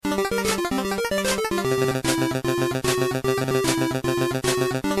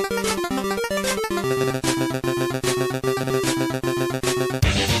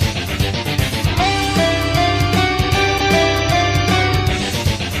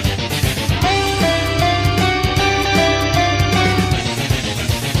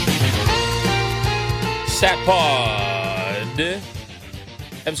Sat Pod,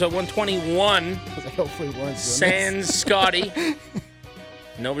 episode 121. Hopefully Warren's Sans Scotty.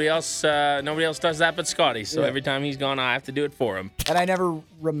 Nobody else does that but Scotty. So every time he's gone, I have to do it for him. And I never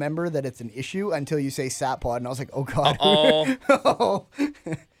remember that it's an issue until you say Sat Pod, and I was like, oh God. Uh-oh.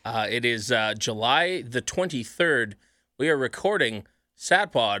 It is July the 23rd. We are recording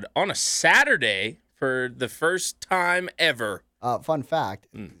Sat Pod on a Saturday for the first time ever. Fun fact,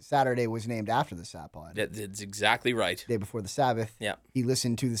 Saturday was named after the Sat Pod. That's exactly right. Day before the Sabbath. Yeah. He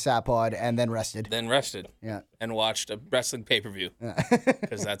listened to the Sat Pod and then rested. Then rested. Yeah. And watched a wrestling pay-per-view. Yeah.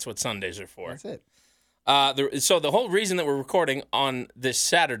 Because that's what Sundays are for. That's it. So the whole reason that we're recording on this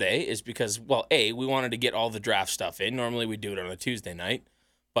Saturday is because, well, A, we wanted to get all the draft stuff in. Normally we do it on a Tuesday night.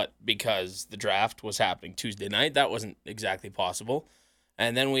 But because the draft was happening Tuesday night, that wasn't exactly possible.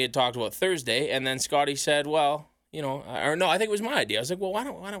 And then we had talked about Thursday, and then Scotty said, well, you know, or no, I think it was my idea. I was like, well, why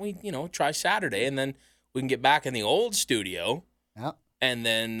don't we, try Saturday, and then we can get back in the old studio. Yeah. And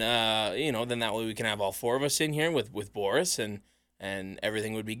then, then that way we can have all four of us in here with Boris, and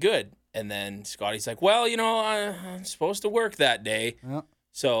everything would be good. And then Scotty's like, well, I'm supposed to work that day,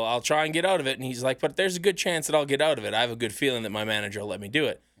 so I'll try and get out of it. And he's like, but there's a good chance that I'll get out of it. I have a good feeling that my manager will let me do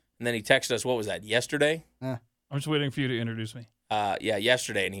it. And then he texted us, what was that, yesterday? I'm just waiting for you to introduce me.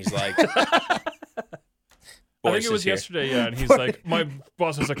 Yesterday. And he's like... I think it was yesterday, yeah. And he's like, my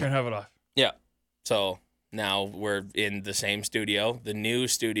boss says I can't have it off. Yeah. So now we're in the same studio, the new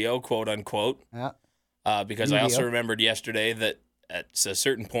studio, quote unquote. Yeah. Because I also remembered yesterday that at a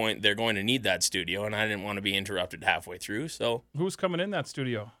certain point they're going to need that studio, and I didn't want to be interrupted halfway through. So who's coming in that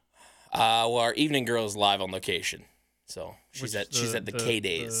studio? Well, our evening girl is live on location. So she's at the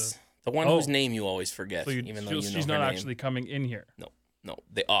K-Days. The one whose name you always forget, so even though you know she's her not name. Actually coming in here. No,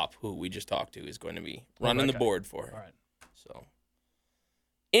 the op who we just talked to is going to be running the board for her. All right. So,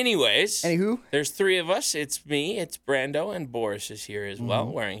 anyways, Anywho, there's three of us. It's me, it's Brando, and Boris is here as well,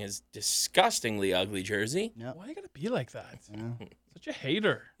 wearing his disgustingly ugly jersey. Yeah. Why you gotta be like that? Yeah. Such a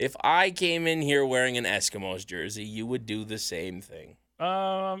hater. If I came in here wearing an Eskimos jersey, you would do the same thing.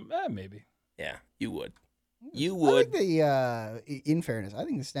 Maybe. Yeah, you would. You I would. think in fairness, I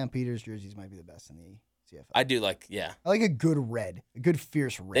think the Stampeders jerseys might be the best in the CFL. I do like, yeah. I like a good red, a good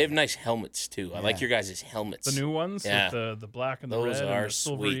fierce red. They have nice helmets, too. I like Yeah. your guys' helmets. The new ones Yeah. with the black and the Those red are and the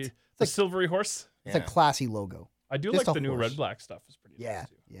silvery, sweet. the silvery horse. It's a classy logo. I do Just like a the new horse. red black stuff. It's pretty Yeah. nice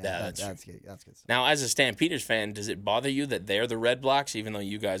too. Yeah, Yeah, that's that's good. That's good stuff. Now, as a Stampeders fan, does it bother you that they're the Red Blacks, even though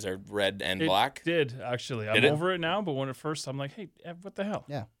you guys are red and black? It did, actually. I'm Did it? over it now, but when at first I'm like, hey, what the hell?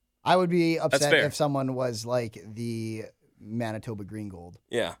 Yeah. I would be upset fair. if someone was like the Manitoba Green Gold.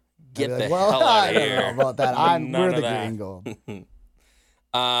 Yeah. I'd Get be the like, well, hell out I of don't here. know about that. None We're of the that. Green Gold.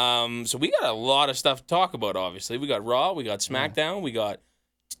 So we got a lot of stuff to talk about, obviously. We got Raw, we got SmackDown, we got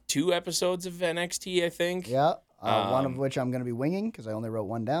 2 episodes of NXT, I think. Yeah. One of which I'm going to be winging because I only wrote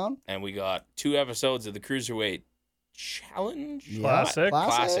one down. And we got 2 episodes of the Cruiserweight Challenge. Yeah.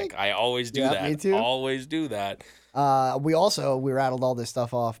 Classic. I always do Yeah, that. me too. Always do that. We rattled all this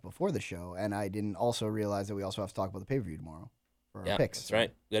stuff off before the show, and I didn't also realize that we also have to talk about the pay-per-view tomorrow for our Yeah, picks. that's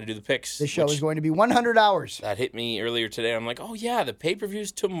right. We got to do the picks. This show which- is going to be 100 hours. That hit me earlier today. I'm like, oh, yeah, the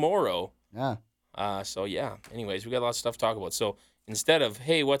pay-per-view's tomorrow. Yeah. So, yeah. Anyways, we got a lot of stuff to talk about. So, instead of,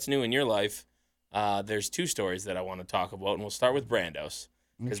 hey, what's new in your life, there's 2 stories that I want to talk about, and we'll start with Brando's.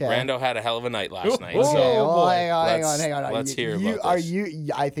 Because Okay. Brando had a hell of a night last night. Oh, So Okay, well, boy. hang on. Let's hear you, about are this. you?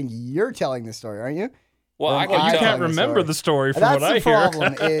 I think you're telling this story, aren't you? well, I Well, can You I tell. can't the remember story. the story from That's what I the hear.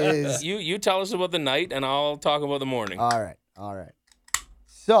 problem. Is You tell us about the night, and I'll talk about the morning. all right.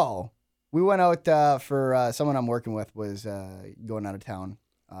 So we went out for someone I'm working with was going out of town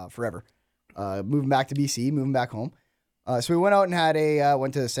forever, moving back to BC, moving back home. So we went out and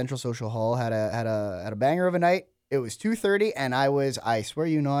went to Central Social Hall, had a banger of a night. It was 2:30, and I swear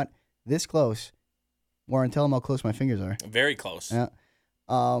you not, this close. Warren, tell him how close my fingers are. Very close. Yeah.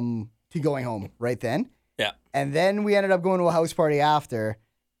 To going home right then. Yeah. And then we ended up going to a house party after,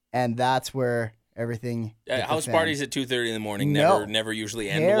 and that's where everything. hit the House fan. parties at 2:30 in the morning No. never usually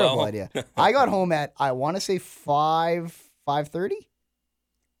end Terrible well. idea. I got home at, I want to say 5:30,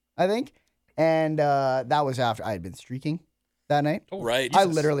 I think. And that was after I had been streaking that night. Oh, Right. I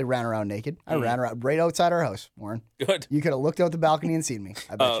literally ran around naked. I Mm. ran around right outside our house, Warren. Good. You could have looked out the balcony and seen me.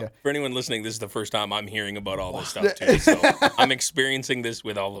 I bet you. For anyone listening, this is the first time I'm hearing about all this stuff too. So I'm experiencing this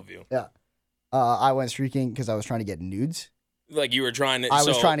with all of you. Yeah. I went streaking because I was trying to get nudes. Like you were trying to. I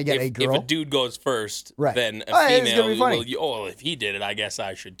was so trying to get if, a girl. If a dude goes first, Right. then a Oh, it's female. gonna be funny. Will, oh, if he did it, I guess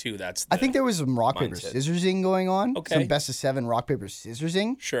I should too. That's. I think there was some rock, paper, mindset. scissorsing going on. Okay. Some best of 7 rock, paper,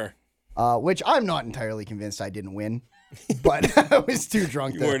 scissorsing, Sure. which I'm not entirely convinced I didn't win. but I was too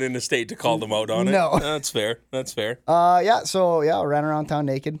drunk. You weren't in a state to call them out on it. No. That's fair. That's fair. So I ran around town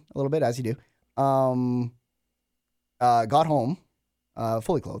naked a little bit, as you do. Got home,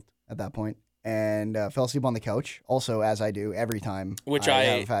 fully clothed at that point, and fell asleep on the couch. Also, as I do every time Which I I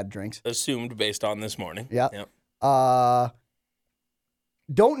have had drinks. Assumed based on this morning. Yeah. Yep.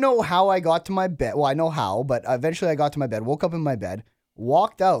 Don't know how I got to my bed. Well, I know how, but eventually I got to my bed, woke up in my bed,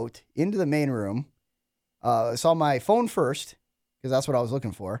 walked out into the main room, saw my phone first, because that's what I was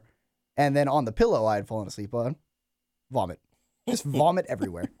looking for. And then on the pillow I had fallen asleep on, vomit. Just vomit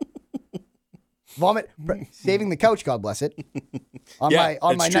everyver. Vomit, saving the couch, God bless it. On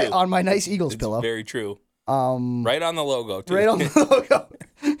my nice Eagles It's pillow. very true. Right on the logo, too. Right on the logo.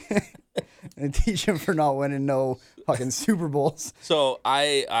 And teach him for not winning no fucking Super Bowls. So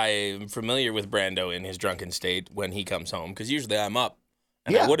I'm familiar with Brando in his drunken state when he comes home, because usually I'm up.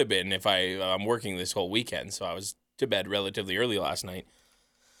 And I would have been if I'm working this whole weekend. So I was to bed relatively early last night.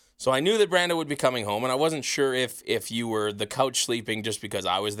 So I knew that Brando would be coming home, and I wasn't sure if you were the couch sleeping just because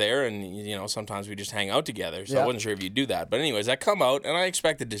I was there, and sometimes we just hang out together. So I wasn't sure if you'd do that. But anyways, I come out, and I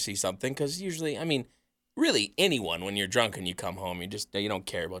expected to see something, because usually, really anyone, when you're drunk and you come home, you don't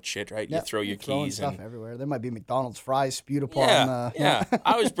care about shit, right? You throw your keys stuff and everywhere. There might be McDonald's fries spewed upon. yeah.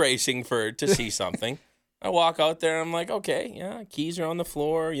 I was bracing to see something. I walk out there, and I'm like, okay, yeah, keys are on the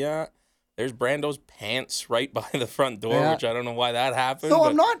floor, yeah. There's Brando's pants right by the front door, which I don't know why that happened.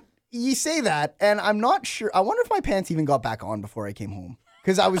 So you say that, and I'm not sure. I wonder if my pants even got back on before I came home.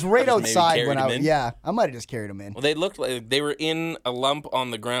 Because I was right outside when I might have just carried them in. Well, they looked like they were in a lump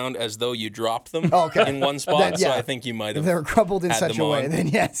on the ground as though you dropped them in one spot. Then, so I think you might have. If they were crumpled in such a way, then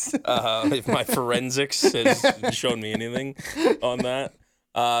yes. If my forensics has shown me anything on that.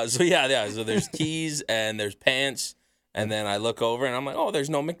 So there's keys and there's pants. And then I look over and I'm like, oh, there's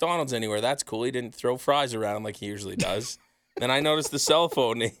no McDonald's anywhere. That's cool. He didn't throw fries around like he usually does. Then I noticed the cell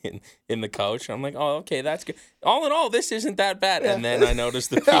phone in the couch. I'm like, oh, okay, that's good. All in all, this isn't that bad. And then I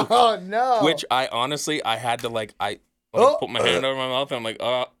noticed the puke. Oh, no. Which I had to put my hand over my mouth and I'm like,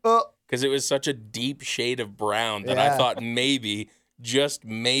 because it was such a deep shade of brown that I thought just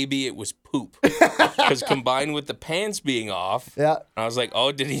maybe it was poop. Because combined with the pants being off, I was like,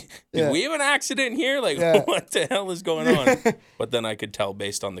 oh, did we have an accident here? Like, what the hell is going on? But then I could tell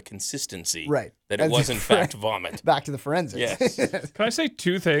based on the consistency that it was in fact vomit. Back to the forensics. Yes. Can I say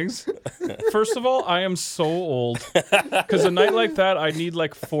two things? First of all, I am so old. Because a night like that, I need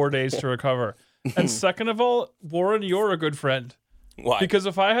like 4 days to recover. And second of all, Warren, you're a good friend. Why? Because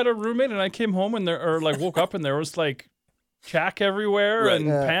if I had a roommate and I came home and woke up and there was like chack everywhere and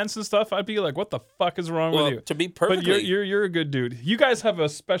pants and stuff, I'd be like, what the fuck is wrong with you? To be perfectly... But you're a good dude. You guys have a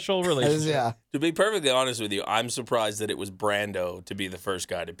special relationship. To be perfectly honest with you, I'm surprised that it was Brando to be the first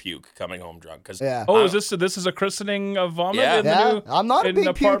guy to puke coming home drunk. This is a christening of vomit? Yeah. I'm not a big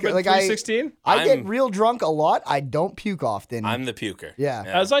puker. Like 316? I get real drunk a lot. I don't puke often. I'm the puker. Yeah.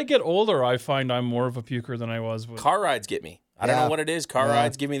 As I get older, I find I'm more of a puker than I was. Car rides get me. I don't know what it is. Car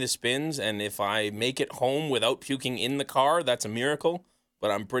rides give me the spins, and if I make it home without puking in the car, that's a miracle. But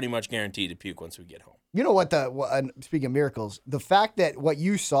I'm pretty much guaranteed to puke once we get home. You know what? Speaking of miracles, the fact that what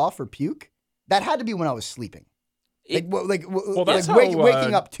you saw for puke, that had to be when I was sleeping.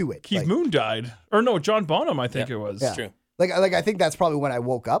 Waking up to it. Keith Moon died, or no, John Bonham, I think it was. It's true. Like I think that's probably when I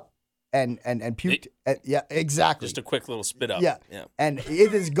woke up and puked. Yeah, exactly. Just a quick little spit up. Yeah. And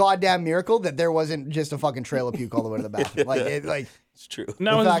it is goddamn miracle that there wasn't just a fucking trail of puke all the way to the bathroom. It's true.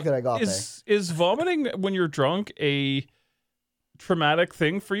 Now, the fact that I got there. Is vomiting when you're drunk a traumatic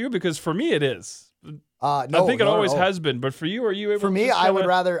thing for you? Because for me, it is. No, I think it always has been. But for you, are you able? For me, I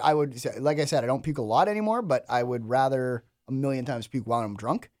would say, like I said, I don't puke a lot anymore, but I would rather a million times puke while I'm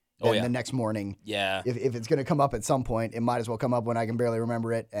drunk than the next morning. Yeah. If it's going to come up at some point, it might as well come up when I can barely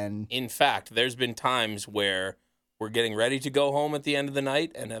remember it. And in fact, there's been times where we're getting ready to go home at the end of the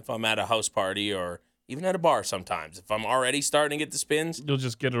night, and if I'm at a house party or even at a bar sometimes, if I'm already starting to get the spins, you'll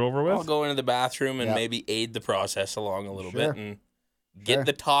just get it over with? I'll go into the bathroom and maybe aid the process along a little bit and get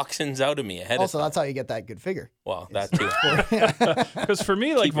the toxins out of me ahead of time. Also, that's how you get that good figure. Well, that too. Because for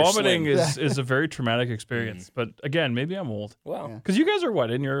me, like, vomiting is a very traumatic experience. But again, maybe I'm old. Wow. Because you guys are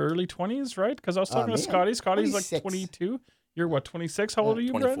what, in your early 20s, right? Because I was talking to Scotty. Scotty's like 22. You're what, 26? How old are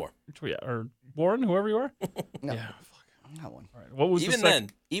you, 24. Brent? Yeah, or Warren, whoever you are? No. Yeah. That one. All right. What was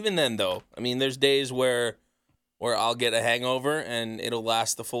even then though, I mean, there's days where I'll get a hangover and it'll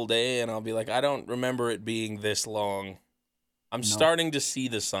last the full day, and I'll be like, I don't remember it being this long. I'm starting to see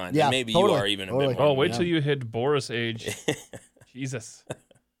the signs. Yeah, Maybe totally, you are even a bit more. Oh, wait till you hit Boris age. Jesus.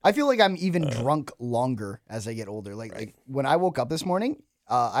 I feel like I'm even drunk longer as I get older. Like when I woke up this morning,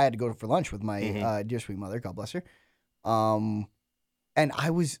 I had to go for lunch with my dear sweet mother, God bless her. And I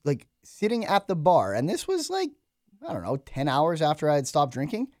was like sitting at the bar, and this was like, I don't know, 10 hours after I had stopped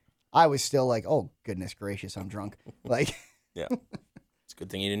drinking. I was still like, oh, goodness gracious, I'm drunk. Like, Yeah. It's a good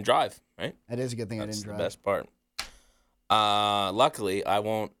thing you didn't drive, right? it is a good thing That's I didn't drive. the best part. Luckily, I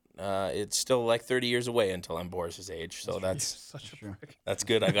won't. It's still like 30 years away until I'm Boris's age, so You're such a Sure. prick. that's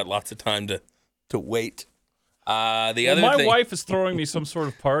good. I got lots of time to wait. The other My thing, wife is throwing me some sort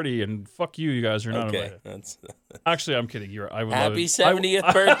of party, and fuck you guys are not okay, invited. that's Actually, I'm kidding. I would happy love it.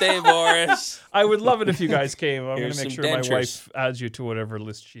 70th birthday, Boris. I would love it if you guys came. I'm going Here's to make some sure dentures. my wife adds you to whatever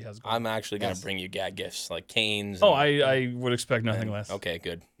list she has going. I'm actually gonna Yes. bring you gag gifts like canes. Oh, and- I would expect nothing less. Okay,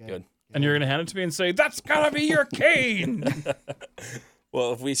 good. And you're going to hand it to me and say, that's got to be your cane.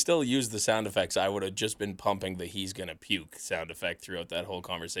 Well, if we still use the sound effects, I would have just been pumping the "he's gonna puke" sound effect throughout that whole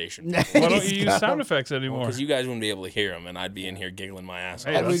conversation. Why don't you use sound effects anymore? Because you guys wouldn't be able to hear them, and I'd be in here giggling my ass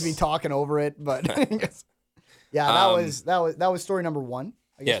Hey, off. And we'd that's- be talking over it, but yeah, that was story number 1.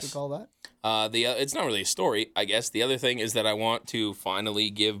 I guess we Yes. call that. It's not really a story, I guess. The other thing is that I want to finally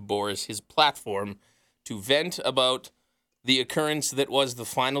give Boris his platform to vent about the occurrence that was the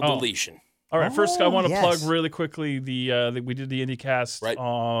final Oh. deletion. All right, first I want to yes. plug really quickly the we did the IndyCast.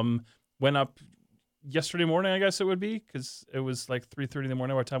 Right. Went up yesterday morning, I guess it would be, because it was like 3:30 in the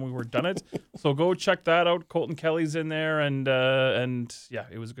morning by the time we were done it. So go check that out. Colton Kelly's in there, and yeah,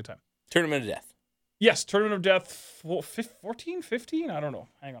 it was a good time. Tournament of Death. Yes, Tournament of Death 14, 15? I don't know.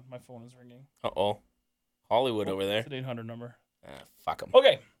 Hang on, my phone is ringing. Uh-oh. Hollywood over there. It's an 800 number. Fuck him.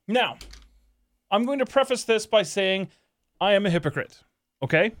 Okay, now I'm going to preface this by saying I am a hypocrite.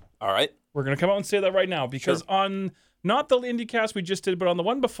 Okay. All right. We're going to come out and say that right now because on not the IndyCast we just did, but on the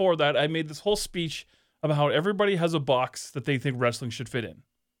one before that, I made this whole speech about how everybody has a box that they think wrestling should fit in.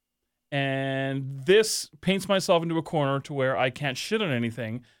 And this paints myself into a corner to where I can't shit on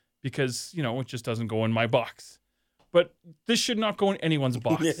anything because, you know, it just doesn't go in my box. But this should not go in anyone's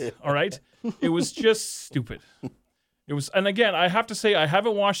box, all right? It was just stupid. It was, and again, I have to say, I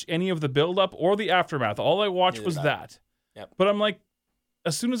haven't watched any of the build-up or the aftermath. All I watched Neither was did I. that. Yep. But I'm like,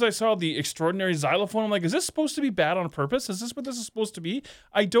 as soon as I saw the extraordinary xylophone, I'm like, is this supposed to be bad on purpose? Is this what this is supposed to be?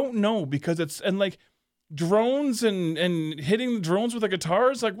 I don't know because it's, and like drones and hitting the drones with the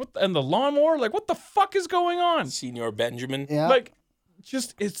guitars, like what, and the lawnmower, like what the fuck is going on? Senior Benjamin. Yeah. Like, it's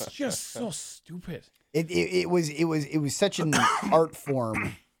just so stupid. It was such an art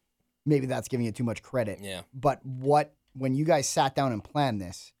form. Maybe that's giving it too much credit. Yeah. But when you guys sat down and planned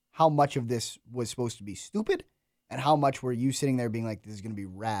this, how much of this was supposed to be stupid, and how much were you sitting there being like, "This is going to be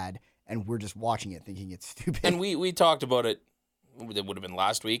rad," and we're just watching it thinking it's stupid? And we talked about it. It would have been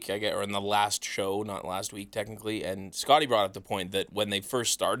last week, I guess, or in the last show, not last week technically. And Scotty brought up the point that when they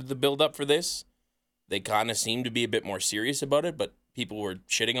first started the build up for this, they kind of seemed to be a bit more serious about it, but people were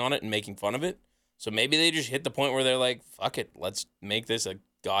shitting on it and making fun of it. So maybe they just hit the point where they're like, "Fuck it, let's make this a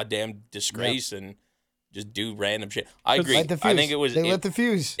goddamn disgrace and just do random shit." I agree. Light the fuse. I think it was They lit the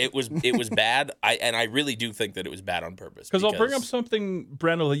fuse. it was bad. I really do think that it was bad on purpose. Because I'll bring up something,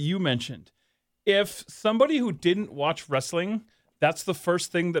 Brando, that you mentioned. If somebody who didn't watch wrestling, that's the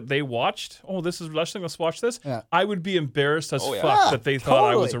first thing that they watched. Oh, this is wrestling. Let's watch this. Yeah. I would be embarrassed as Oh, yeah. fuck Yeah, that they thought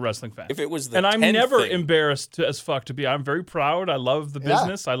I was totally. a wrestling fan. if it was the And I'm 10th never thing, embarrassed as fuck to be. I'm very proud. I love the Yeah.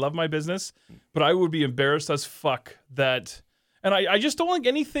 business. I love my business. But I would be embarrassed as fuck that. And I just don't like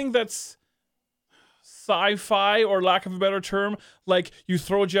anything that's sci-fi, or lack of a better term, like you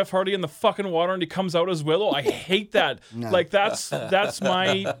throw Jeff Hardy in the fucking water and he comes out as Willow. I hate that. No. Like that's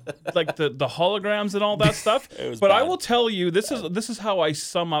my like the holograms and all that stuff. It was But I bad. will tell you, this is how I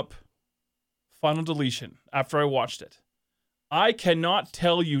sum up Final Deletion after I watched it. I cannot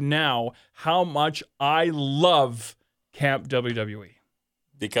tell you now how much I love Camp WWE.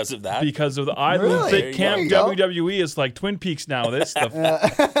 because of that. Because of I Really? think There Camp you go. WWE is like Twin Peaks now. This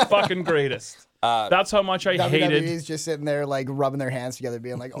the fucking greatest. That's how much I hated. WWE's just sitting there like rubbing their hands together,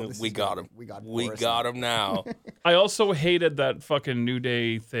 being like, "Oh, this we is got good. him. We got. We Boris got now." him now. I also hated that fucking New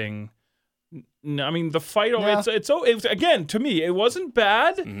Day thing. I mean, the fight. Yeah. It's again, to me, it wasn't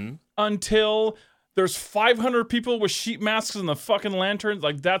bad Mhm. until there's 500 people with sheet masks and the fucking lanterns.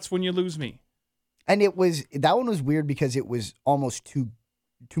 Like that's when you lose me. And that one was weird because it was almost too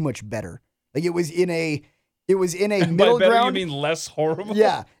much better. Like it was in a middle By better, ground. you mean less horrible?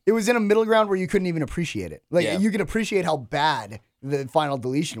 Yeah, it was in a middle ground where you couldn't even appreciate it. Like Yeah. you could appreciate how bad the Final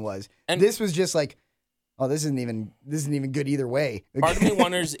Deletion was. And- this was just like, oh, this isn't even good either way. Part of me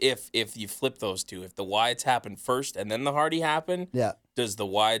wonders if you flip those two, if the Wyatts happen first and then the Hardy happen, Yeah. does the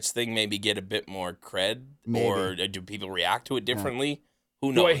Wyatts thing maybe get a bit more cred, Maybe. or do people react to it differently?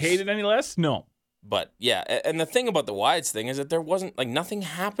 Who Do knows? I hate it any less? No. But yeah, and the thing about the Wyatts thing is that there wasn't like nothing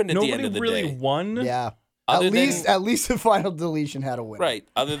happened at the end Nobody of the really day. won. Yeah. At least the final deletion had a win. Right.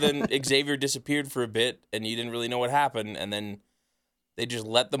 Other than Xavier disappeared for a bit and you didn't really know what happened, and then they just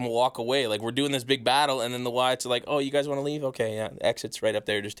let them walk away. Like, we're doing this big battle, and then the Wyatts are like, oh, you guys want to leave? Okay, yeah, the exit's right up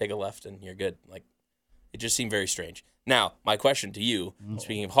there. Just take a left, and you're good. Like, it just seemed very strange. Now, my question to you,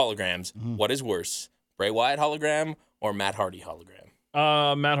 speaking of holograms, what is worse, Bray Wyatt hologram or Matt Hardy hologram?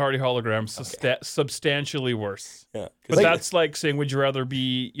 Matt Hardy hologram, substantially worse. Yeah. But that's like saying, would you rather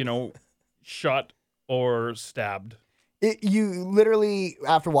be, shot or stabbed? You literally,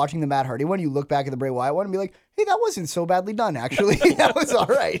 after watching the Matt Hardy one, you look back at the Bray Wyatt one and be like, hey, that wasn't so badly done, actually. That was all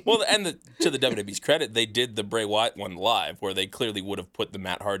right. Well, and to the WWE's credit, they did the Bray Wyatt one live, where they clearly would have put the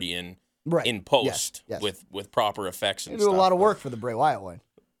Matt Hardy in post Yes. with proper effects and They stuff. do a lot of work for the Bray Wyatt one.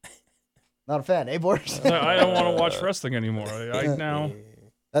 Not a fan, eh, Boris? I don't want to watch wrestling anymore. I now.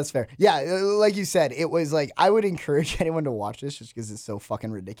 That's fair. Yeah, like you said, it was like, I would encourage anyone to watch this just because it's so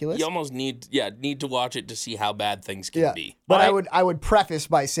fucking ridiculous. You almost need to watch it to see how bad things can be. But I would preface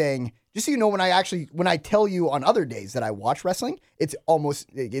by saying, just so you know, when I tell you on other days that I watch wrestling, it's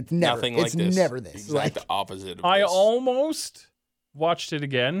never Nothing like this. Never this. The exact opposite of I this. almost watched it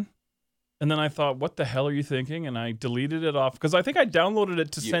again, and then I thought, what the hell are you thinking? And I deleted it off because I think I downloaded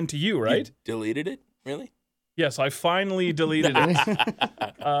it to send to you, right? You deleted it? Really? Yes, I finally deleted it.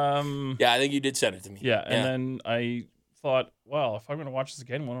 Yeah, I think you did send it to me. Yeah, and then I thought, well, if I'm going to watch this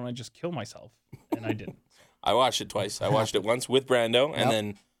again, why don't I just kill myself? And I didn't. I watched it twice. I watched it once with Brando, and Yep.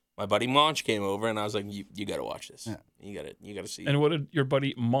 then my buddy Monch came over, and I was like, "You got to watch this. Yeah. You got to see." And what did your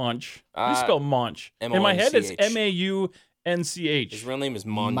buddy Monch? How do you spell Monch? In M-O-N-C-H. my head, it's M-A-U-N-C-H. His real name is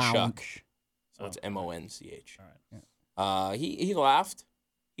Monchuk, so it's M-O-N-C-H. All right. He laughed.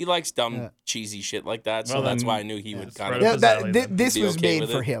 He likes dumb, cheesy shit like that, so Well, that's then, why I knew he would kind right of up his alley, this be was okay made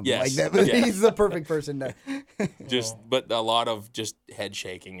with for it. him. Yes. Like that, Yeah. He's the perfect person to. but a lot of just head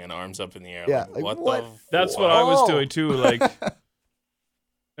shaking and arms up in the air. Yeah, Like, like, what what? the? That's what I was Oh. doing too. Like,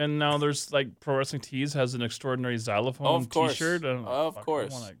 and now there's like Pro Wrestling Tees has an extraordinary xylophone Of course. T-shirt. And Of fuck,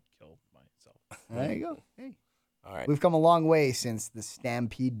 course. I want to kill myself. There you go. Hey, All right. we've come a long way since the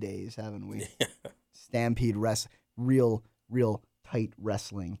Stampede days, haven't we? Stampede real tight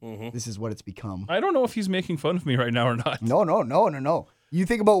wrestling. Mhm. This is what it's become. I don't know if he's making fun of me right now or not. No. You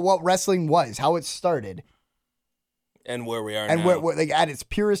think about what wrestling was, how it started, And where we are and now. where like at its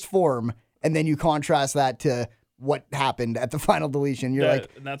purest form, and then you contrast that to what happened at the final deletion. You're like,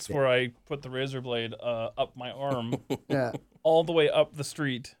 and that's where I put the razor blade up my arm, yeah. all the way up the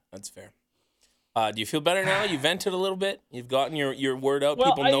street. That's fair. Do you feel better now? You vented a little bit. You've gotten your word out.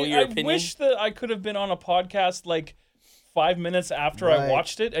 Well, People know your opinion. I wish that I could have been on a podcast like 5 minutes after Right. I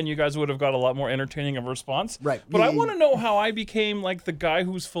watched it, and you guys would have got a lot more entertaining of a response. Right. But I want to know how I became like the guy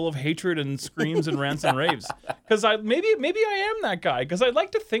who's full of hatred and screams and rants and raves. Because maybe I am that guy. Because I'd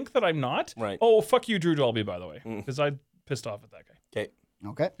like to think that I'm not. Right. Oh, fuck you, Drew Dolby, by the way. Because I pissed off at that guy. Okay.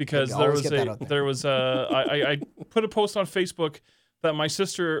 Okay. Because You there always was get that out there. I put a post on Facebook that my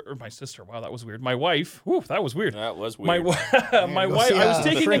sister, wow, that was weird. My wife, that was weird. That was My weird. my Go wife. see I was a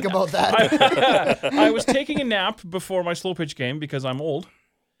taking shrink about that. I was taking a nap before my slow pitch game because I'm old,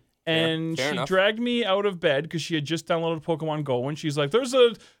 and fair she enough. dragged me out of bed because she had just downloaded Pokemon Go, and she's like,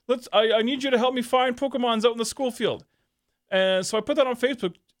 I need you to help me find Pokemons out in the school field," and so I put that on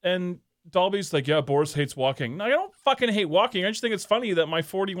Facebook, and Dolby's like, "Yeah, Boris hates walking." No, I don't fucking hate walking. I just think it's funny that my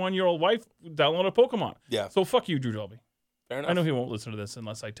 41-year-old wife downloaded Pokemon. Yeah. So fuck you, Drew Dolby. Fair enough. I know he won't listen to this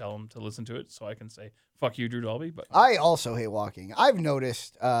unless I tell him to listen to it, so I can say "fuck you, Drew Dolby." But I also hate walking. I've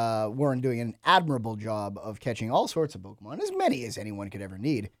noticed Warren doing an admirable job of catching all sorts of Pokemon, as many as anyone could ever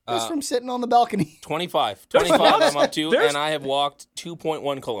need, just from sitting on the balcony. 25 There's I'm up to, there's- and I have walked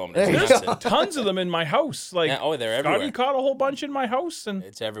 2.1 kilometers. There you and go. that's it. tons of them in my house. Like, Yeah, oh, they're Scotty everywhere. caught a whole bunch in my house, and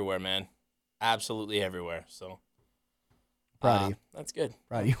It's everywhere, man. Absolutely everywhere. So Proud of you. that's good.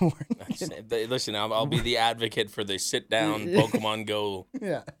 Proud of you, Warren. Listen, I'll be the advocate for the sit down Pokemon Go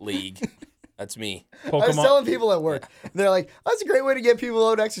Yeah. league. That's me. I was Pokemon. telling people at work, they're like, "That's a great way to get people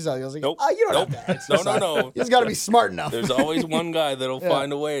out exercising." I was like, Nope. You don't Nope. have to exercise. No. You just got to be smart enough." There's always one guy that'll Yeah.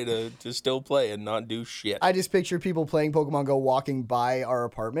 find a way to still play and not do shit. I just picture people playing Pokemon Go walking by our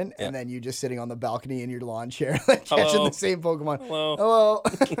apartment, and Yeah. then you just sitting on the balcony in your lawn chair, like catching Hello. the same Pokemon. Hello. Hello.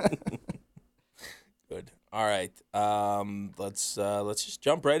 Good. All right. Let's just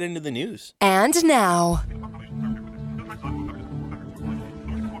jump right into the news. And now,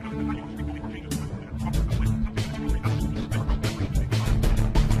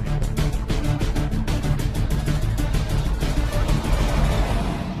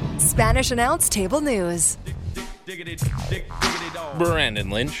 Spanish Announce Table News. Brandon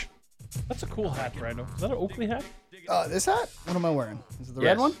Lynch. That's a cool hat, Brando. Is that an Oakley hat? This hat? What am I wearing? Is it the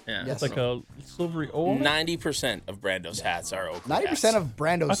red Yes, one? yeah. Yes. It's like a silvery O. 90% of Brando's hats are Oakley 90% hats. of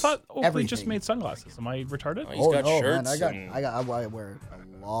Brando's I thought Oakley everything. just made sunglasses. Am I retarded? Oh, he's got shirts. Man, and I wear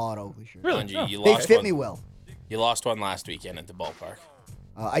a lot of Oakley shirts. Really? Bungie, No. you They lost fit one. me well. You lost one last weekend at the ballpark.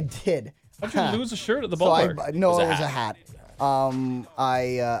 I did. How'd you lose a shirt at the So ballpark? no, It it was was a a hat.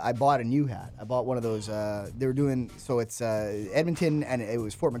 I bought a new hat. I bought one of those. They were doing it's Edmonton and it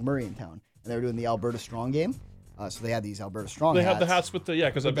was Fort McMurray in town, and they were doing the Alberta Strong game. So they had these Alberta Strong. They hats. had the hats with the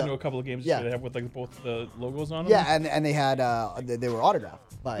because I've been the- to a couple of games. yeah. They have with like both the logos on them. Yeah, and they had they were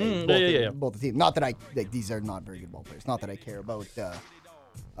autographed by yeah. both the teams. Not that these are not very good ball players. Not that I care about the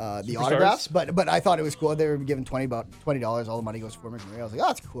Superstars? autographs, but I thought it was cool. They were giving $20. All the money goes to Fort McMurray. I was like, oh,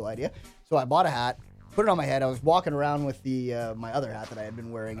 that's a cool idea. So I bought a hat, put it on my head. I was walking around with the my other hat that I had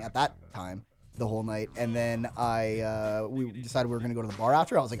been wearing at that time the whole night, and then we decided we were gonna go to the bar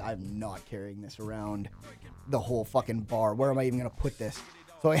after. I was like, I'm not carrying this around the whole fucking bar. Where am I even gonna put this?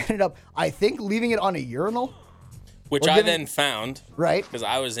 So I ended up, I think, leaving it on a urinal. Which We're I giving- then found Right. because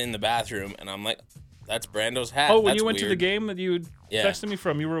I was in the bathroom and I'm like, that's Brando's hat. Oh, when That's you went to the weird. game that you Yeah. texted me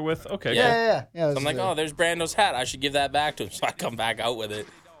from, you were with. Okay. Yeah. Yeah. So I'm like, oh, there's Brando's hat. I should give that back to him. So I come back out with it.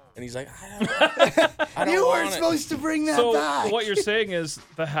 And he's like, I don't You want weren't it. supposed to bring that So back. what you're saying is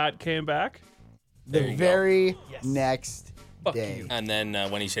the hat came back. There the you go. very next Fuck day. you. And then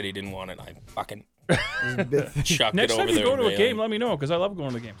when he said he didn't want it, I fucking yeah. chucked Next it time over you there. go to a with game, Bailey. let me know because I love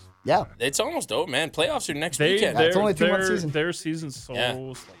going to games. It's almost over, man. Playoffs are next They, weekend. their, it's only a 2-month their- season. Their season's so Yeah.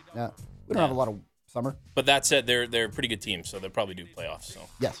 slow. Yeah. We don't have a lot of summer. But that said, they're a pretty good team, so they'll probably do playoffs. So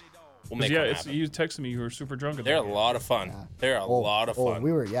Yes. we'll make Yeah, it it's, happen. you texted me you were super drunk at They're a that game. lot of fun. They're a lot of fun.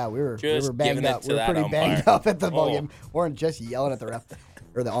 We were Just banged giving it up. to We were that pretty umpire. banged up at the ball Oh. game. Warren just yelling at the ref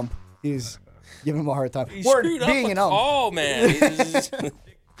or the ump. He's giving him a hard time. He Warren screwed being up an a ump. call, man.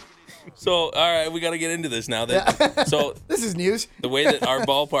 So, all right, we got to get into this now. So, This is news. the way that our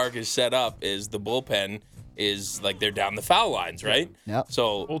ballpark is set up is the bullpen is like they're down the foul lines, right? Yep.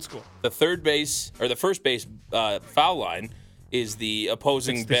 So, Old school. the third base or the first base foul line is the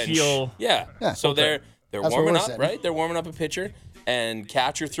opposing It's the bench. heel. Yeah. Yeah, So they're That's what warming we're up, saying. right? They're warming up a pitcher, and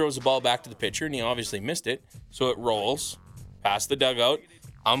catcher throws the ball back to the pitcher, and he obviously missed it, so it rolls past the dugout.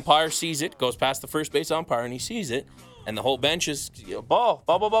 Umpire sees it, goes past the first base umpire, and he sees it, and the whole bench is ball,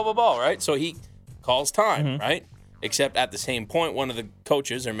 right? So he calls time, right? Except at the same point, one of the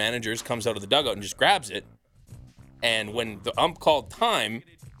coaches or managers comes out of the dugout and just grabs it. And when the ump called time,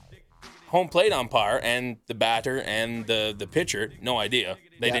 home plate umpire and the batter and the pitcher, no idea.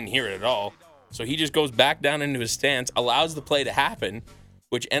 They didn't hear it at all. So he just goes back down into his stance, allows the play to happen,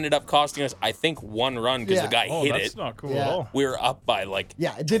 which ended up costing us, I think, one run because Yeah. the guy Oh, hit that's it. not cool Yeah. at all. We were up by like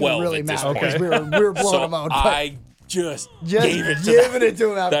Yeah, it didn't 12 really at this matter point. because we were blowing So him out. But I just just gave it to giving it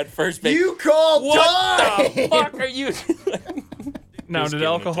to him after. that first base. You called What time. the fuck are you? Now, Just did giving it to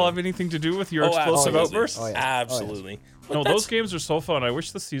alcohol him. have anything to do with your Oh, explosive absolutely. outbursts? Oh, yeah. Absolutely. But No, that's- those games are so fun. I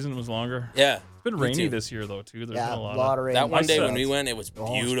wish the season was longer. Yeah. It's been me rainy too. this year, though, too. There's Yeah, been a a lot of rain. That one day I when sat- we went, it was Oh,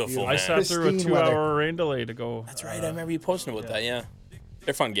 it's beautiful, beautiful. man. I sat through a Pristine weather. 2-hour rain delay to go. That's right. I remember you posting about that. Yeah.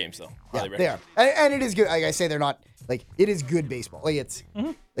 They're fun games, though. Yeah, Highly they are, and it is good. Like I say, they're not like it is good baseball. Like it's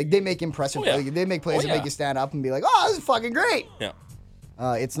like they make impressive. Oh, yeah. Like, they make plays Oh, that yeah. make you stand up and be like, "Oh, this is fucking great." Yeah.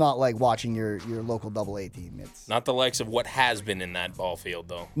 It's not like watching your local AA team. It's Not the likes of what has been in that ball field,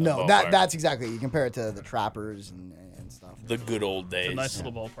 though. no, ballpark. that's exactly. You compare it to the Trappers and stuff. the good old days. It's a nice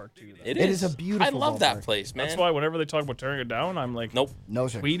little ballpark, too. It It is is a beautiful I love that ballpark. place, man. That's why whenever they talk about tearing it down, I'm like, Nope. No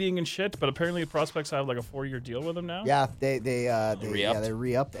sir. tweeting and shit. But apparently, the prospects have like a 4-year deal with them now. Yeah, they re-upped?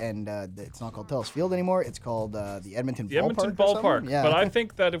 re-upped, and it's not called Telus Field anymore. It's called the Edmonton The Edmonton Ballpark. or something. Ballpark. Yeah. But I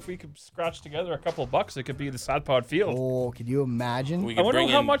think that if we could scratch together a couple of bucks, it could be the Sadpod Field. Oh, could you imagine? We I could wonder bring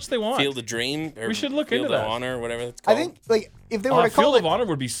how in much they want. Field of Dream. Or We should look Field into of that. Honor, whatever it's I called. think like if they were to Field call of it, Honor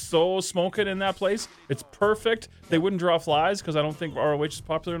would be so smoking in that place. It's perfect. They wouldn't draw flies because I don't think ROH is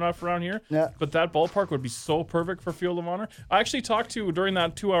popular enough around here. Yeah. But that ballpark would be so perfect for Field of Honor. I actually talked to, during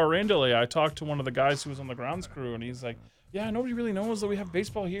that 2-hour rain delay, I talked to one of the guys who was on the grounds crew, and he's like, yeah, nobody really knows that we have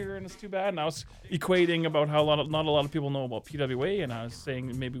baseball here, and it's too bad. And I was equating about how not a lot of people know about PWA, and I was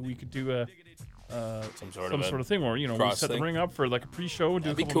saying maybe we could do a some sort of thing where, we cross set thing. the ring up for like a pre-show, do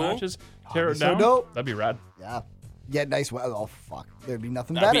That'd a be couple cool. matches, tear it so down. dope. That'd be rad. yeah, get nice weather. Oh fuck, there'd be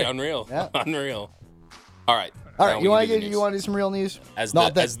nothing That'd better. be unreal. Yeah. Unreal. All right. All now right, we you can want do the to news. you want to do some real news? as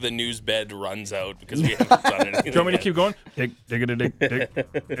Not that- as the news bed runs out because we haven't done anything. Do you want me to yet. keep going? Dig.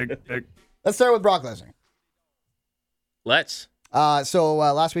 Let's start with Brock Lesnar. Let's. So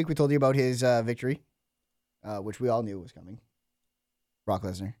last week we told you about his victory, which we all knew was coming. Brock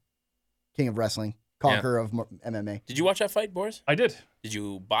Lesnar, King of Wrestling, conqueror of MMA. Did you watch that fight, Boris? I did. Did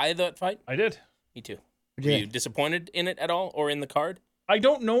you buy that fight? I did. Me too. What'd Were you you think? disappointed in it at all, or in the card? I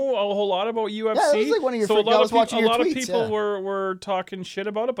don't know a whole lot about UFC. Yeah, that was like one of your so a freak- I lot was of watching people, a your lot of tweets, people yeah. were talking shit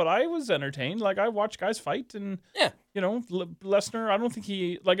about it, but I was entertained. Like I watched guys fight, and Yeah. Lesnar. I don't think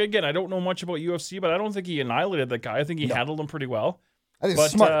he again. I don't know much about UFC, but I don't think he annihilated that guy. I think he handled him pretty well. I think But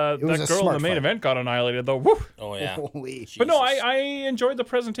it's smart. It was that a girl in smart the main fight. event got annihilated though. Woo! Oh yeah. Holy. But no, Jesus. I enjoyed the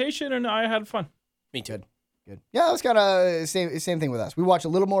presentation and I had fun. Me too. Good. Yeah, it was kind of same thing with us. We watch a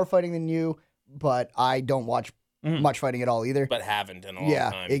little more fighting than you, but I don't watch much fighting at all either. But haven't in a long Yeah,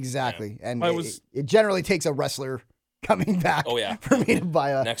 time. exactly. And I it, was- it generally takes a wrestler coming back Oh, yeah. for me to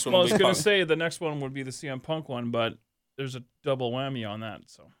buy a. Next one Well, I will was be going to Punk. say the next one would be the CM Punk one, but there's a double whammy on that.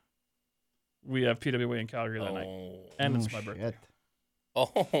 So we have PWA in Calgary that night, and it's my birthday. shit. Oh.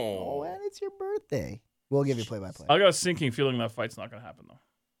 Oh, and it's your birthday. We'll give you play-by-play. I got a sinking feeling that fight's not going to happen though.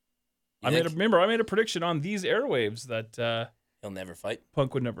 I You think made a prediction on these airwaves that he'll never fight.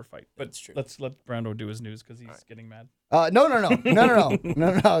 Punk would never fight. But That's true. let's let Brando do his news because he's getting mad. No.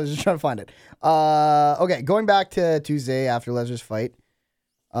 I was just trying to find it. Okay, going back to Tuesday after Lesnar's fight,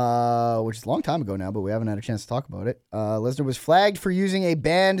 which is a long time ago now, but we haven't had a chance to talk about it. Lesnar was flagged for using a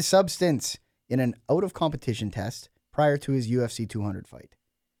banned substance in an out-of-competition test prior to his UFC 200 fight.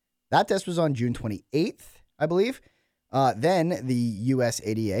 That test was on June 28th, I believe. Then the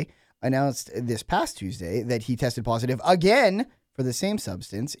USADA announced this past Tuesday that he tested positive again for the same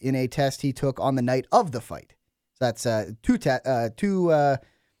substance in a test he took on the night of the fight. So that's two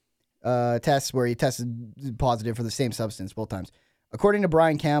tests where he tested positive for the same substance both times. According to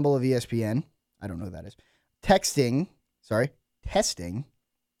Brian Campbell of ESPN, I don't know who that is, testing, I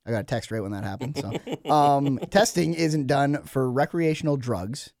got a text right when that happened. So, testing isn't done for recreational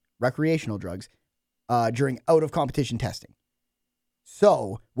drugs during out of competition testing.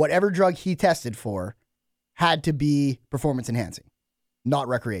 So whatever drug he tested for had to be performance enhancing, not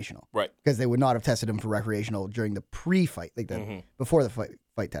recreational. Right. Because they would not have tested him for recreational during the pre-fight, like the before the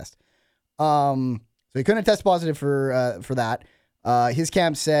fight test. So he couldn't test positive for that. His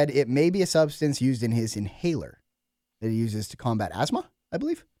camp said it may be a substance used in his inhaler that he uses to combat asthma, I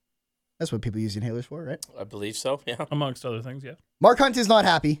believe. That's what people use inhalers for, right? I believe so. Yeah. Amongst other things, yeah. Mark Hunt is not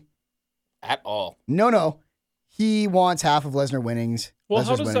happy. At all. No. He wants half of Lesnar winnings. Well,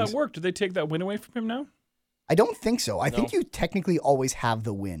 how Lesnar's does winnings. that work? Do they take that win away from him now? I don't think so. I think No. you technically always have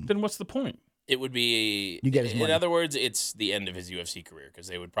the win. Then what's the point? It would be. You get his in money. other words, it's the end of his UFC career because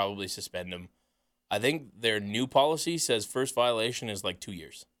they would probably suspend him. I think their new policy says first violation is like 2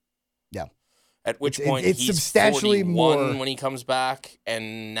 years. Yeah. At which It's- point it's he's substantially 41 more- when he comes back,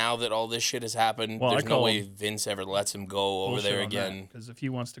 and now that all this shit has happened, Well, I there's no call way him Vince ever lets him go over there again. Because if he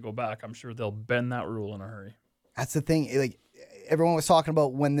wants to go back, I'm sure they'll bend that rule in a hurry. That's the thing. Like everyone was talking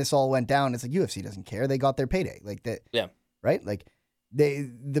about when this all went down. It's like UFC doesn't care. They got their payday. Like that. Yeah. Right. Like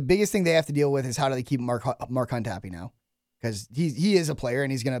the biggest thing they have to deal with is how do they keep Mark Hunt happy now? Because he is a player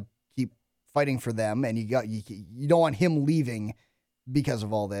and he's gonna keep fighting for them. And you don't want him leaving because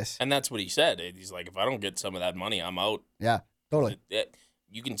of all this. And that's what he said. He's like, if I don't get some of that money, I'm out. Yeah. Totally.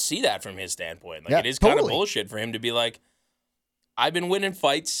 You can see that from his standpoint. Like Yeah, it is kind of totally. bullshit for him to be like, I've been winning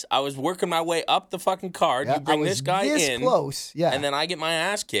fights. I was working my way up the fucking card. Yeah, You bring I was this guy this in, close. Yeah. and then I get my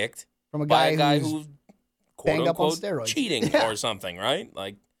ass kicked from a by guy, a guy who's who's quote banged up on unquote steroids. cheating Yeah. or something, right?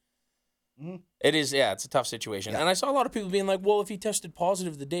 Like Mhm. it is. Yeah, it's a tough situation. Yeah. And I saw a lot of people being like, "Well, if he tested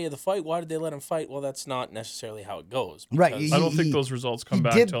positive the day of the fight, why did they let him fight?" Well, that's not necessarily how it goes. Right, because- I don't He- think those results come he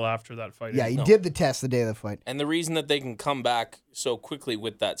back did- till after that fight. Yeah, he No. did the test the day of the fight. And the reason that they can come back so quickly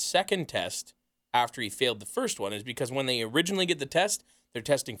with that second test after he failed the first one is because when they originally get the test, they're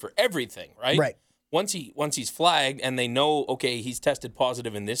testing for everything, right? Right. Once he's flagged and they know, okay, he's tested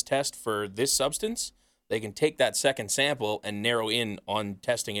positive in this test for this substance, they can take that second sample and narrow in on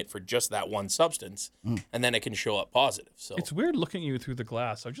testing it for just that one substance, and then it can show up positive. So It's weird looking at you through the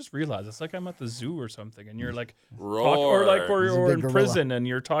glass. I just realized it's like I'm at the zoo or something, and you're like, roar. or like we're, He's a we're big in gorilla. prison, and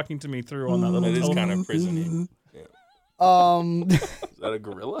you're talking to me through on that little. It is telephone. kind of prison. Yeah. Is that a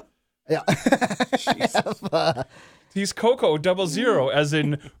gorilla? Yeah. He's Coco 00, as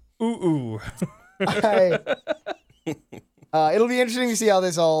in ooh. It'll be interesting to see how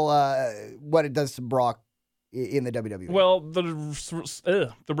this all, what it does to Brock in the WWE. Well, the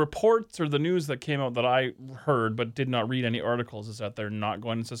reports or the news that came out that I heard but did not read any articles is that they're not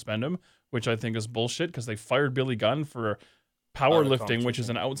going to suspend him, which I think is bullshit because they fired Billy Gunn for powerlifting, which is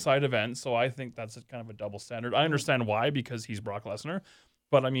an outside event. So I think that's kind of a double standard. I understand why, because he's Brock Lesnar.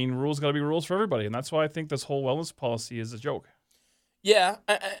 But I mean, rules got to be rules for everybody. And that's why I think this whole wellness policy is a joke. Yeah,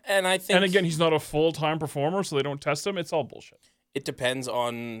 and I think... And again, he's not a full-time performer, so they don't test him. It's all bullshit. it depends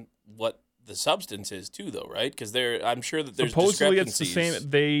on what the substance is too, though, right? Because I'm sure that there's Supposedly it's the discrepancies.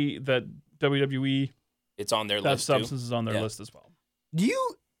 same. That WWE it's on their That list too. substance is on their Yeah. list as well.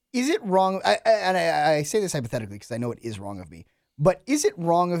 Is it wrong? I say this hypothetically because I know it is wrong of me. But is it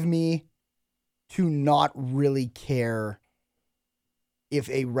wrong of me to not really care if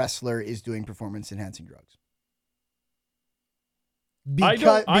a wrestler is doing performance-enhancing drugs? I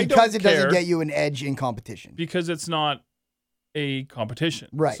don't Because it care. doesn't get you an edge in competition. Because it's not a competition.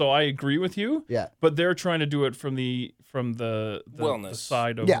 Right. So I agree with you. Yeah. But they're trying to do it from the Wellness. the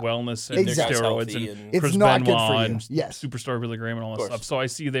side of Yeah. wellness and Exactly. steroids Healthy and and- It's Chris not good Benoit for you. and Yes. Superstar Billy Graham and all that Of course. stuff. So I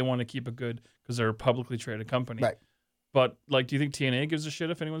see they want to keep it good because they're a publicly traded company. Right. But like, do you think TNA gives a shit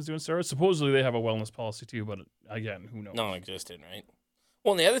if anyone's doing steroids? Supposedly they have a wellness policy too, but again, who knows? Non-existent, right?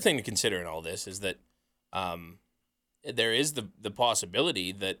 Well, and the other thing to consider in all this is that there is the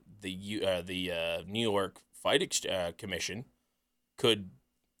possibility that the New York Fight Commission could,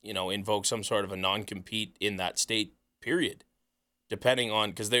 invoke some sort of a non-compete in that state. Period. Depending on,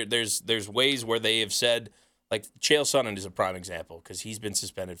 because there's ways where they have said, like Chael Sonnen is a prime example because he's been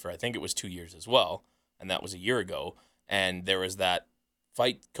suspended for I think it was 2 years as well, and that was a year ago. And there was that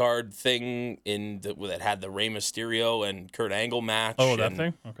fight card thing that had the Rey Mysterio and Kurt Angle match. Oh, that and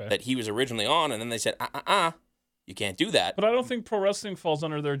thing? Okay. that he was originally on, and then they said, you can't do that. But I don't think pro wrestling falls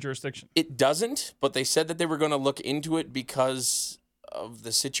under their jurisdiction. It doesn't, but they said that they were going to look into it because of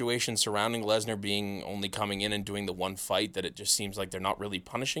the situation surrounding Lesnar being only coming in and doing the one fight, that it just seems like they're not really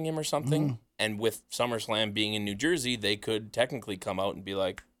punishing him or something. And with SummerSlam being in New Jersey, they could technically come out and be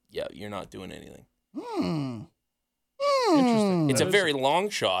like, yeah, you're not doing anything. Interesting. It's That a is- very long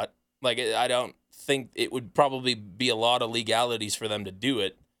shot. Like, I don't think it would probably be a lot of legalities for them to do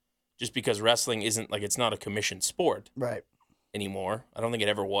it, just because wrestling isn't, like, it's not a commissioned sport Right. anymore. I don't think it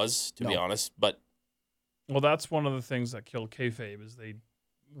ever was, to be No. honest. But Well, that's one of the things that killed kayfabe is they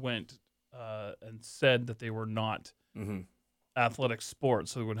went and said that they were not mhm. athletic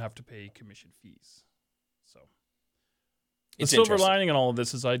sports, so they wouldn't have to pay commission fees. So the It's silver interesting. lining in all of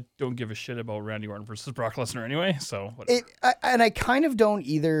this is I don't give a shit about Randy Orton versus Brock Lesnar anyway. So whatever. And I kind of don't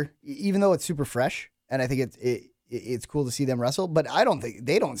either, even though it's super fresh, and I think it's cool to see them wrestle. But I don't think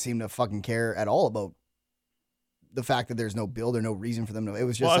they don't seem to fucking care at all about the fact that there's no build or no reason for them to. It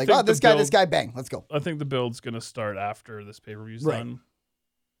was just Well, I like, think oh, this the guy, bang, let's go. I think the build's going to start after this pay-per-view's Right. done.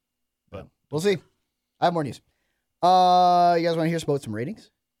 But We'll see. I have more news. You guys want to hear about some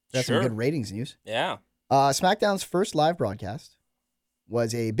ratings? That's Sure. some good ratings news. Yeah. SmackDown's first live broadcast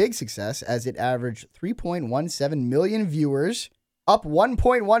was a big success as it averaged 3.17 million viewers, up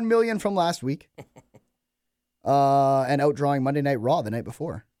 1.1 million from last week, and outdrawing Monday Night Raw the night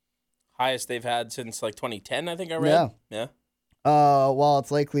before. Highest they've had since like 2010, I think I read. Yeah. While it's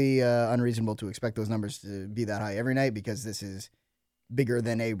likely unreasonable to expect those numbers to be that high every night because this is bigger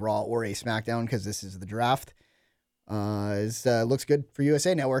than a Raw or a SmackDown because this is the draft. Looks good for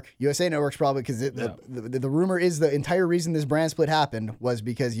USA Network. USA Network's probably because the rumor is the entire reason this brand split happened was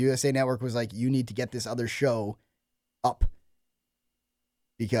because USA Network was like, you need to get this other show up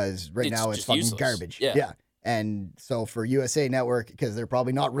because It's now it's just fucking useless. garbage. Yeah. And so for USA Network, because they're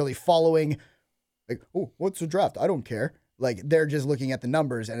probably not really following, like, oh, what's the draft? I don't care. Like, they're just looking at the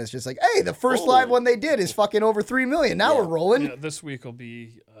numbers, and it's just like, hey, the first live one they did is fucking over 3 million. Now we're rolling. yeah, this week will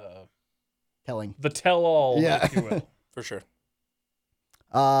be Telling. the tell-all, Yeah. if you will. For sure.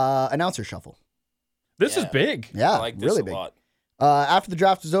 Announcer shuffle. This is Yeah. big. Yeah, I like this really a big. lot. After the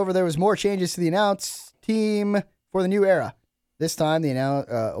draft was over, there was more changes to the announce team for the new era. This time,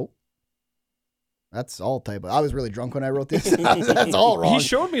 the that's all typo. I was really drunk when I wrote this. That's all wrong. He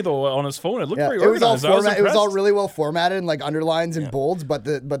showed me though on his phone. It looked Yeah, pretty it was all organized. I was format. It was all impressed. really well formatted and like underlines and bolds, but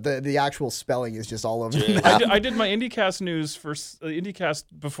the actual spelling is just all over. the Yeah. map. I did my IndyCast news for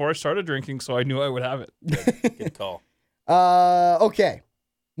IndyCast before I started drinking, so I knew I would have it. Good call. Okay.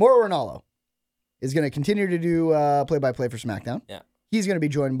 Mauro Ranallo is going to continue to do play-by-play for SmackDown. Yeah. He's going to be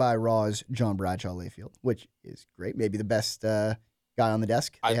joined by Raw's John Bradshaw Layfield, which is great. Maybe the best guy on the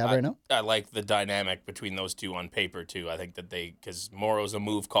desk they have right now. I like the dynamic between those two on paper too. I think that because Moro's a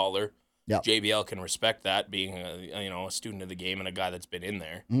move caller. Yep. JBL can respect that, being a student of the game and a guy that's been in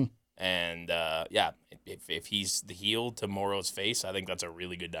there. And if he's the heel to Moro's face, I think that's a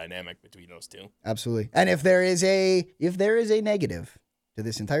really good dynamic between those two. Absolutely. And if there is a negative to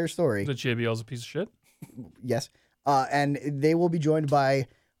this entire story, The JBL's a piece of shit. yes, and they will be joined by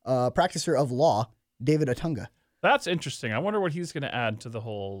practicer of law David Otunga. That's interesting. I wonder what he's going to add to the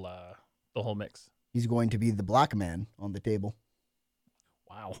whole mix. He's going to be the black man on the table.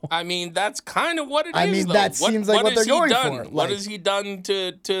 Wow. I mean, that's kind of what it is. I mean, though. that seems like what has they're he going done? for. What Like- has he done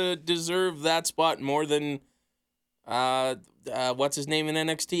to deserve that spot more than what's his name in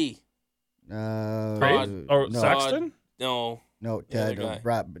NXT? Great. Or no. Saxton? No, No, The other guy.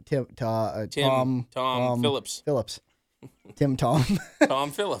 Tom Phillips. Tim Tom.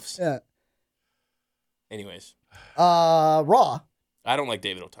 Tom Phillips. Yeah. Anyways, Raw. I don't like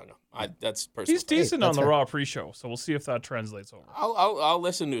David Otunga. That's personal. He's decent Hey, on that's the fair. Raw pre-show, so we'll see if that translates over. I'll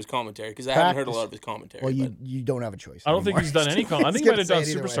listen to his commentary because I haven't heard a lot of his commentary. Well, but- you don't have a choice. I don't think he's done any. I think he might have done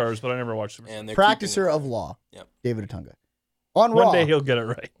Superstars, but I never watched Superstars. and they're Practicer keeping of law. Yep. David Otunga. On One Raw. day he'll get it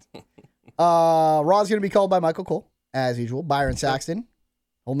right. Raw's going to be called by Michael Cole, as usual. Byron Saxton,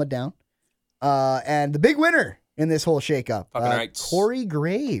 holding it down. And the big winner in this whole shakeup, Fucking rights. Corey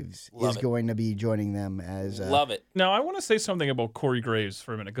Graves Love is it. going to be joining them as. Love it. Now, I want to say something about Corey Graves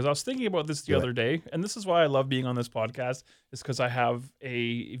for a minute because I was thinking about this the Do other day, and this is why I love being on this podcast, is because I have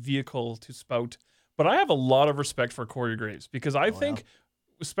a vehicle to spout. But I have a lot of respect for Corey Graves because I think,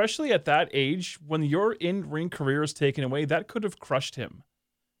 especially at that age, when your in-ring career is taken away, that could have crushed him.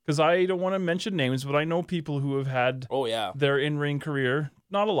 Because I don't want to mention names, but I know people who have had Oh yeah. their in-ring career,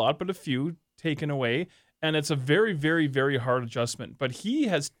 not a lot, but a few, taken away. And it's a very, very, very hard adjustment. But he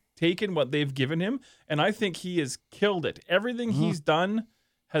has taken what they've given him, and I think he has killed it. Everything he's done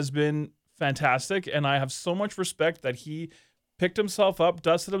has been fantastic, and I have so much respect that he picked himself up,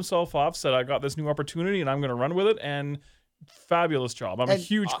 dusted himself off, said, I got this new opportunity, and I'm going to run with it, and fabulous job. I'm a And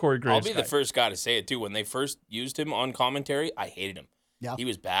huge Corey Graves I'll be guy. the first guy to say it too. When they first used him on commentary, I hated him. Yeah. He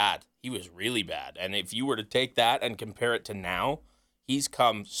was bad. He was really bad. And if you were to take that and compare it to now, he's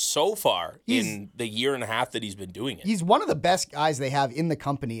come so far in the year and a half that he's been doing it. He's one of the best guys they have in the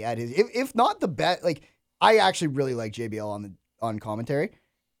company at his, if not the best. Like, I actually really like JBL on commentary,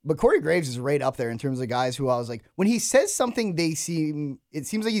 but Corey Graves is right up there in terms of guys who I was like, when he says something, it seems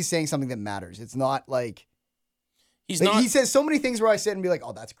like he's saying something that matters. It's not like he says so many things where I sit and be like,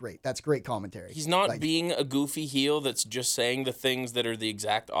 oh, that's great. That's great commentary. He's not Like, being a goofy heel that's just saying the things that are the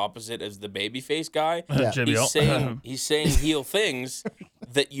exact opposite as the babyface guy. Yeah. JBL. He's saying heel things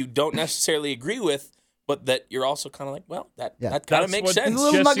that you don't necessarily agree with, but that you're also kind of like, well, that kind of That's makes what- sense. There's a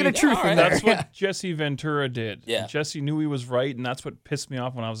little nugget of truth all in right. there. That's what Jesse Ventura did. Yeah. And Jesse knew he was right, and that's what pissed me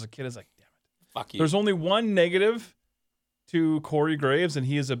off when I was a kid. I was like, damn it. Fuck you. There's only one negative to Corey Graves, and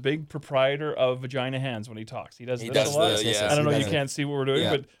he is a big proprietor of vagina hands when he talks. He does He this does a lot. the- yeah. I don't know, he you does it. can't see what we're doing,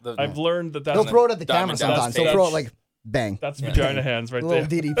 Yeah, but the- I've learned that that's He'll throw it at the camera Diamond Dallas sometimes. He'll Page. throw it like bang. that's vagina hands right A there.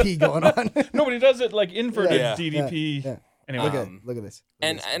 little DDP going on. No, but he does it like inverted Yeah. DDP. Yeah. Anyway, Look at this.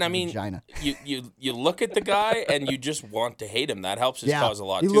 And I mean, vagina. you look at the guy and you just want to hate him. That helps his Yeah, cause a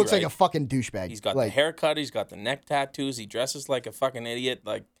lot he too, looks right? like a fucking douchebag. He's got like, the haircut. He's got the neck tattoos. He dresses like a fucking idiot.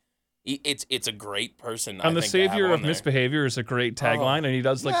 Like, it's a great person. and the I think, to have savior on of there. misbehavior is a great tagline, and he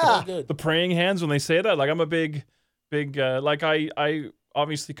does like Yeah. the praying hands when they say that. Like I'm a big, like I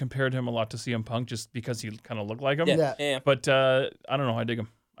obviously compared him a lot to CM Punk just because he kind of looked like him. Yeah, Yeah. But I don't know. I dig him.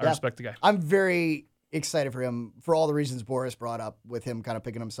 I Yeah. respect the guy. I'm very excited for him for all the reasons Boris brought up with him kind of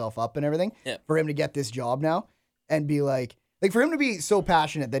picking himself up and everything. Yeah. For him to get this job now and be like for him to be so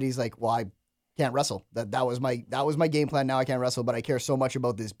passionate that he's like, well, I can't wrestle. That was my game plan. Now I can't wrestle, but I care so much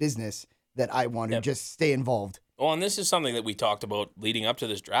about this business that I want to Yep. just stay involved. Well, and this is something that we talked about leading up to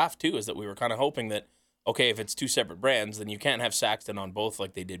this draft too, is that we were kind of hoping that, okay, if it's two separate brands, then you can't have Saxton on both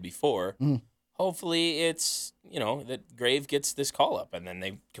like they did before. Mhm. Hopefully it's, that Grave gets this call up, and then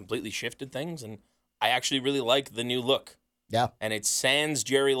they completely shifted things, and I actually really like the new look. Yeah. And it's sans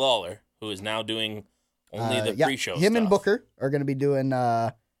Jerry Lawler, who is now doing only the pre-show Him and stuff. Booker are going to be doing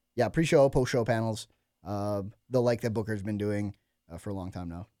pre-show, post-show panels. The like that Booker's been doing for a long time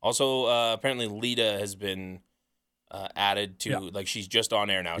now. Also, apparently Lita has been added to, Yeah. like, she's just on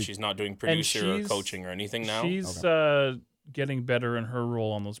air now. She's not doing producer or she's- coaching or anything now. She's getting better in her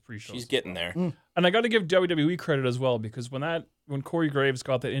role on those pre-shows. She's getting there. And I got to give WWE credit as well because when Corey Graves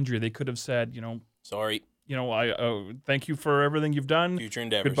got that injury, they could have said, Sorry, I thank you for everything you've done. future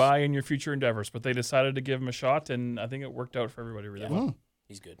endeavors. Goodbye in your future endeavors. But they decided to give him a shot, and I think it worked out for everybody really well.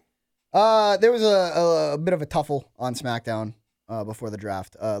 He's good. There was a bit of a tuffle on SmackDown before the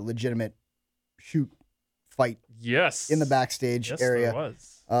draft. Legitimate shoot fight Yes. in the backstage Yes, area there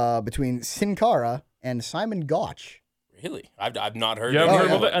was. between Sin Cara and Simon Gotch. Really? I've not heard Yeah, that. I've heard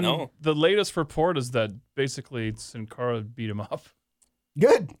yeah. about it. And No. the latest report is that basically Sin Cara beat him up.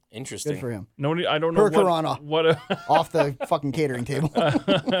 Good Interesting. for him. Nobody, I don't know Hurricanrana. what Off the fucking catering table.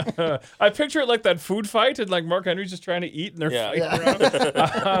 I picture it like that food fight, and like Mark Henry's just trying to eat, and they're Yeah. fighting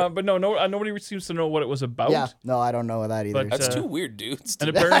around. But nobody seems to know what it was about. Yeah, no, I don't know that either. But, That's uh, two weird dudes.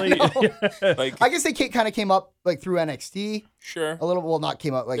 And to- apparently, like, I guess they kind of came up like through NXT sure. a little. Well, not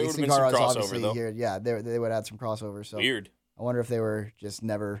came up like There would've Sin been some Cara's crossover, obviously though. here. Yeah, they would add some crossover. So Weird. I wonder if they were just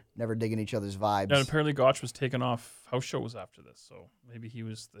never digging each other's vibes. and apparently Gotch was taken off house shows after this, so maybe he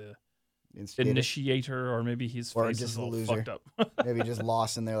was the instigator. initiator, or maybe his Or face just is the all loser. fucked up. Maybe just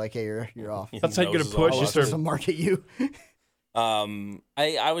lost and they're like, hey, you're off. That's how you get a Nose is all push. You up. start- Just to market you.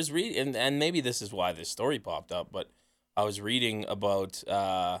 I was reading, and maybe this is why this story popped up, but I was reading about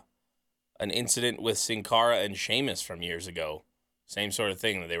an incident with Sin Cara and Sheamus from years ago. Same sort of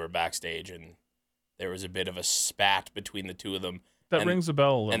thing, that they were backstage and there was a bit of a spat between the two of them. That And- rings a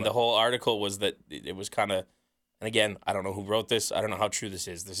bell a little And bit. the whole article was that it was kind of, and again, I don't know who wrote this. I don't know how true this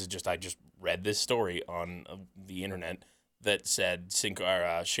is. This is just, I just read this story on the internet that said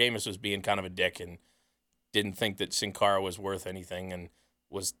Sheamus was being kind of a dick and didn't think that Sin Cara was worth anything and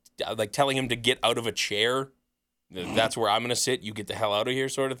was like telling him to get out of a chair. That's where I'm going to sit. You get the hell out of here,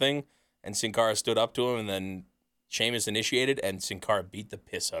 sort of thing. And Sin Cara stood up to him, and then Sheamus initiated, and Sin Cara beat the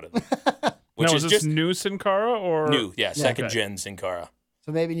piss out of him. Which now, is is this just new Sin Cara or new. Yeah, second Okay. gen Sin Cara.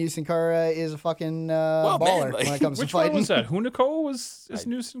 So maybe New Sin Cara is a fucking man, baller like- when it comes Which to one fighting. was that? Hunico was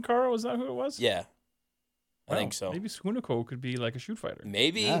new Sin Cara? Was that who it was? Yeah. I Wow, think so. Maybe Hunico could be like a shoot fighter.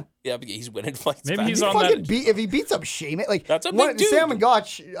 Maybe. Yeah. Yeah, but he's winning fights. Maybe back. he's If on he fucking that- beat, if he beats up Sheamus, like That's a big dude. Sam and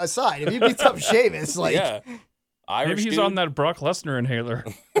Gotch aside, if he beats up Sheamus, like Yeah. Irish Maybe he's dude. on that Brock Lesnar inhaler.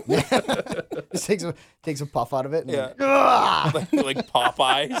 just takes a puff out of it. And Yeah. "Ah!" like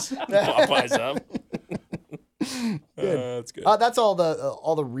Popeyes. Popeyes up. That's good. That's all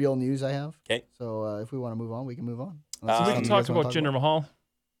the real news I have. 'Kay. So if we want to move on, we can move on. We can talk about Jinder Mahal.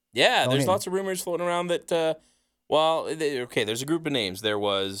 Yeah, Go there's in. lots of rumors floating around that, there's a group of names. There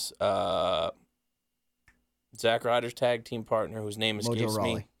was Zack Ryder's tag team partner, whose name escapes Mojo me.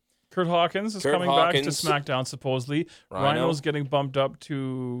 Rawley. Kurt Hawkins is Kurt coming back to Hawkins. SmackDown supposedly. Rhino. Rhino's getting bumped up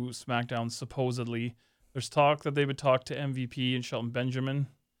to SmackDown supposedly. There's talk that they would talk to MVP and Shelton Benjamin.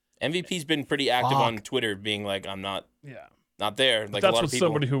 MVP's been pretty active Fuck. on Twitter, being like, I'm not Yeah. there. Like a That's lot what of people.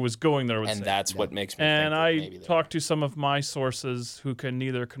 somebody who was going there would And say. that's what makes me And think that I maybe they're- talked to some of my sources who can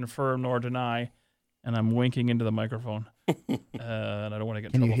neither confirm nor deny, and I'm winking into the microphone. And I don't want to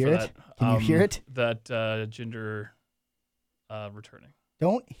get in Can you trouble hear for it? that. Can you hear it? That Jinder returning.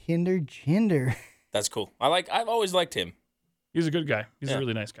 Don't hinder Jinder. That's cool. I've always liked him. He's a good guy. He's Yeah. a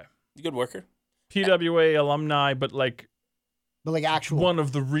really nice guy. He's a good worker. PWA alumni, but like But like actual. one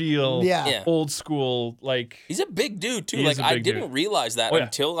of the real Yeah. Yeah. old school, like He's a big dude too. He is Like a I big didn't dude. realize that Oh, yeah.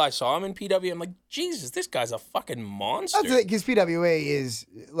 until I saw him in PW. I'm like, Jesus, this guy's a fucking monster. That's it, because PWA is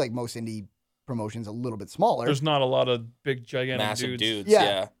like most indie promotions a little bit smaller. there's not a lot of big gigantic Massive dudes. Yeah.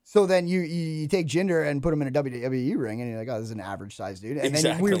 Yeah. So then you take Jinder and put him in a WWE ring, and you're like, oh, this is an average sized dude. And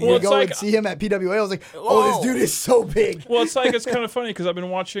Exactly. then we Well, it's go like- and see him at PWA. I was like, oh, this Whoa. dude is so big. Well, it's kind of funny because I've been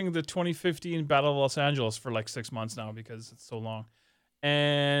watching the 2015 Battle of Los Angeles for like 6 months now because it's so long.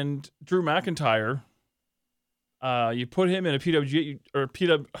 And Drew McIntyre, you put him in a PWG or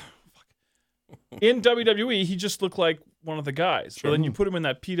PW. In WWE, he just looked like one of the guys. But then you put him in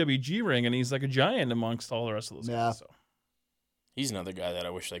that PWG ring, and he's like a giant amongst all the rest of those Yeah. guys. So He's another guy that I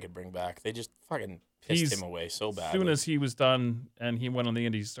wish they could bring back. They just fucking pissed He's- him away so as bad. soon as he was done and he went on the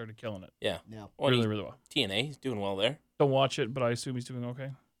Indies, he started killing it. yeah. Yeah. Well, Really, really well. TNA, he's doing well there. Don't watch it, but I assume he's doing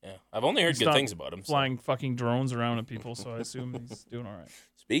okay. Yeah. I've only heard He's good not things about him. so. Flying fucking drones around at people, so I assume he's doing all right.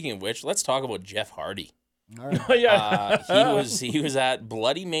 Speaking of which, let's talk about Jeff Hardy. All right. Yeah. He was at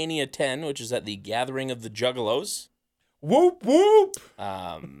Bloody Mania 10, which is at the Gathering of the Juggalos. Whoop whoop.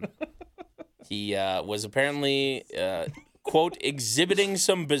 He was apparently, quote, exhibiting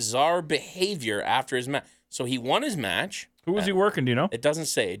some bizarre behavior after his match. So he won his match. Who was he working? Do you know? It doesn't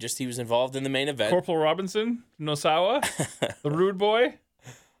say, just he was involved in the main event. Corporal Robinson, Nosawa, the Rude Boy.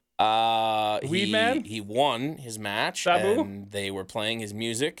 Weed Man? He won his match, Sabu? and they were playing his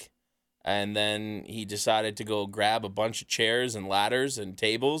music. And then he decided to go grab a bunch of chairs and ladders and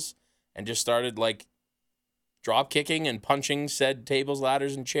tables and just started, like, drop kicking and punching said tables,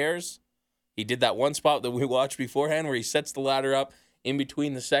 ladders, and chairs. He did that one spot that we watched beforehand where he sets the ladder up in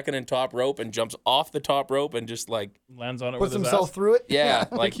between the second and top rope and jumps off the top rope and just, like, Lands on it Puts with his himself ass. through it. yeah,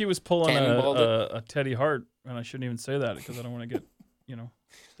 I like think he was pulling cannonballed a Teddy Hart, and I shouldn't even say that because I don't want to get,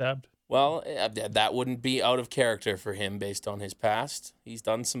 stabbed. Well, that wouldn't be out of character for him based on his past. He's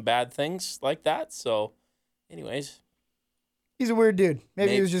done some bad things like that. So, anyways, He's a weird dude.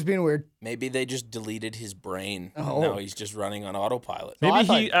 Maybe he was just being weird. maybe they just deleted his brain. Oh. Now he's just running on autopilot. No, Maybe I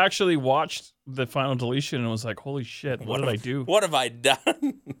thought- he actually watched the final deletion and was like, "Holy shit, what did I do?" What have I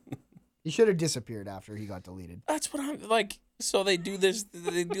done? He should have disappeared after he got deleted. That's what I'm like. So they do this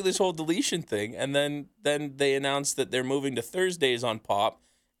whole deletion thing, and then they announce that they're moving to Thursdays on Pop,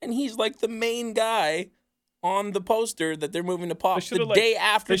 and he's like the main guy on the poster that they're moving to Pop the should've, day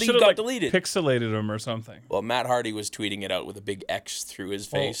after They he should have got deleted. pixelated him or something. Well, Matt Hardy was tweeting it out with a big X through his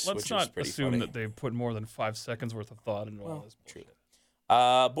face, Well, which let's is not pretty assume funny. that they put more than 5 seconds worth of thought into all this True. bullshit.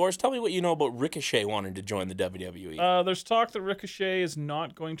 Boris, tell me what you know about Ricochet wanting to join the WWE. There's talk that Ricochet is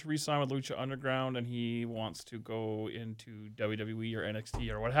not going to re-sign with Lucha Underground, and he wants to go into WWE or NXT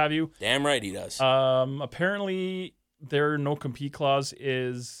or what have you. Damn right he does. Apparently, their no-compete clause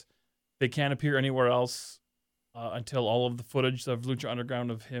is they can't appear anywhere else until all of the footage of Lucha Underground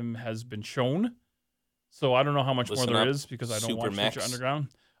of him has been shown. So I don't know how much Listen more there up, is because I don't Super watch Mex. Lucha Underground.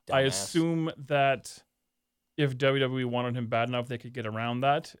 I Dumbass. assume that if WWE wanted him bad enough, they could get around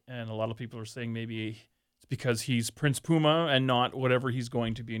that. And a lot of people are saying maybe it's because he's Prince Puma and not whatever he's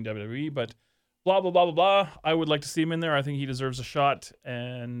going to be in WWE. But blah, blah, blah, blah, blah. I would like to see him in there. I think he deserves a shot,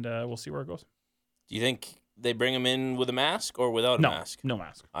 and we'll see where it goes. Do you think they bring him in with a mask or without a mask? No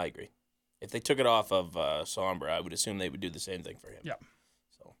mask. I agree. If they took it off of Sombra, I would assume they would do the same thing for him. Yeah.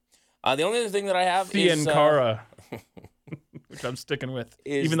 So, the only other thing that I have Fian is Cara, which I'm sticking with,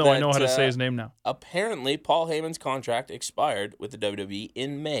 is even though I know how to that, say his name now. apparently Paul Heyman's contract expired with the WWE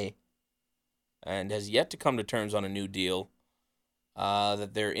in May and has yet to come to terms on a new deal.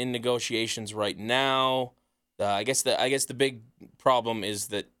 That they're in negotiations right now. I guess the big problem is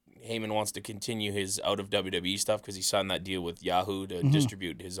that Heyman wants to continue his out of WWE stuff because he signed that deal with Yahoo to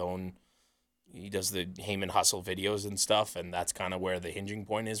distribute his own. He does the Heyman Hustle videos and stuff, and that's kind of where the hinging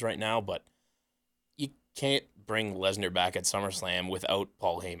point is right now. But you can't bring Lesnar back at SummerSlam without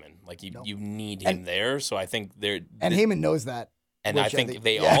Paul Heyman. Like you need him there. So I think they're Heyman knows that. and which I think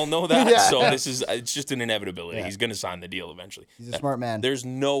they yeah. all know that. Yeah. So it's just an inevitability. Yeah. He's going to sign the deal eventually. He's a smart man. There's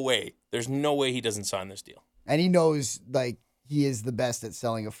no way he doesn't sign this deal. And he knows, like, he is the best at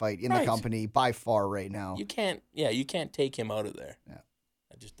selling a fight in the Right. company by far right now. You can't take him out of there. Yeah.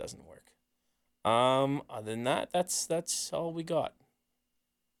 That just doesn't work. Other than that, that's all we got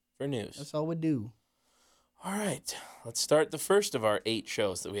for news. That's all we do. All right, let's start the first of our 8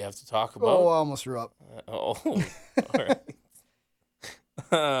 shows that we have to talk about. Oh, I almost threw up. All right.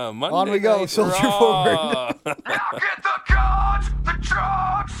 Monday On we go, Night soldier Raw. forward. Now get the cards, the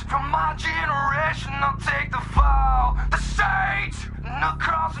drugs from my generation. I'll take the fall, the stage, and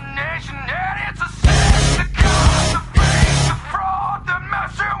across the nation. And it's a sin, the cards, the fake, the fraud, the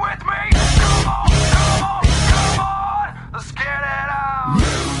messing with me. Come on, come on, come on, let's get it on.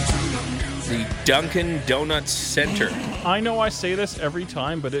 The Dunkin' Donuts Center. I know I say this every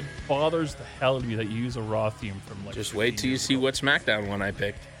time, but it bothers the hell out of me that you use a Raw theme from like. Just wait till you see what SmackDown one I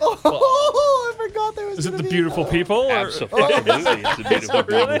picked. Oh, I forgot there was. Is it gonna the be beautiful people? Or? Absolutely, it's a beautiful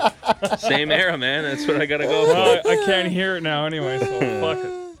Really? Same era, man. That's what I gotta go for. Well, I can't hear it now anyway, so fuck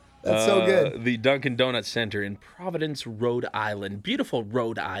it. That's so good. The Dunkin' Donuts Center in Providence, Rhode Island. Beautiful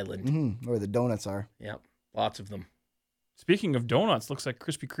Rhode Island. Where the donuts are. Yep, lots of them. Speaking of donuts, looks like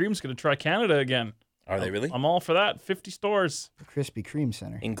Krispy Kreme's going to try Canada again. Are they really? I'm all for that. 50 stores. The Krispy Kreme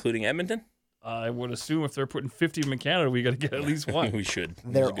Center. Including Edmonton? I would assume if they're putting 50 of them in Canada, we got to get at least one. We should.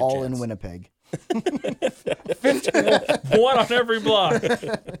 There's They're a good all in chance. Winnipeg. 50, one on every block.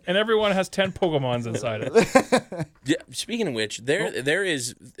 And everyone has 10 Pokemons inside it. Yeah, speaking of which, there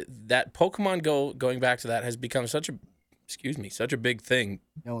is that Pokemon Go. Going back to that, has become such a big thing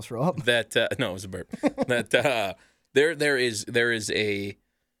You almost throw up. that no, it was a burp. That there is a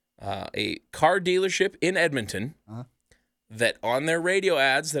car dealership in Edmonton that on their radio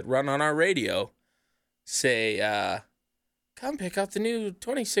ads that run on our radio say, come pick up the new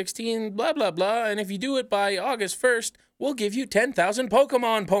 2016 blah blah blah, and if you do it by August 1st, we'll give you 10,000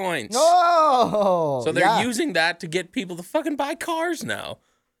 Pokemon points. Oh, So they're yeah. using that to get people to fucking buy cars now.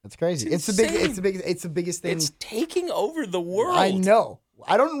 That's crazy. It's It's the biggest thing. It's taking over the world. I know.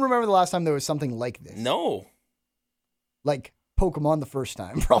 I don't remember the last time there was something like this. No. Like Pokemon the first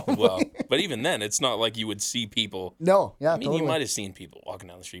time, probably. Well, but even then, it's not like you would see people. no, yeah, I mean, totally. you might have seen people walking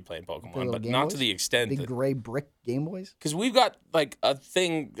down the street playing The Pokemon, little but Game not Boys? to the extent Big that. gray brick Game Boys. Because we've got like a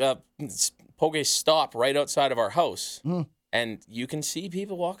thing, Poke Stop right outside of our house. And you can see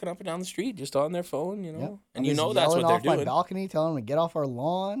people walking up and down the street just on their phone, you know? Yep. And I'm you just know that's what yelling they're off my doing. balcony, telling them to get off our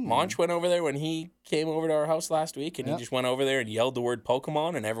lawn. Monch went over there when he came over to our house last week, and Yep. he just went over there and yelled the word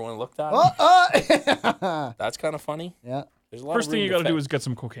Pokemon, and everyone looked at him. Oh, That's kind of funny. yeah. There's a lot First of thing room you got to do fit. is get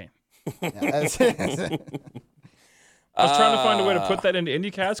some cocaine. Yeah, that's I was trying to find a way to put that into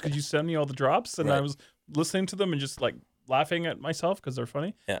IndieCast because you send me all the drops, and I Right. was listening to them and just like laughing at myself because they're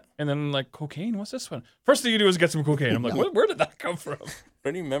funny. Yeah. And then like cocaine, what's this one? First thing you do is get some cocaine. I'm like, where did that come from? I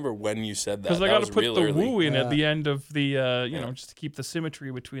don't even remember when you said that. Because I That got was to put real the early. woo in Yeah. at the end of the, just to keep the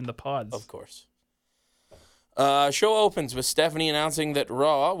symmetry between the pods. Of course. Show opens with Stephanie announcing that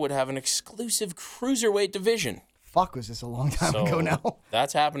Raw would have an exclusive cruiserweight division. fuck. Was this a long time So ago now?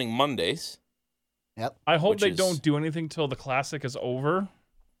 that's happening Mondays. Yep. I hope Which they is- don't do anything till the classic is over.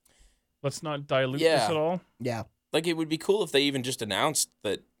 Let's not dilute Yeah. this at all. Yeah. Like, it would be cool if they even just announced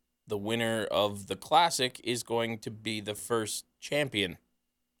that the winner of the Classic is going to be the first champion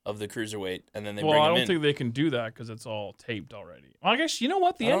of the Cruiserweight, and then they Well, bring I him don't in. think they can do that because it's all taped already. Well, I guess you know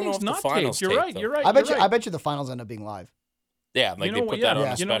what? The I don't know ending's if the not final's taped. You're taped, right. though. You're right. I bet you're you. right. I bet you the finals end up being live. Yeah, like You they know put what? that Yeah. on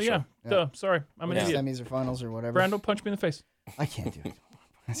a You know, special. yeah. Duh, sorry, I'm an Yeah. idiot. Semis or finals or whatever. Brando, punch me in the face. I can't do it.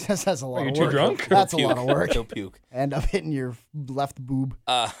 That's a lot Are you of too work. drunk? That's a He'll lot of puke. work. He'll puke. End up hitting your left boob.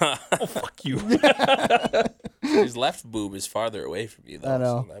 Oh, fuck you. His left boob is farther away from you, though. I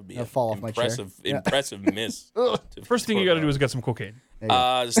know. So that'd be I'll an fall off my chair. impressive miss. First thing you got to do is get some cocaine.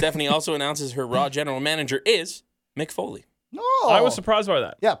 Stephanie also announces her Raw general manager is Mick Foley. No. I was surprised by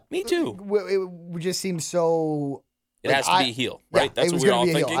that. Yeah. Me too. It just seems so. It Like, has to be a heel, Yeah, right? That's it what was we're gonna all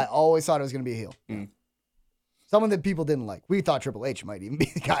be a heel. thinking. I always thought it was going to be a heel. Mm. Someone that people didn't like. We thought Triple H might even be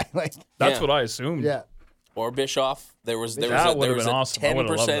the guy. Like, That's Yeah. what I assumed. yeah. Or Bischoff. There was That a would've been awesome. I would've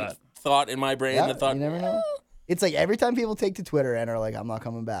loved 10% that. thought in my brain Yeah, that thought, you never know. It's like every time people take to Twitter and are like, I'm not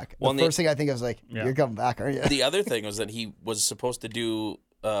coming back. Well, The first thing I think of is like, Yeah. you're coming back, aren't you? The other thing was that he was supposed to do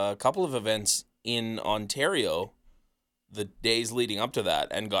a couple of events in Ontario the days leading up to that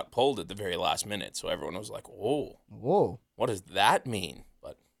and got pulled at the very last minute. So everyone was like, oh, Whoa. what does that mean?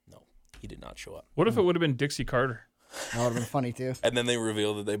 But no, he did not show up. What if it would have been Dixie Carter? That would have been funny too. And then they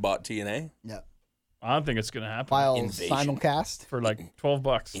revealed that they bought TNA. Yeah. I don't think it's gonna happen. File Invasion. simulcast. For like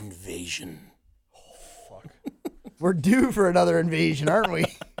 $12. Invasion. We're due for another invasion, aren't we?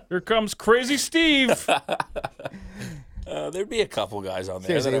 Here comes Crazy Steve. There'd be a couple guys on there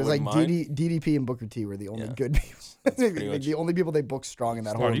Seriously, that I it was like wouldn't mind. DDP and Booker T were the only Yeah. good people. pretty Like, much- the only people they booked strong in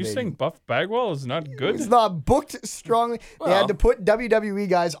that whole Are you invasion. saying Buff Bagwell is not good? It's not booked strongly. They Well- had to put WWE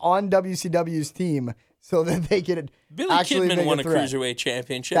guys on WCW's team so that they could Billy actually Kidman make won a a threat. cruiserweight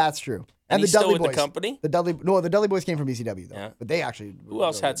championship. That's true. And the he's still Dudley with the Boys. company? The Dudley Boys came from ECW though, Yeah. but they actually. Who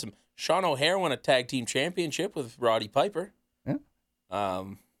else had some? Sean O'Hare won a tag team championship with Roddy Piper. Yeah.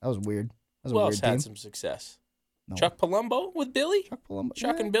 Um, That was weird. That was who a else weird team. had some success? No. Chuck Palumbo with Billy? Chuck Palumbo.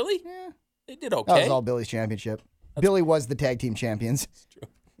 Chuck yeah, and Billy? Yeah. They did That okay. was all Billy's championship. Billy was the tag team champions.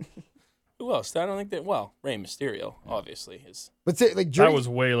 Who else? I don't think that. Well, Rey Mysterio, obviously, is. But say, like That Journey, was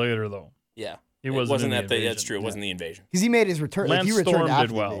way later though. Yeah. He It wasn't in at the the. That's invasion. true. It wasn't the invasion. because he made his return. Like, Lance he returned Storm after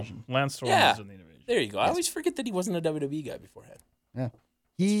did the well. invasion. Lance Storm Yeah. was in the invasion. There you go. I always forget that he wasn't a WWE guy beforehand.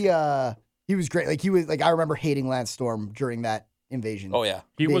 He was great. Like he was like I remember hating Lance Storm during that invasion. Oh yeah.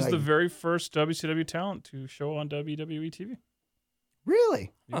 He Being was like- the very first WCW talent to show on WWE TV.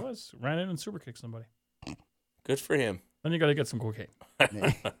 Really? He was. Ran in and super kicked somebody. Good for him. Then you got to get some cocaine.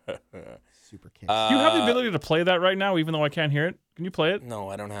 Super kick. Do you have the ability to play that right now, even though I can't hear it? Can you play it? No,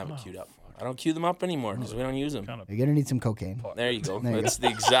 I don't have it queued up. I don't cue them up anymore because we don't use them. Kind of. You're gonna need some cocaine. There you go. There you That's the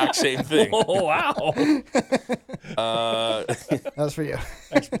exact same thing. Oh wow! That was for you.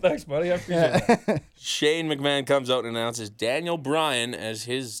 Thanks, buddy. I appreciate it. Shane McMahon comes out and announces Daniel Bryan as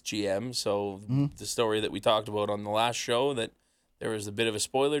his GM. So the story that we talked about on the last show, that there was a bit of a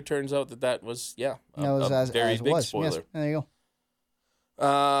spoiler. Turns out that was That was a as very it big was. spoiler. Yes. There you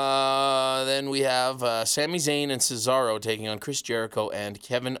go. Then we have Sami Zayn and Cesaro taking on Chris Jericho and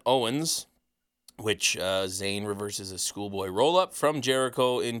Kevin Owens, which Zayn reverses a schoolboy roll-up from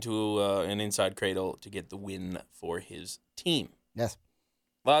Jericho into an inside cradle to get the win for his team. Yes.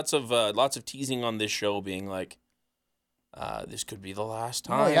 Lots of teasing on this show, being like, this could be the last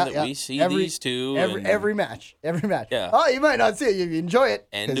Oh, time yeah, that yeah. we see Every- these two. Every match. Yeah. Oh, you might not see it. You enjoy it.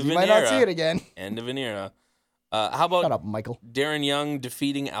 End 'cause of you an might not era. see it again. End of an era. How about Shut up, Michael. Darren Young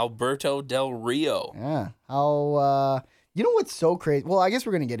defeating Alberto Del Rio? Yeah. How you know what's so crazy? Well, I guess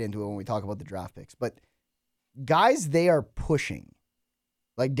we're gonna get into it when we talk about the draft picks, but guys they are pushing,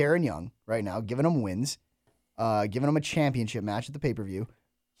 like Darren Young right now, giving him wins, giving him a championship match at the pay-per-view.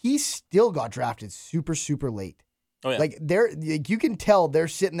 He still got drafted super, super late. Oh yeah. Like you can tell they're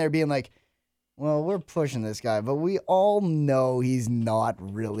sitting there being like, well, we're pushing this guy, but we all know he's not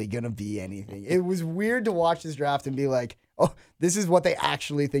really going to be anything. It was weird to watch this draft and be like, oh, this is what they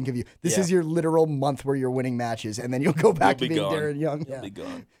actually think of you. This Yeah. is your literal month where you're winning matches, and then you'll go back to You'll be being gone. Darren Young. He'll Yeah. be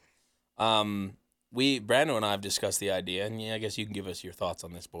gone. Brando and I have discussed the idea, and I guess you can give us your thoughts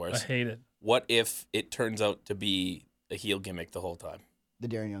on this, I Boris. hate it. What if it turns out to be a heel gimmick the whole time? The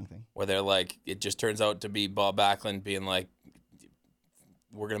Darren Young thing. Where they're like, it just turns out to be Bob Backlund being like,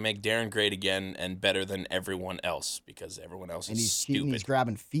 we're going to make Darren great again and better than everyone else because everyone else And is he's cheating. stupid. He's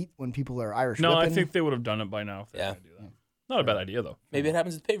grabbing feet when people are Irish No, I whipping. think they would have done it by now. If they Yeah. were gonna do that. Not a bad idea though. Maybe it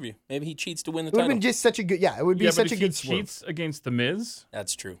happens at the pay-per-view. Maybe he cheats to win the it would have title. been just such a good. Yeah, it would be Yeah, but such if a good he swerve. cheats against the Miz,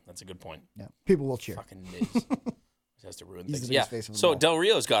 That's true. That's a good point. Yeah, people will cheer. Fucking Miz. He has to ruin He's things. the Yeah. biggest face of them So all. Del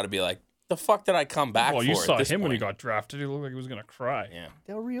Rio's got to be like, the fuck did I come back Well, for? you at this this him when he point? got drafted. He looked like he was gonna cry. Yeah.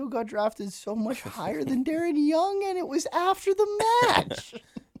 Del Rio got drafted so much higher than Darren Young, and it was after the match.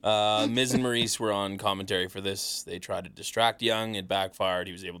 Miz and Maurice were on commentary for this. They tried to distract Young. It backfired.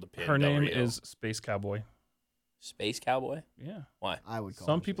 He was able to pin Her Del name Rio. is Space Cowboy. Space Cowboy. Yeah. Why? I would call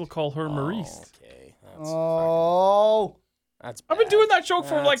Some him people call her Maurice. Okay. Oh, That's I've been bad. doing that joke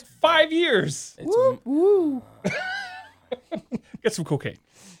for like That's 5 years. It's woo, woo. Get some cocaine.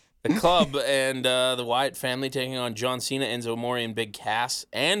 the club and the Wyatt family taking on John Cena, Enzo Amore, and Big Cass,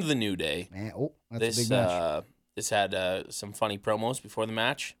 and the New Day. Man, that's This a big match. this had some funny promos before the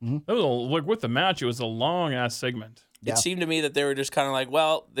match. That was like with the match. It was a long ass segment. Yeah. It seemed to me that they were just kind of like,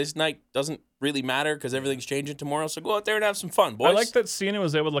 well, this night doesn't really matter because everything's changing tomorrow, so go out there and have some fun, boys. I like that Cena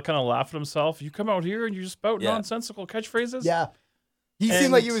was able to kind of laugh at himself. You come out here and you just spout Yeah. nonsensical catchphrases. Yeah. He And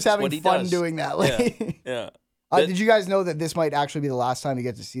seemed like he was having what he fun does. doing that. Like, Yeah. did you guys know that this might actually be the last time you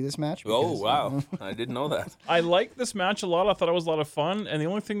get to see this match? Oh, Because- wow. I didn't know that. I like this match a lot. I thought it was a lot of fun. And the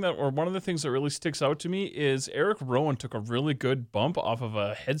only thing that, or one of the things that really sticks out to me is Eric Rowan took a really good bump off of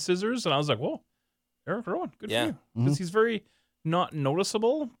a head scissors. And I was like, whoa, Eric Rowan, good Yeah. for you. Because he's very not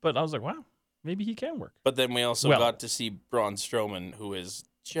noticeable, but I was like, wow, maybe he can work. But then we also Well- got to see Braun Strowman, who is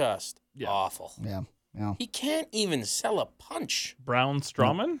just Yeah. awful. Yeah. Yeah. He can't even sell a punch. Brown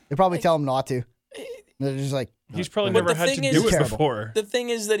Strowman, They probably tell him not to. They're just like, he's probably But never the had to thing is- do it Terrible. before. The thing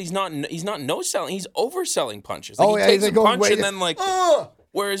is that he's not no selling. He's overselling punches. Like oh, he yeah, takes he's a like going punch way. and then like, Ugh!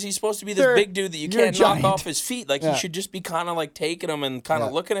 whereas he's supposed to be this Sir, big dude that you you're a can't knock giant. off his feet. Like Yeah. he should just be kind of like taking him and kind of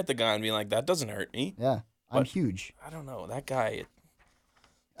Yeah. looking at the guy and being like, that doesn't hurt me. Yeah. I'm But- huge. I don't know that guy.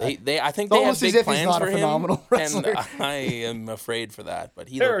 They I think It's they have almost as big if he's plans not a for him, phenomenal wrestler. and I am afraid for that. But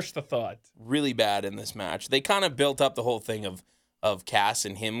he looked Perish the thought. really bad in this match. They kind of built up the whole thing of Cass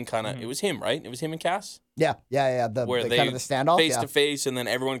and him. Kind of, it was him, right? It was him and Cass. Yeah. Yeah. The Where they kind of the standoff. face Yeah. to face, and then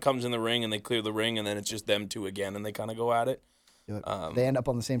everyone comes in the ring and they clear the ring, and then it's just them two again, and they kind of go at it. Do it. They end up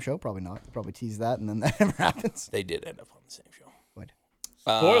on the same show? Probably not. They probably tease that, and then that never happens. They did end up on the same show. Good.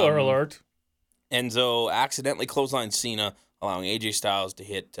 Spoiler alert. Enzo accidentally clotheslined Cena, allowing AJ Styles to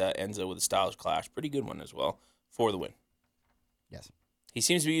hit Enzo with a Styles Clash. Pretty good one as well for the win. Yes. He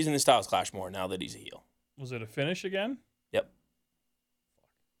seems to be using the Styles Clash more now that he's a heel. Was it a finish again? Yep.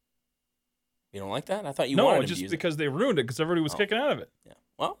 You don't like that? I thought you No, wanted him just to use because they ruined it because everybody was kicking out of it. it. Yeah.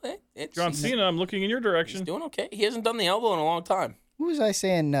 Well, it's John he's, Cena, I'm looking in your he's direction. doing okay. He hasn't done the elbow in a long time. Who was I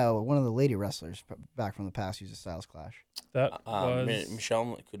saying? One of the lady wrestlers back from the past used a Styles Clash. That was Michelle,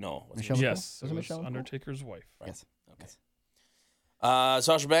 no. wasn't Michelle it? yes, Was it it was Michelle McCool? Undertaker's wife. Yes.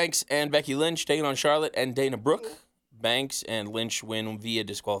 Sasha Banks and Becky Lynch taking on Charlotte and Dana Brooke. Banks and Lynch win via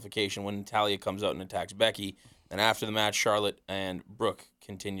disqualification when Natalya comes out and attacks Becky. And after the match, Charlotte and Brooke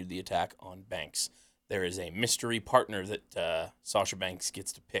continued the attack on Banks. There is a mystery partner that Sasha Banks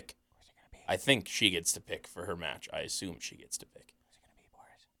gets to pick. I think she gets to pick for her match. I assume she gets to pick.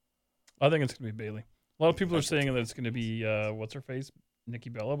 I think it's going to be Bailey. A lot of people are saying that it's going to be, what's her face? Nikki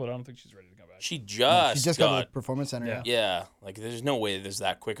Bella, but I don't think she's ready to come back. She She just, just got to got, the Performance Center. Yeah. Yeah. yeah, like there's no way there's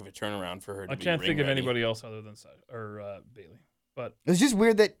that quick of a turnaround for her to I be can't think ring of ready. anybody else other than Bailey. But It was just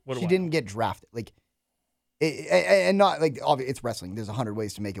weird that What do she I didn't know? get drafted. Like, and not like obviously it's wrestling. There's 100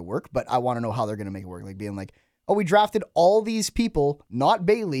 ways to make it work, but I want to know how they're going to make it work. Like being like, oh, we drafted all these people, not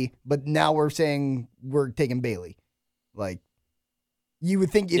Bailey, but now we're saying we're taking Bailey. Like, you would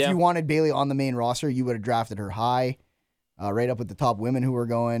think if Yeah. you wanted Bailey on the main roster, you would have drafted her high, right up with the top women who were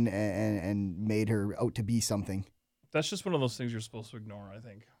going, and made her out to be something. that's just one of those things you're supposed to ignore, I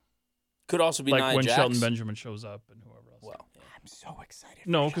think. Could also be Like Nia when Jax. Shelton Benjamin shows up and whoever else. Well, yeah, I'm so excited.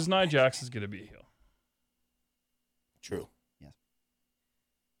 No, because Nia Jax is going to be a heel. true.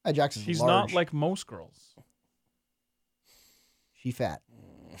 Jax is She's large. not like most girls. She fat.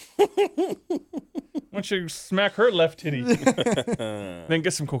 Why don't you smack her left titty? Then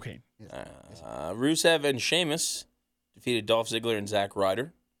get some cocaine. Rusev and Sheamus defeated Dolph Ziggler and Zack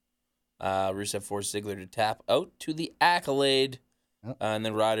Ryder. Rusev forced Ziggler to tap out to the Accolade, Yep. and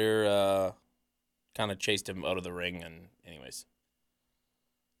then Ryder kind of chased him out of the ring. And anyways,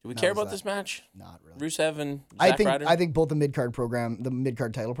 do we How care was about that? this match? Not really. Rusev and I Zack think Ryder? I think both the mid card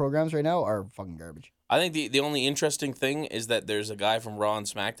title programs right now are fucking garbage. I think the only interesting thing is that there's a guy from Raw and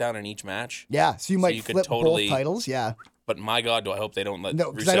SmackDown in each match. Yeah, so you might you could flip totally- both titles. Yeah, But my God, do I hope they don't let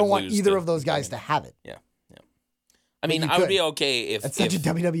no, because Rusev I don't want lose either to- of those guys to have it. Yeah. I mean, you I would could. be okay if That's such a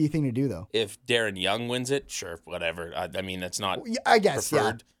WWE thing to do, though. if Darren Young wins it. Sure, whatever. I mean, that's not Yeah, I guess.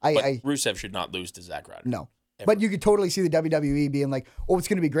 preferred. Yeah, but I Rusev should not lose to Zack Ryder. no. Ever. But you could totally see the WWE being like, "Oh, it's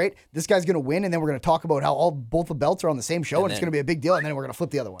going to be great. This guy's going to win, and then we're going to talk about how both the belts are on the same show, and it's then- going to be a big deal, and then we're going to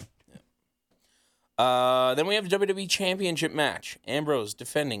flip the other one." Then we have a WWE Championship match. Ambrose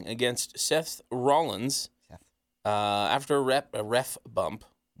defending against Seth Rollins. After a ref bump,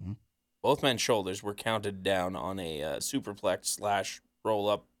 both men's shoulders were counted down on a superplex /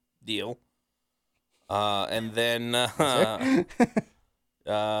 roll-up deal. And then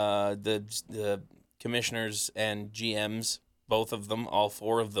the commissioners and GMs, both of them, all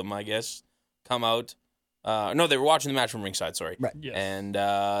 4 of them, I guess, come out. No, they were watching the match from ringside, sorry. Right. Yes. And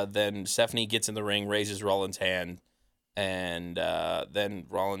then Stephanie gets in the ring, raises Rollins' hand, and then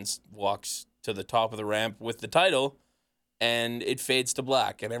Rollins walks to the top of the ramp with the title, and it fades to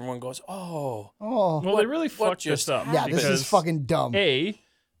black, and everyone goes, "Oh, Oh. Well, they really what fucked this just up. Yeah, this because, is fucking dumb. A,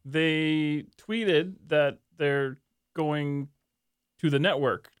 they tweeted that they're going to the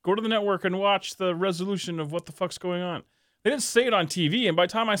network. Go to the network and watch the resolution of what the fuck's going on. They didn't say it on TV, and by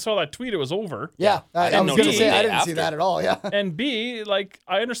the time I saw that tweet, it was over. Yeah, I I didn't was know going to till say, the I day didn't see after. that at all. Yeah. And B, like,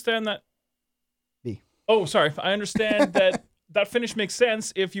 I understand that. B. Oh, sorry. I understand that finish makes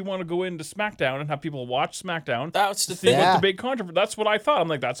sense if you want to go into SmackDown and have people watch SmackDown. that's the See thing." what Yeah. the big controversy. That's what I thought. I'm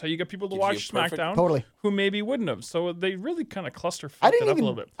like, that's how you get people to Gives you watch a perfect- SmackDown. Totally. Who maybe wouldn't have. So they really kind of cluster I fucked it didn't up a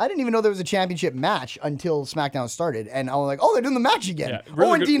little bit. even know there was a championship match until SmackDown started, and I was like, "Oh, they're doing the match again." Yeah, oh,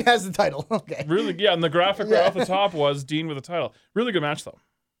 really and good- Dean has the title. Okay, Really, yeah. And the graphic right off the top was Dean with the title. Really good match though.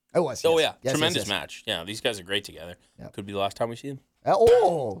 it was. Oh yes. yeah, Yes, tremendous yes. match. Yeah, these guys are great together. Yeah. Could be the last time we see them.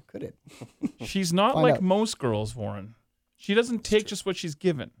 Oh, could it? She's not Find like out. most girls, Warren. She doesn't take just what she's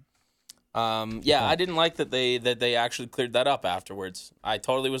given. Yeah, I didn't like that they actually cleared that up afterwards. I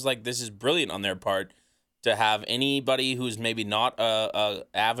totally was like, this is brilliant on their part to have anybody who's maybe not a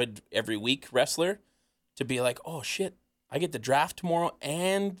avid every week wrestler to be like, oh shit, I get the draft tomorrow,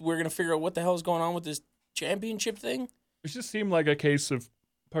 and we're gonna figure out what the hell is going on with this championship thing. It just seemed like a case of,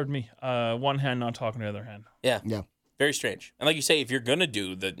 pardon me, one hand not talking to the other hand. Yeah, Yeah. very strange. And like you say, if you're gonna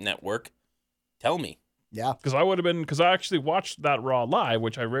do the network, tell me. Yeah. Because I actually watched that Raw live,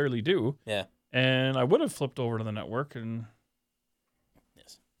 which I rarely do, Yeah. and I would have flipped over to the network and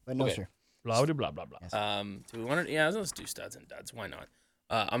Yes. But no, Okay. sir. blah blah blah blah. Do we want to? Yeah, let's do studs and duds. Why not?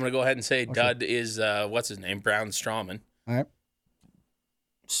 I'm gonna go ahead and say dud is what's his name, Braun Strowman. All right.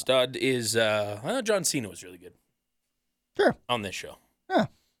 Stud is I thought John Cena was really good. Sure. On this show.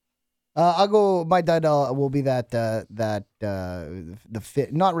 I'll go. My dud will be that the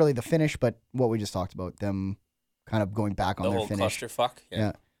fit, not really the finish, but what we just talked about, them kind of going back on The their whole finish. clusterfuck.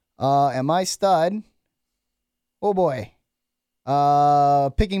 Yeah. And my stud, oh boy,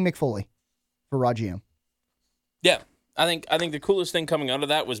 picking Mick Foley for Raw GM. Yeah. I think the coolest thing coming out of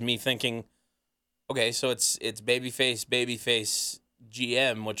that was me thinking, okay, so it's babyface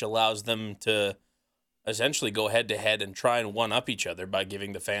GM, which allows them to essentially go head to head and try and one up each other by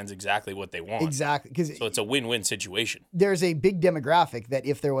giving the fans exactly what they want. Exactly, because So it's a win-win situation. there's a big demographic that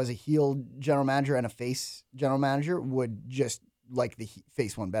if there was a heel general manager and a face general manager would just like the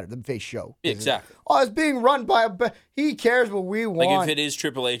face one better, the face show. Yeah, exactly. Oh, it's being run by he cares what we want. Like if it is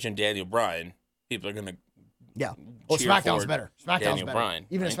Triple H and Daniel Bryan, people are gonna yeah. Well, cheer SmackDown's for better. SmackDown's Daniel better. Bryan,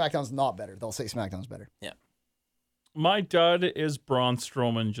 Even if right? SmackDown's not better, they'll say SmackDown's better. Yeah. My dud is Braun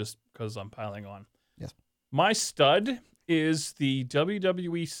Strowman, just because I'm piling on. Yes. My stud is the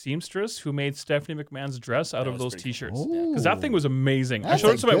WWE seamstress who made Stephanie McMahon's dress out That of was those pretty T-shirts. cool. Because that thing was amazing. I That's showed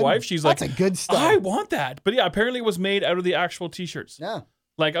a it to my good- wife. She's like, that's a good stud. I want that. But yeah, apparently it was made out of the actual T-shirts. Yeah.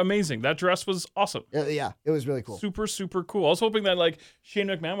 Like amazing. That dress was awesome. Yeah, it was really cool. Super, super cool. I was hoping that like Shane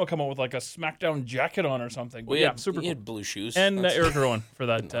McMahon would come out with like a SmackDown jacket on or something. But Well, yeah, super he cool. had blue shoes. And That's- Eric Rowan for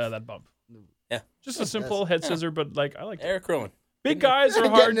that that bump. Yeah. Just a simple head scissor, but like I like it. Eric Rowan. Big guys are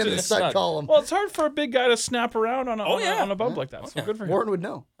Getting hard into the to. stud snug. column. Well, it's hard for a big guy to snap around on a, Oh, on, yeah. a on a bump like that. So good for him. Warren would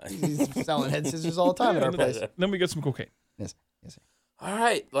know. He's selling head scissors all the time at our place. Then we get some cocaine. Yes. Yes. Sir. All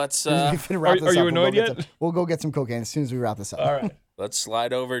right, let's We're gonna wrap this are you up. annoyed We'll go yet? get we'll go get some cocaine as soon as we wrap this up. All right. let's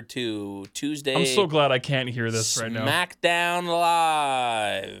slide over to Tuesday. I'm so glad I can't hear this right now. SmackDown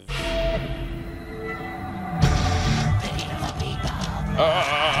Live.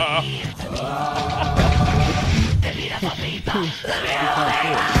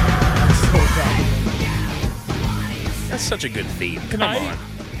 That's such a good theme. Can Come I on.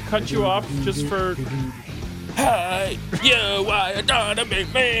 cut you off just for? Hey, you are gonna be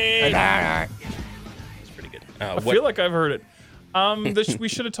me. It's pretty good. I feel like I've heard it. We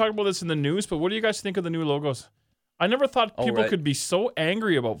should have talked about this in the news, but what do you guys think of the new logos? I never thought people right. could be so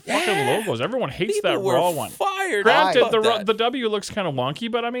angry about fucking logos. Everyone hates people that were Raw one. fired. Granted, about the that. the W looks kind of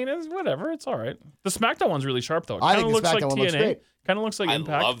wonky, but I mean, it's whatever. It's all right. The SmackDown one's really sharp though. It I kind of think the looks like SmackDown one looks TNA. great. Kind of looks like I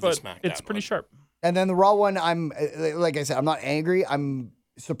Impact, love the but SmackDown it's pretty one. sharp. And then the Raw one, I'm like I said, I'm not angry. I'm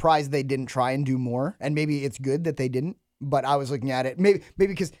surprised they didn't try and do more. And maybe it's good that they didn't. But I was looking at it maybe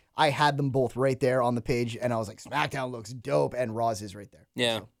because I had them both right there on the page, and I was like, SmackDown looks dope, and Raw's is right there.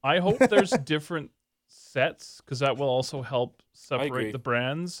 Yeah. I hope there's different sets because that will also help agree. separate the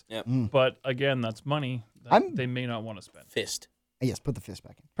brands. Yep. But again, that's money that they may not want to spend. Fist. Yes, put the fist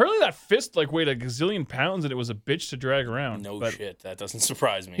back in. Apparently, that fist like weighed a gazillion pounds, and it was a bitch to drag around. No But- shit. That doesn't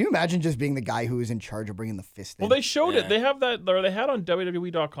surprise me. Can you imagine just being the guy who was in charge of bringing the fist in? Well, they showed Yeah. it. They have that, or they had on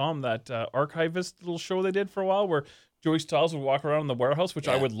WWE.com that archivist little show they did for a while where Joey Styles would walk around in the warehouse, which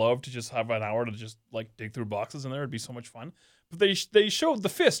I Yeah. would love to just have an hour to just like dig through boxes in there. It'd be so much fun. But they showed the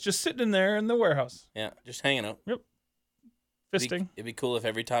fist just sitting in there in the warehouse, Yeah, just hanging out. fisting. It'd be cool if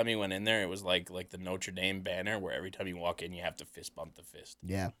every time you went in there, it was like the Notre Dame banner, where every time you walk in, you have to fist bump the fist.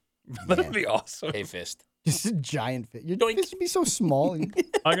 Yeah. That'd be awesome. Hey, fist. Just a giant fist. Your Doink. fist would be so small. I'm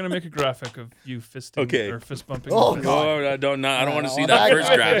gonna make a graphic of you fisting Okay. or fist bumping. Oh, the fist. God. Oh, I don't want to see no, that that first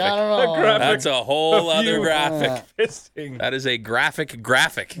graphic, graphic. I don't That know. graphic. That's a whole Of other you. graphic. Fisting. That is a graphic.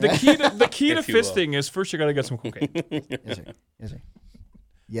 The key to If you will. fisting is first you gotta get some cocaine. Yes, sir. Yes, sir.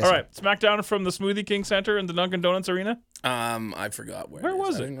 Yes, All sir. right, SmackDown from the Smoothie King Center in the Dunkin' Donuts Arena. I forgot where. Where it is.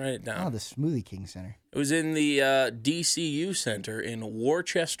 was I it? didn't write it down. Oh, the Smoothie King Center. It was in the DCU Center in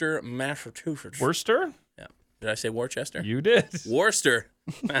Worcester, Massachusetts. Worcester? Yeah. Did I say Worcester? You did. Worcester,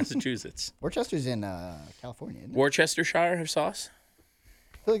 Massachusetts. Worcester's in California, isn't it? Worcestershire sauce.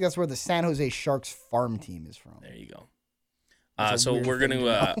 I feel like that's where the San Jose Sharks farm team is from. There you go. That's a So weird we're thing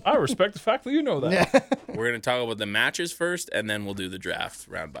gonna I respect the fact that you know that. we're gonna talk about the matches first, and then we'll do the draft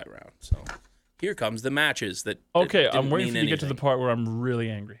round by round. So here comes the matches that. Okay, that I'm didn't waiting for mean you to get to the anything. part where I'm really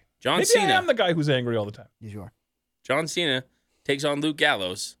angry. John Maybe Cena. I am the guy who's angry all the time. Yes, you are. John Cena takes on Luke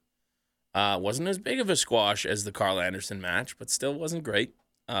Gallows. Wasn't as big of a squash as the Carl Anderson match, but still wasn't great.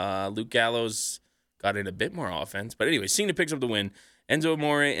 Luke Gallows got in a bit more offense. But anyway, Cena picks up the win. Enzo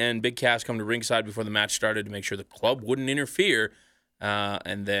Amore and Big Cass come to ringside before the match started to make sure the club wouldn't interfere.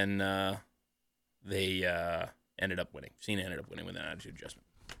 And then they ended up winning. Cena ended up winning with an attitude adjustment.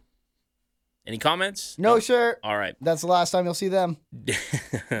 Any comments? No, sir. All right. That's the last time you'll see them.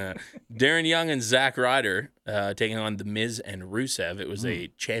 Darren Young and Zack Ryder taking on The Miz and Rusev. It was a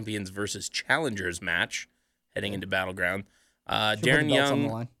champions versus challengers match heading into Battleground. Should've put the Darren belts on the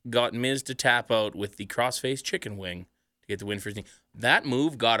Young line. got Miz to tap out with the crossface chicken wing to get the win for his team. That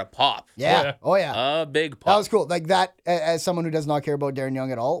move got a pop. Yeah. Oh, yeah. A big That pop. was cool. Like that, as someone who does not care about Darren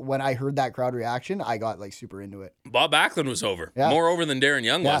Young at all, when I heard that crowd reaction, I got like super into it. Bob Backlund was over. Yeah. More over than Darren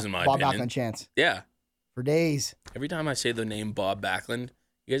Young was, in my Bob opinion. Backlund chance Yeah. for days. Every time I say the name Bob Backlund,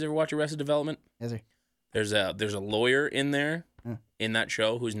 you guys ever watch Arrested Development? Yes, sir. There's a lawyer in there Hmm. in that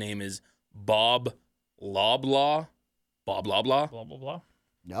show whose name is Bob Loblaw. Bob Loblaw. Blah, blah, blah.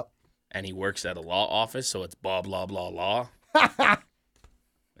 Yep. And he works at a law office, so it's Bob Loblaw Law.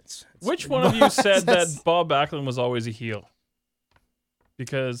 It's Which one of you said that Bob Backlund was always a heel?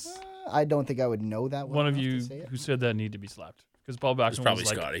 Because I don't think I would know that one of enough to you say it. who said that need to be slapped. Because Bob Backlund probably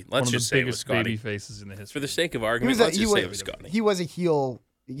was like Scotty. one Let's of the just say it was biggest Scotty. baby faces in the history. for the sake of He argument, was a, let's he just say was, it was Scotty. he was a heel.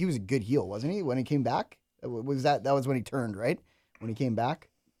 He was a good heel, wasn't he? When he came back, that was when he turned, right? When he came back,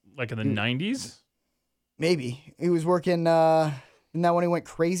 Like in the 90s? maybe he was working. Isn't that when he went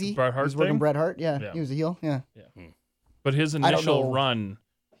crazy? Bret Hart He was working thing? Bret Hart. Yeah, Yeah. he was a heel. Yeah, But his don't know. initial run,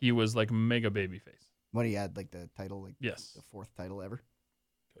 he was like mega baby face. when he had like the title, like Yes. the 4th title ever.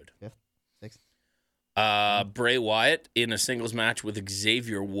 Good. 5th, 6th. Bray Wyatt in a singles match with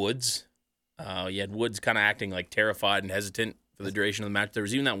Xavier Woods. You had Woods kind of acting like terrified and hesitant for the duration of the match. There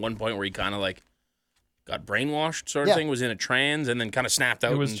was even that one point where he kind of like got brainwashed, sort of Yeah. thing, was in a trance, and then kind of snapped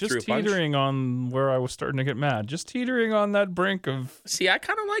out It was and just threw a punch. teetering on where I was starting to get mad. Just teetering on that brink of. See, I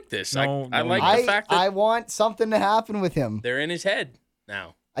kind of like this. No, I no, like no. the fact that I want something to happen with him. they're in his head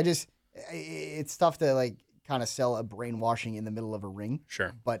now. It's tough to like kind of sell a brainwashing in the middle of a ring.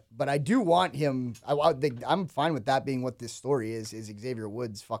 Sure. But I do want him. I'm fine with that being what this story is. Is Xavier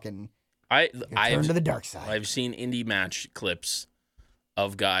Woods fucking turn to the dark side? I've seen indie match clips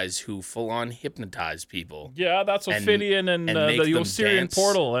of guys who full on hypnotize people, Yeah, that's And- Ophidian and, and make the them Osirian dance.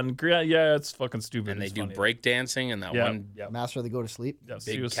 portal. And yeah, it's fucking stupid. and they It's do funny. break dancing, and that Yeah, one yeah. Master, they go to sleep. Yeah, it's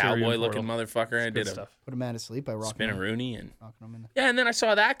big the Osirian cowboy looking portal. motherfucker. I Good did a stuff. Put a man to sleep by rocking him, spin-a-rooney and knocking him in. yeah, and then I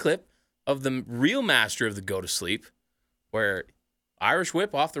saw that clip of the real master of the go to sleep, where Irish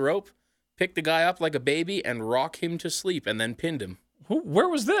whip off the rope, picked the guy up like a baby and rock him to sleep, and then pinned him. Where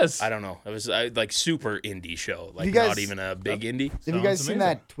was this? I don't know. It was like super indie show, like You guys- not even a big indie. Have you Sounds guys seen amazing.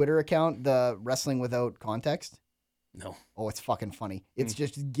 that Twitter account, the Wrestling Without Context? No, Oh, it's fucking funny. Hmm. It's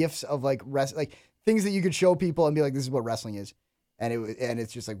just gifs of like like things that you could show people and be like, "This is what wrestling is," and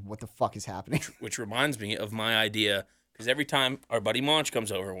it's just like, "What the fuck is happening?" which reminds me of my idea, because every time our buddy Monch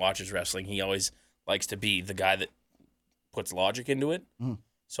comes over and watches wrestling, he always likes to be the guy that puts logic into it. Mhm.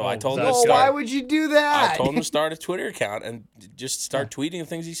 So I told him that's to good. why start. would you do that? I told him to start a Twitter account and just start tweeting the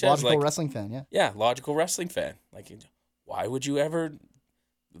things he says. Logical Like, wrestling fan, yeah. yeah, logical wrestling fan. Like, why would you ever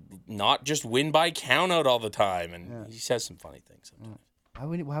not just win by count out all the time? And he says some funny things sometimes.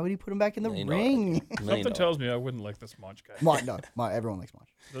 Why would he put him back in the $1 million ring? idea. $1 million. Something tells me I wouldn't like this Monch guy. Everyone likes Monch.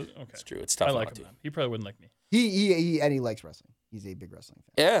 Okay. It's true. It's tough I not like to. him. Then. He probably wouldn't like me. He likes wrestling. He's a big wrestling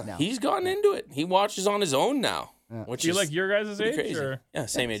fan. Yeah, now. he's gotten into it. He watches on his own now, Yeah. which Do you is like your guys' pretty age? crazy. Or? Yeah,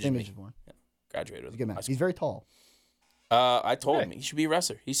 same age as Same me. age as Warren. Graduated He's with a good man. high He's school. very tall. I told Okay. him he should be a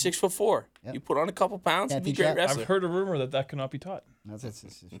wrestler. He's 6'4". Yep. You put on a couple pounds, Can't he'd be a teach great that. wrestler. I've heard a rumor that cannot be taught. That's Now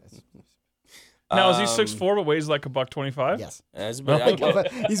is he 6'4" but weighs like $125? yes.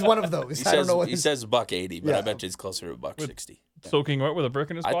 He's one of those. He I don't says, know what he his- says $180, but I Yeah. bet you it's closer to $160. Soaking wet with a brick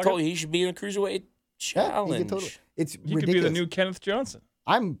in his I pocket. told you he should be in a cruiserweight Yeah, challenge. he could totally. It's he could be ridiculous. the new Kenneth Johnson.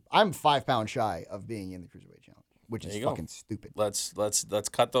 I'm 5 pounds shy of being in the cruiserweight challenge, which There is you go. fucking stupid. Let's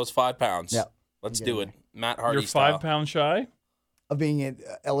cut those 5 pounds. Yeah. Let's Get do in it. Matt Hardy You're style. 5 pounds shy, Of being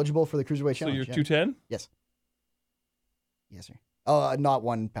eligible for the cruiserweight so challenge. you're yeah. 210. Yes. Yes, sir. Not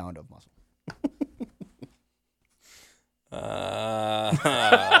 1 pound of muscle.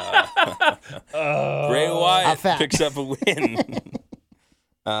 Bray Wyatt fat. picks up a win.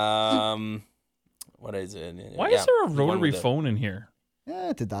 What is it? Why Yeah, is there a he won rotary with a- phone in here?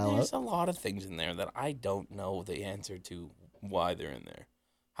 To dial There's out. a lot of things in there that I don't know the answer to why they're in there.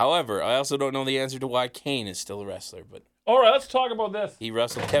 However, I also don't know the answer to why Kane is still a wrestler, but All right, let's talk about this. he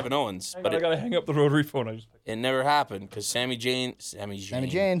wrestled Kevin Owens, Hang but on, I gotta hang up the rotary phone. it never happened because Sami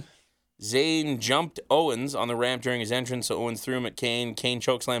Zayn jumped Owens on the ramp during his entrance, so Owens threw him at Kane. Kane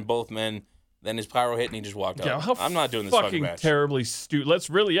chokeslammed both men. Then his pyro hit and he just walked Yeah, out. how I'm not doing this fucking fucking match. terribly stupid. Let's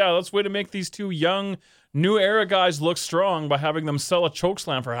way to make these two young, new era guys look strong by having them sell a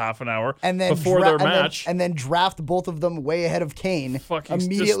chokeslam for half an hour And then before their match. and then draft both of them way ahead of Kane Fucking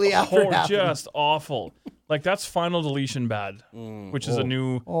immediately just, after it happened. just awful. Like that's final deletion bad, which is a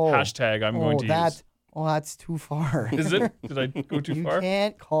new hashtag I'm going to use. That's too far. Is it? Did I go too You far?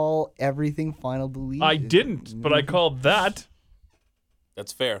 can't call everything final deletion. I didn't, but I called that.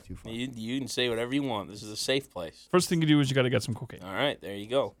 That's fair. Too far. You can say whatever you want. This is a safe place. First thing you do is you got to get some cocaine. All right, there you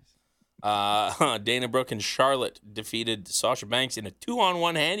go. Dana Brooke and Charlotte defeated Sasha Banks in a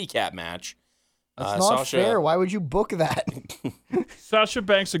 2-on-1 handicap match. That's not fair. Why would you book that? Sasha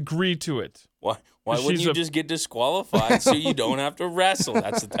Banks agreed to it. Why wouldn't She's you a- just get disqualified so you don't have to wrestle?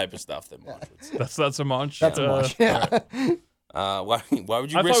 That's the type of stuff that Monch would say. That's a munch. That's a much. Yeah. Why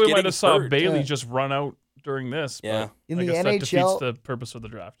would you I risk thought we might getting have saw hurt? Bailey Yeah. just run out during this. Yeah. But In I the guess that defeats NHL, the purpose of the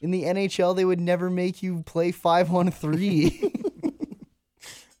draft. in the NHL, they would never make you play 5-on-3.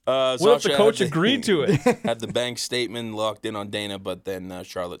 What if the Sasha coach had the- agreed to it? had the Banks statement locked in on Dana, but then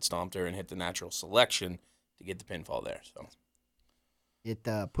Charlotte stomped her and hit the natural selection to get the pinfall there. So, It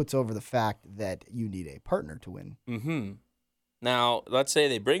puts over the fact that you need a partner to win. Now, let's say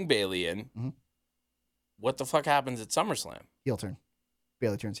they bring Bailey in. Mhm. What the fuck happens at SummerSlam? Heel turn.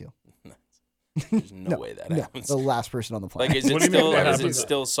 Bailey turns heel. There's no, way that No, happens. the last person on the planet. Like, is it What do you mean still what is it happens?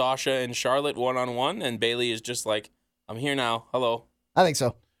 still Sasha and Charlotte 1-on-1, and Bailey is just like, I'm here now. Hello. I think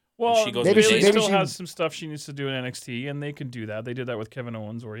so. Well, she goes Bailey to still she- has some stuff she needs to do in NXT, and they can do that. They did that with Kevin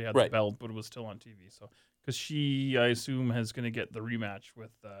Owens, where he had the Right. belt, but it was still on TV. So, because she, I assume, is going to get the rematch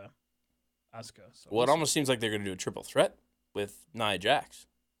with Asuka. So Well, it we'll see. almost seems like they're going to do a triple threat with Nia Jax.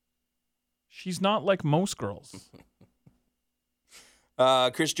 She's not like most girls.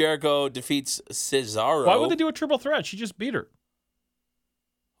 Chris Jericho defeats Cesaro. Why would they do a triple threat? She just beat her.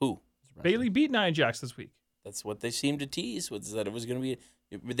 Who? Bailey beat Nia Jax this week. That's what they seemed to tease, was that it was going to be.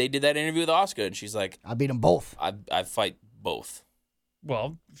 They did that interview with Asuka, and she's like, I beat them both. I fight both.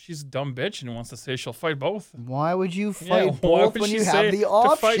 Well, she's a dumb bitch and wants to say she'll fight both. Why would you Yeah, fight why both would when she you say have the to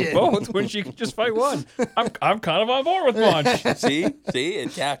option? fight both when she can just fight one? I'm kind of on board with Monch. See,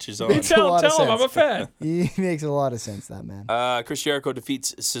 it catches on. Makes a lot of Tell him I'm a sense. fan. He makes a lot of sense, that man. Chris Jericho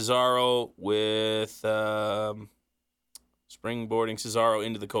defeats Cesaro with springboarding Cesaro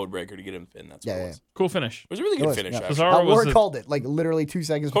into the Codebreaker to get him pinned. That's what Yeah, it yeah. was. It Cool finish. was a really It good was, finish. yeah. Actually. Cesaro was Warren the- called it like literally 2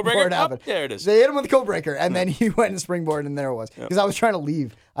 seconds before Codebreaker, it happened. up, there it is. They hit him with the Codebreaker, and then he went and springboard, and there it was. Because I was trying to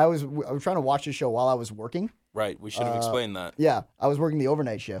leave. I was trying to watch the show while I was working. Right, we should have explained that. Yeah, I was working the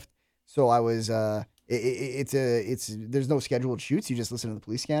overnight shift, so I was. There's no scheduled shoots. You just listen to the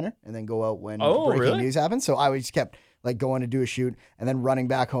police scanner and then go out when breaking really? news happens. So I just kept like going to do a shoot and then running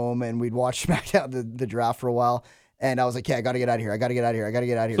back home, and we'd watch SmackDown the draft for a while. And I was like, "Yeah, I got to get out of here. I got to get out of here. I got to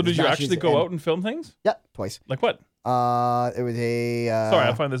get out of here." So did There's you matches actually go out and film things? Yeah, twice. Like what? It was a Sorry,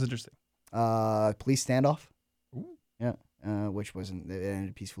 I find this interesting. police standoff. Ooh. Yeah, which wasn't it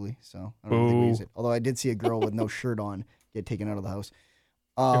ended peacefully. So I don't think we Boo. used it. Although I did see a girl with no shirt on get taken out of the house.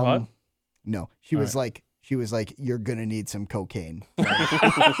 hot? No, she All was right. like, you're gonna need some cocaine. She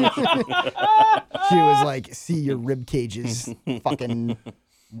was like, see your rib cages fucking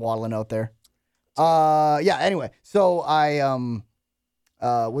waddling out there. Yeah. Anyway, so I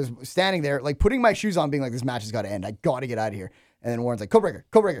was standing there, like putting my shoes on, being like, this match has got to end. I got to get out of here. And then Warren's like,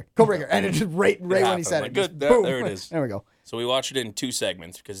 Codebreaker, and it just right when he happened. said Like, it, just good, there- boom. there it is. There we go. So we watched it in 2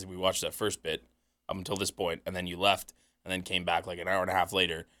 segments because we watched that first bit up until this point, and then you left, and then came back like an hour and a half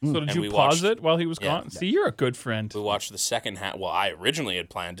later. So did And you we pause watched- it while he was Yeah. gone? See, you're a good friend. We watched the second half. Well, I originally had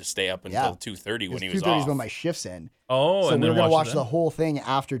planned to stay up until 2:30 when he was 2:30 off. is when my shift's end. Oh, So and we then were gonna watch watch the whole thing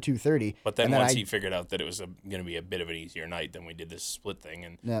after 2:30. But then and once I, he figured out that it was going to be a bit of an easier night, then we did this split thing,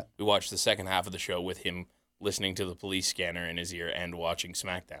 and Yeah. we watched the second half of the show with him listening to the police scanner in his ear and watching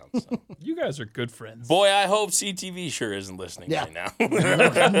SmackDown. So. You guys are good friends. Boy, I hope CTV sure isn't listening Yeah. right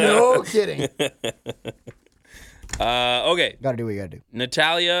now. no kidding. Okay, Got to do what you got to do.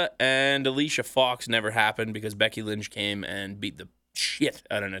 Natalya and Alicia Fox never happened because Becky Lynch came and beat the shit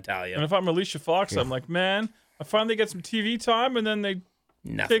out of Natalya. And if I'm Alicia Fox, I'm like, man, I finally get some TV time, and then they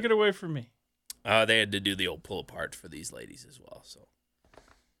Nothing. take it away from me. They had to do the old pull apart for these ladies as well. So,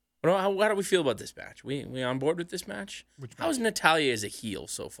 how do we feel about this match? We on board with this match? Which How's Natalya as a heel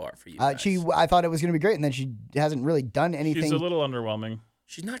so far for you guys? I thought it was going to be great, and then she hasn't really done anything. She's a little underwhelming.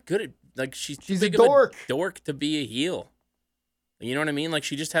 She's not good at she's too She's a big of dork. dork to be a heel. You know what I mean? Like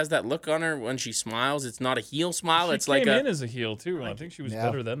she just has that look on her when she smiles. It's not a heel smile. She It's came like in as a heel too, and I think she was Yeah.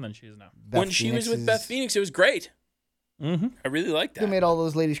 better then than she is now. Beth when she was Phoenix with is- Beth Phoenix. It was great. Mm-hmm. I really liked Who that. made all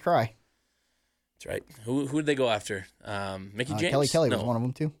those ladies cry? That's right. Who did they go after? Mickey James. Kelly no. was one of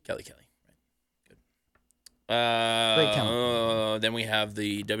them too. Kelly. Right. Good. Great count. Then we have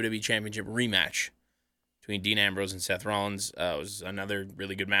the WWE Championship rematch between Dean Ambrose and Seth Rollins. It was another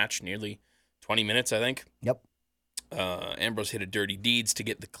really good match, nearly 20 minutes, I think. Yep. Ambrose hit a dirty deeds to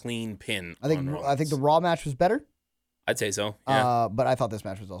get the clean pin. I think on the Rollins. Raw match was better. I'd say so. Yeah. But I thought this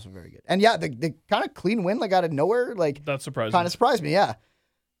match was also very good. And yeah, the kind of clean win, like out of nowhere, like That surprised kind me. of surprised me. Yeah,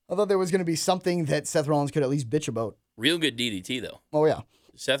 I thought there was going to be something that Seth Rollins could at least bitch about. Real good DDT though. Oh yeah,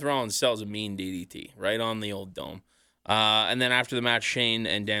 Seth Rollins sells a mean DDT right on the old dome. And then after the match, Shane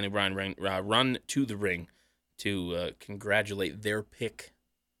and Danny Bryan run to the ring to congratulate their pick,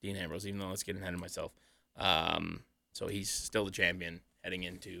 Dean Ambrose, even though let's get ahead of myself. So he's still the champion heading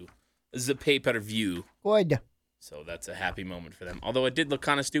into the pay-per-view. good. So that's a happy moment for them. Although it did look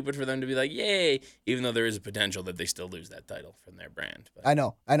kind of stupid for them to be like, yay, even though there is a potential that they still lose that title from their brand. But I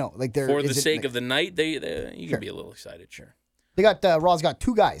know. Like they're for the is it- sake of the night, you Sure. can be a little excited, sure. they got Raw's got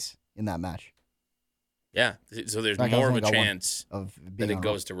 2 guys in that match Yeah, so there's SmackDown's more of only a got one. chance of that being it on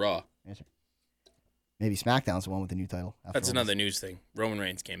goes to Raw. Raw. Yes, sir. Maybe SmackDown's the one with the new title. after That's all another this. news thing. Roman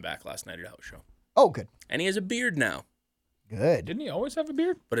Reigns came back last night at House Show. Oh, good, And he has a beard now. good. Didn't he always have a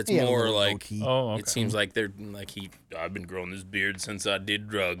beard? But it's He had a more little like goatee. Oh, okay. it seems like they're like I've been growing this beard since I did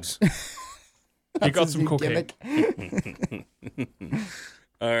drugs. He got his some new cocaine. gimmick.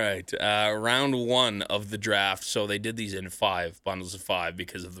 All right. Round 1 of the draft. So they did these in 5 bundles of 5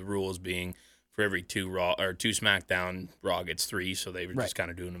 because of the rules being for every 2 Raw or 2 SmackDown, Raw gets 3, so they were Right. just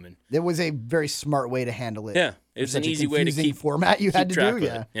kind of doing them in. It was a very smart way to handle it. Yeah, it's an Such a easy way to confusing keep format you keep had to track do. of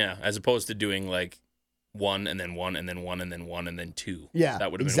it. Yeah, as opposed to doing like 1 and then 1 and then 1 and then 1 and then 2. Yeah,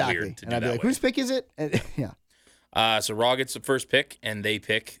 that would have exactly. been weird to and do I'd be that like, way. whose pick is it? And, yeah, So Raw gets the first pick, and they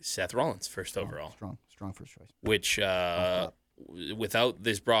pick Seth Rollins first overall, strong first choice. which without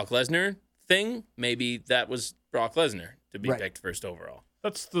this Brock Lesnar thing, maybe that was Brock Lesnar to be Right. picked first overall.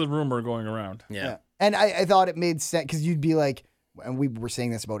 That's the rumor going around. Yeah. And I thought it made sense because you'd be like, and we were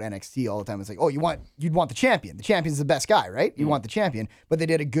saying this about NXT all the time. It's like, oh, you'd want the champion. The champion's the best guy, right? You want the champion. But they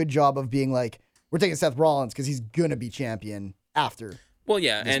did a good job of being like, we're taking Seth Rollins because he's gonna be champion after Well,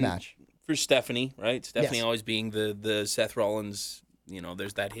 yeah, this and match. for Stephanie, right? Stephanie Yes. always being the Seth Rollins,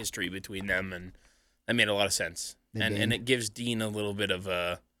 there's that history between them, and that made a lot of sense. They And did. it gives Dean a little bit of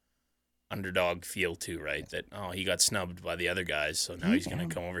a underdog feel too, right? That he got snubbed by the other guys, so now he's gonna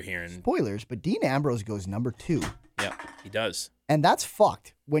come over here and Spoilers, but Dean Ambrose goes number 2, yeah, he does. and that's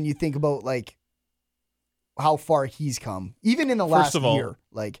fucked when you think about like how far he's come, even in the last First of all- year.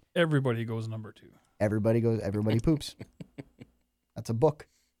 Like Everybody goes number 2. everybody poops. That's a book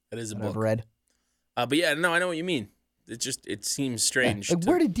That is a that I've book. read. But yeah, no, I know what you mean. It seems strange. Like, to-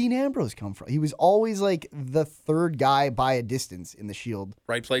 where did Dean Ambrose come from? He was always like the 3rd guy by a distance in the Shield.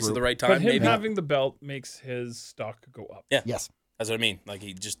 right place at the right But time, him maybe. having the belt makes his stock go up. Yeah. Yes. That's what I mean. Like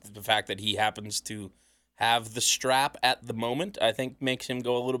the fact that he happens to have the strap at the moment, I think makes him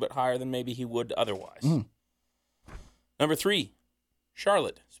go a little bit higher than maybe he would otherwise. Mm. Number 3,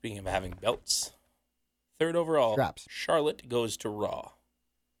 Charlotte. Speaking of having belts, 3rd overall, Straps. Charlotte goes to Raw.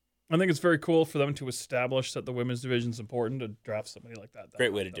 I think it's very cool for them to establish that the women's division is important to draft somebody like that.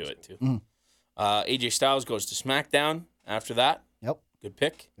 Great way to do it, cool. too. AJ Styles goes to SmackDown after that. Yep. Good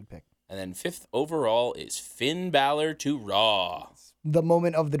pick. Good pick. And then 5th overall is Finn Balor to Raw. The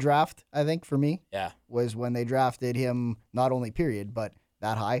moment of the draft, I think, for me, Yeah. was when they drafted him, not only period, but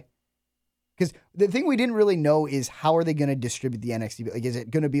that high. Because the thing we didn't really know is how are they going to distribute the NXT? Like, is it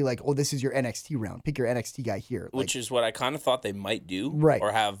going to be like, oh, this is your NXT round. Pick your NXT guy here. Which is what I kind of thought they might do. Right.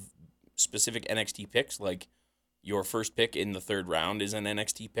 Or have specific NXT picks, like your first pick in the 3rd round is an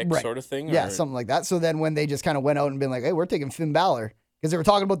NXT pick Right. sort of thing. Yeah, or- something like that. So then when they just kind of went out and been like, hey, we're taking Finn Balor, because they were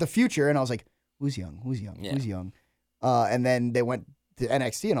talking about the future, and I was like, who's young? Who's young? Yeah. Who's young? And then they went to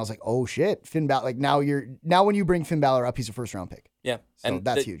NXT, and I was like, oh shit, Finn Balor. Like now when you bring Finn Balor up, he's a 1st round pick. Yeah. So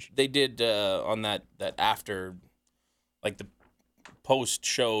that's they, huge. They did on that after, like the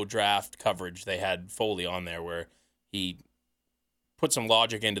post-show draft coverage, they had Foley on there where he put some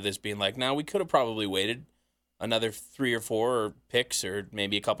logic into this being like, now we could have probably waited another 3 or 4 picks or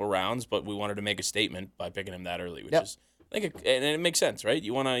maybe a couple rounds, but we wanted to make a statement by picking him that early, which Yep. is, I think, and it makes sense, right?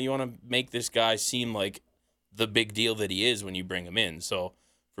 You wanna make this guy seem like the big deal that he is when you bring him in. So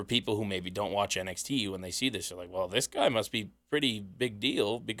for people who maybe don't watch NXT, when they see this, they're like, well, this guy must be pretty big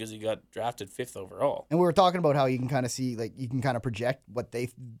deal because he got drafted 5th overall. And we were talking about how you can kind of see, like, you can kind of project what they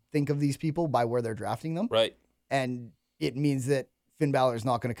think of these people by where they're drafting them. Right. And it means that Finn Balor is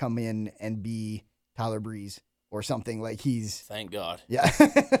not going to come in and be Tyler Breeze or something. Like he's, Thank God. yeah.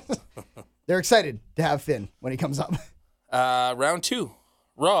 They're excited to have Finn when he comes up. Round 2.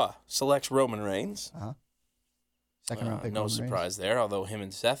 Raw selects Roman Reigns. Second round pick. No Roman Reigns. surprise there, although him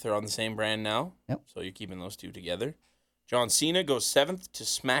and Seth are on the same brand now. Yep. So you're keeping those two together. John Cena goes 7th to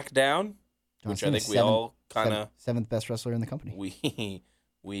SmackDown, John which I think Cena's we all kind of seventh best wrestler in the company.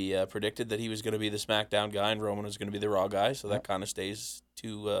 we predicted that he was going to be the SmackDown guy and Roman was going to be the Raw guy. So that kind of stays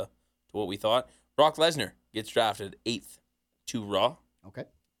to what we thought. Brock Lesnar gets drafted 8th to Raw, Okay.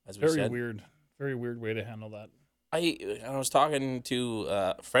 as we said. Very weird way to handle that. I was talking to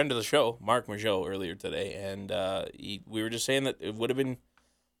a friend of the show, Mark Margeau, earlier today, and we were just saying that it would have been,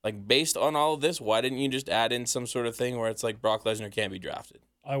 like, based on all of this, why didn't you just add in some sort of thing where it's like Brock Lesnar can't be drafted?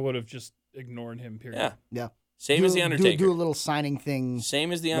 I would have just ignored him. Period. Yeah. Yeah. Same as The Undertaker. Do a little signing thing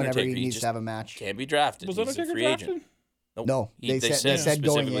Same as The whenever Undertaker. he needs just to have a match. can't be drafted. Was He's Undertaker a free drafted? agent. Nope. No, they said going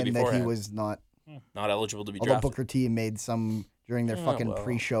specifically in that he beforehand, was not. not eligible to be Although drafted. Booker T made some during their fucking well,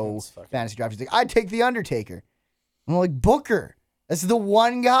 pre-show that's fucking- fantasy draft. He's like, I'd take the Undertaker. I'm like, Booker, that's the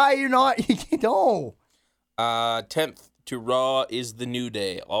one guy you're not. You know. 10th to Raw is the New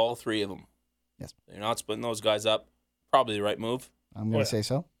Day. All 3 of them. Yes. You're not splitting those guys up. Probably the right move. I'm gonna say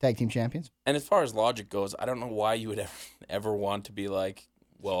so. Tag team champions. And as far as logic goes, I don't know why you would ever want to be like,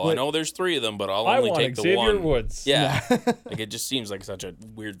 well, I Split. know there's 3 of them, but I'll I only want take the Xavier one. Woods. Yeah. Like, it just seems like such a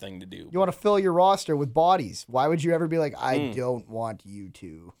weird thing to do. You want to fill your roster with bodies. Why would you ever be like, I Hmm. don't want you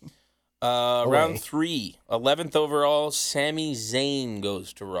to? Round 3, 11th overall, Sami Zayn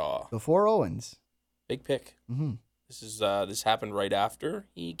goes to Raw. Before Owens. Big pick. Mm-hmm. This happened right after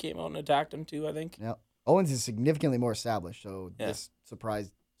he came out and attacked him too, I think. Yeah. Owens is significantly more established, so Yeah. this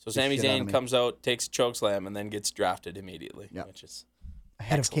surprised So the Sami shit out of Zayn me. comes out, takes a chokeslam, and then gets drafted immediately. Yeah. Which is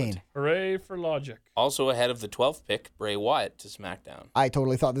ahead Excellent. of Kane. Hooray for logic. also ahead of the 12th pick, Bray Wyatt to SmackDown. I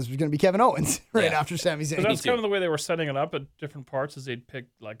totally thought this was going to be Kevin Owens right Yeah. after Sami But Zayn. that's too. kind of the way they were setting it up at different parts, as they'd pick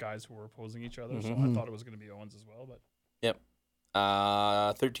like guys who were opposing each other. So Mm-hmm. I thought it was going to be Owens as well. But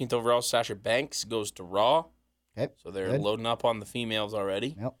 13th overall, Sasha Banks goes to Raw. Okay. So they're Good. loading up on the females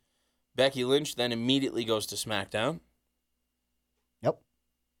already. Yep. Becky Lynch then immediately goes to SmackDown. Yep.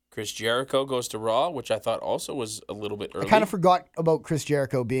 Chris Jericho goes to Raw, which I thought also was a little bit early. I kind of forgot about Chris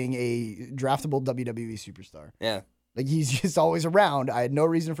Jericho being a draftable WWE superstar. Yeah. Like he's just always around. I had no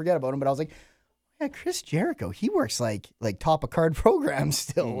reason to forget about him, but I was like, yeah, Chris Jericho. He works like top of card programs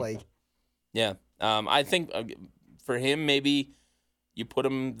still. Like Yeah. I think for him, maybe you put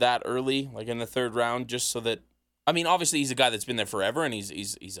him that early, like in the 3rd round, just so that. I mean, obviously he's a guy that's been there forever, and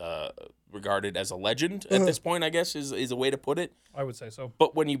he's regarded as a legend at this point. I guess is a way to put it. I would say so.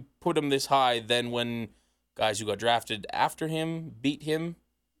 But when you put him this high, then when guys who got drafted after him beat him,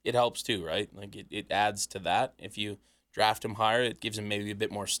 it helps too, right? Like it adds to that. If you draft him higher, it gives him maybe a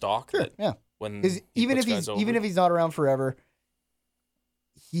bit more stock. sure, That yeah. when Because he even puts if guys he's over. not around forever,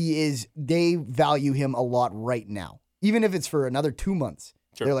 they value him a lot right now. Even if it's for another 2 months.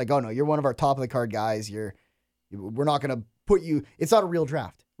 Sure. They're like, oh no, you're one of our top of the card guys. We're not gonna put you. It's not a real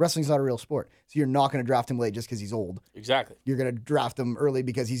draft. Wrestling's not a real sport, so you're not gonna draft him late just because he's old. Exactly. You're gonna draft him early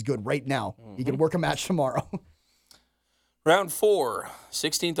because he's good right now. He Mm-hmm. can work a match tomorrow. Round 4,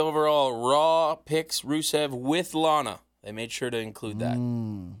 16th overall, Raw picks Rusev with Lana They made sure to include that.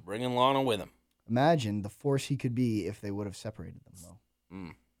 Mm. Bringing Lana with him. Imagine the force he could be if they would have separated them, though.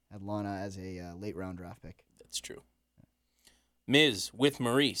 Mm, Had Lana as a late round draft pick. that's true. Miz with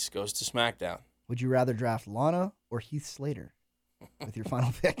Maurice goes to SmackDown. Would you rather draft Lana or Heath Slater with your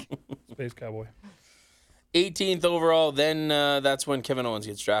final pick? Space Cowboy. 18th overall. Then that's when Kevin Owens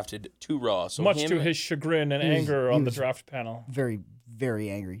gets drafted to Raw. So Much him, to his chagrin and He was- anger he on the was- draft panel. Very, very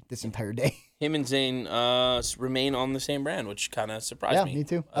angry this entire day. him and Zayn remain on the same brand, which kind of surprised Yeah, me. me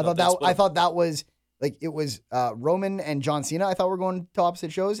too. I thought that was like it was Roman and John Cena. I thought were going to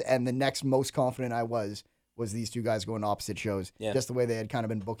opposite shows, and the next most confident I was these two guys going to opposite shows. Yeah. Just the way they had kind of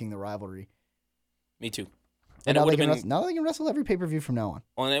been booking the rivalry. Me too. And And it now would they, have can been wrestle, now they can wrestle every pay per view from now on.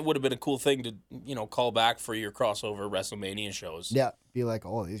 well, and it would have been a cool thing to call back for your crossover WrestleMania shows. Yeah, be like,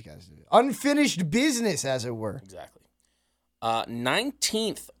 oh, these guys, unfinished business, as it were. Exactly.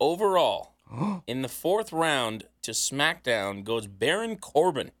 19th overall in the 4th round to SmackDown goes Baron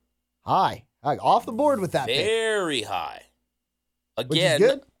Corbin. Hi, off the board with that pick, Very high. which is Again,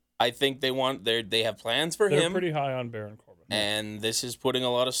 good. I think they have plans for They're him, pretty high on Baron Corbin. and this is putting a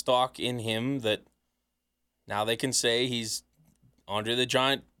lot of stock in him. That now they can say he's Andre the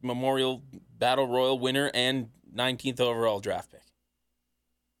Giant Memorial Battle Royal winner and 19th overall draft pick.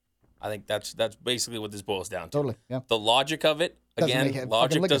 I think that's basically what this boils down to. Totally, yeah. The logic of it, Doesn't again, make it fucking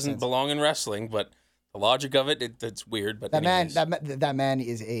logic lick of doesn't sense. belong in wrestling, but the logic of it's weird. But That man, anyways. that man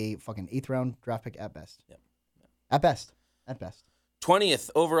is a fucking 8th round draft pick at best. Yep. At best, at best. 20th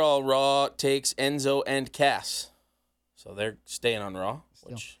overall Raw takes Enzo and Cass. So they're staying on Raw,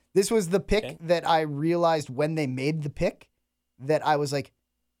 Still. which This was the pick Okay. that I realized when they made the pick that I was like,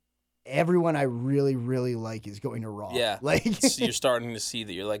 everyone I really, really like is going to Raw. yeah, Like, you're starting to see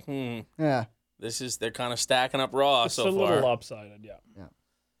that you're like, yeah. they're kind of stacking up Raw It's so a far. little lopsided, yeah.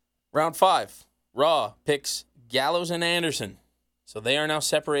 Round 5, Raw picks Gallows and Anderson. So they are now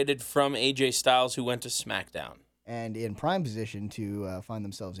separated from AJ Styles, who went to SmackDown. And in prime position to find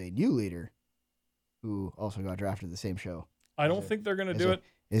themselves a new leader who also got drafted the same show. I don't think they're going to do it.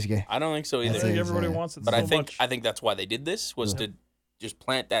 Is gay. I don't think so I either. That's think it. everybody wants it But so much. I think that's why they did this, was to just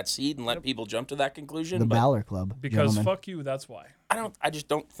plant that seed and let people jump to that conclusion. The but Balor Club. Because gentlemen. fuck you, that's why. I just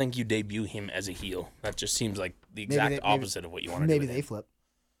don't think you debut him as a heel. That just seems like the exact opposite of what you want to do. Maybe with they him. flip.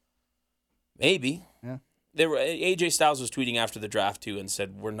 Maybe. Yeah. AJ Styles was tweeting after the draft too and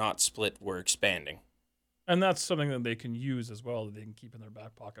said, "We're not split, we're expanding." And that's something that they can use as well, that they can keep in their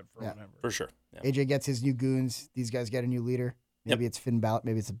back pocket for Yeah. whatever. For sure. Yeah. AJ gets his new goons. These guys get a new leader. Maybe it's Finn Balor.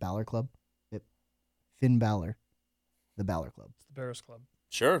 Maybe it's the Balor Club. Yep. Finn Balor. The Balor Club. It's the Bears Club.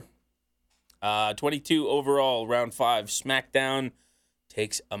 Sure. 22 overall, round 5. SmackDown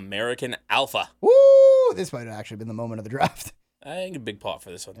takes American Alpha. Woo! This might have actually been the moment of the draft. I think a big pot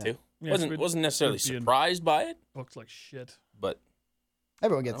for this one too. Yeah, wasn't necessarily should be in- surprised by it, Looks like shit. but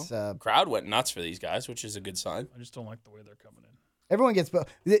Everyone gets crowd went nuts for these guys, which is a good sign. I just don't like the way they're coming in. everyone gets so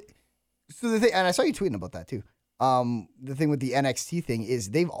the thing, and I saw you tweeting about that too. The thing with the NXT thing is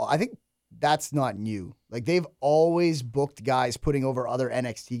I think that's not new. Like they've always booked guys putting over other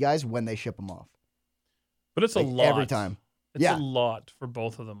NXT guys when they ship them off. But it's Like, a lot. every time. It's Yeah. a lot for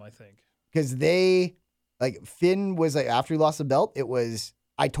both of them, I think. Because Finn was like, after he lost the belt, it was,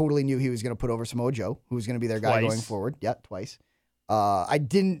 I totally knew he was going to put over Samoa Joe, who was going to be their guy Twice. going forward. Yeah, twice. I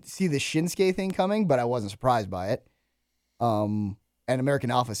didn't see the Shinsuke thing coming, but I wasn't surprised by it. And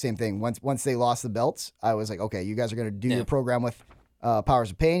American Alpha, same thing. Once they lost the belts, I was like, okay, you guys are going to do your program with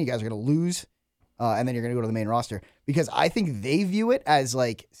Powers of Pain. You guys are going to lose, and then you're going to go to the main roster. Because I think they view it as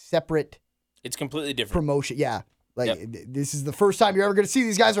like separate It's completely different. promotion. Yeah. Like, Yep. this is the first time you're ever going to see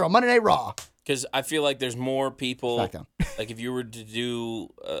these guys are on Monday Night Raw. Because I feel like there's more people. SmackDown. Like if you were to do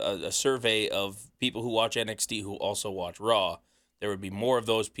a survey of people who watch NXT who also watch Raw, there would be more of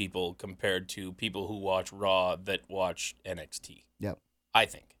those people compared to people who watch Raw that watch NXT. Yep. I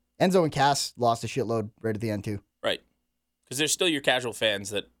think. Enzo and Cass lost a shitload right at the end, too. Right. Because there's still your casual fans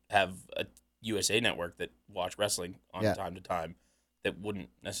that have a USA network that watch wrestling on time to time that wouldn't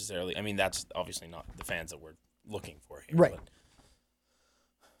necessarily. I mean, that's obviously not the fans that we're looking for here. Right. But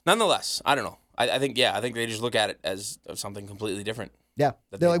nonetheless, I don't know. I think they just look at it as something completely different. Yeah.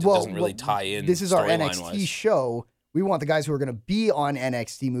 That They're they- like, it well, doesn't really tie in this is our storyline NXT wise. show. We want the guys who are going to be on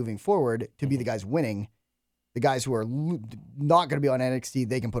NXT moving forward to Mm-hmm. be the guys winning. The guys who are not going to be on NXT,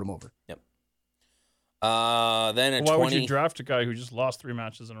 they can put them over. Yep. Then at Why 20. would you draft a guy who just lost 3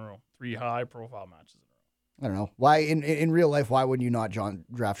 matches in a row? 3 high-profile matches in a row. I don't know. Why in real life, why wouldn't you not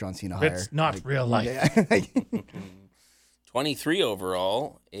draft John Cena higher? It's not real life. Yeah. 23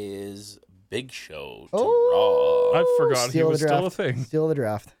 overall is Big Show to Oh. I forgot he Steal was the still a draft. thing. Steal the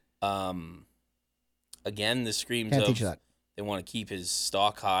draft. Raw. again, this screams Can't of teach that. they want to keep his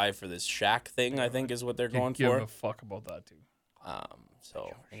stock high for this Shaq thing, I think is what they're going Give for. a fuck about that too.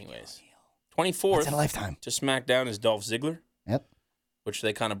 So, anyways, That's 24th in a lifetime. to SmackDown is Dolph Ziggler, Yep. which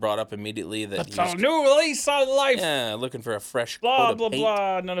they kind of brought up immediately that That's he was a new lease on life. yeah, looking for a fresh Blah coat of blah paint.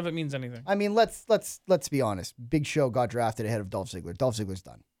 blah. None of it means anything. I mean, let's be honest. Big Show got drafted ahead of Dolph Ziggler. Dolph Ziggler's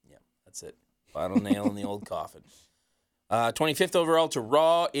done. Yeah, that's it. Final nail in the old coffin. 25th overall to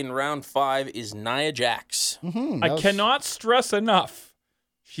Raw in round 5 is Nia Jax. I cannot stress enough.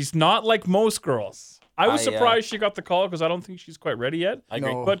 She's not like most girls. I was surprised she got the call because I don't think she's quite ready yet. I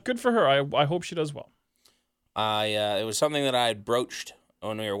agree. No. But good for her. I hope she does well. It was something that I had broached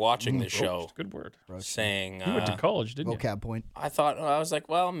when we were watching the show, Good word. saying You went to college, didn't you? Vocab point. I was like,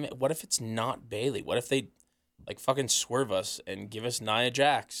 well, what if it's not Bailey? What if they like fucking swerve us and give us Nia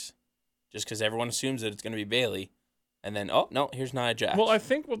Jax, just because everyone assumes that it's going to be Bailey, and then oh no, here's Nia Jax. Well, I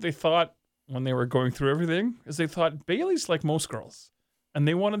think what they thought when they were going through everything is they thought Bailey's like most girls, and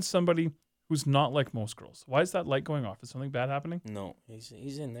they wanted somebody who's not like most girls. Why is that light going off? Is something bad happening? no, he's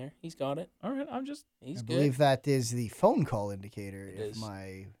in there. He's got it. All right, He's I good. believe that is the phone call indicator. It If is.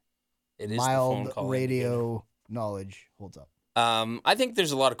 my It is the phone mild call radio knowledge holds up. indicator. I think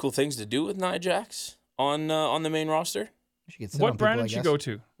there's a lot of cool things to do with Nia Jax on the main roster. She gets sit on what people, brand I did she guess, go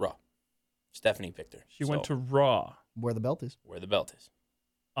to? Raw. Stephanie picked her. She went So, to Raw. where the belt is. where the belt is.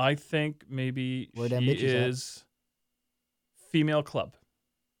 I think maybe Where them she bitches at? is female club.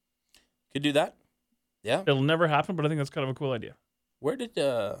 Could do that. Yeah. It'll never happen, but I think that's kind of a cool idea. Where did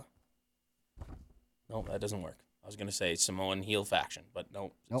No, that doesn't work. I was gonna say Samoan heel faction, but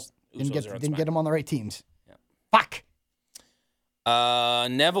no. Nope. Usos Didn't are on get them on the right teams. Yeah. Fuck.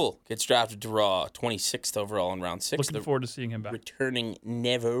 Neville gets drafted to Raw, 26th overall in round 6. Looking forward to seeing him back. Returning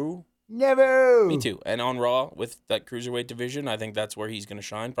Neville. Never. Me too. And on Raw with that cruiserweight division, I think that's where he's going to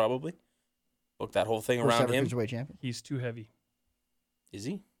shine probably. Book that whole thing First around ever him. cruiserweight champion. He's too heavy. Is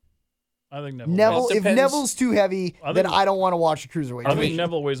he? I think Neville. Neville. Well, it If depends. Neville's too heavy, I then think- I don't want to watch a cruiserweight. I think division.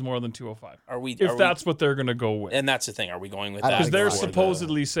 Neville weighs more than 205. Are we? If that's what they're going to go with. and that's the thing. Are we going with I don't that? Because think they're so. for the-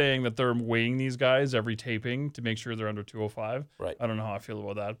 supposedly saying that they're weighing these guys every taping to make sure they're under 205. Right. I don't know how I feel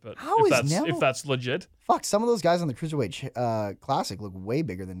about that, but How is Neville- if that's legit. Fuck, some of those guys on the cruiserweight classic look way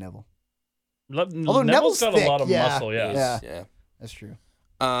bigger than Neville. Neville's Neville's got thick, a lot of yeah. muscle, yeah. Yeah. Yeah. That's true.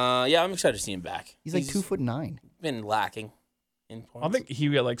 Yeah, I'm excited to see him back. He's like 2'9". Been lacking in points. I think he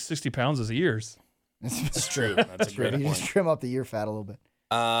got like 60 pounds as he years. It's true. That's a great You just point. trim up the ear fat a little bit.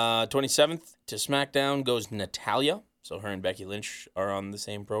 27th to SmackDown goes Natalya. So her and Becky Lynch are on the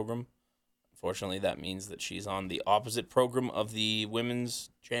same program. Unfortunately, that means that she's on the opposite program of the Women's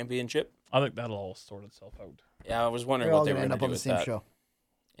Championship. I think that'll all sort itself out. Yeah, I was wondering They're all what they gonna were end going up to do on the with same that. show.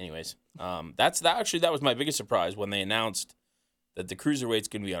 Anyways, that was my biggest surprise when they announced that the cruiserweight's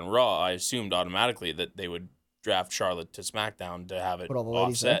going to be on Raw. I assumed automatically that they would draft Charlotte to SmackDown to have it Put all the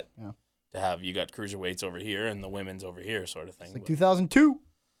ladies there. offset. Yeah. To have you got cruiserweights over here and the women's over here, sort of thing. It's like 2002.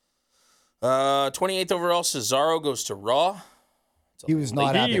 28th overall, Cesaro goes to Raw. It's a He was late-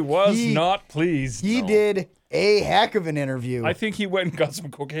 not happy. He was He- not pleased. He No. did a heck of an interview. I think he went and got some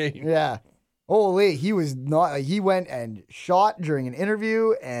cocaine. Yeah. Holy, he was not. He went and shot during an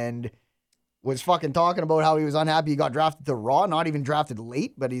interview and was fucking talking about how he was unhappy he got drafted to Raw, not even drafted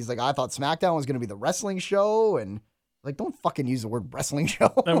late, but he's like, I thought SmackDown was going to be the wrestling show. And like, don't fucking use the word wrestling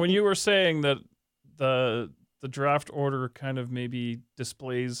show. And when you were saying that the draft order kind of maybe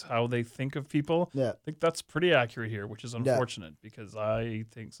displays how they think of people, Yeah. I think that's pretty accurate here, which is unfortunate because I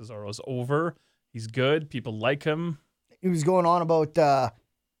think Cesaro's over. He's good. People like him. He was going on about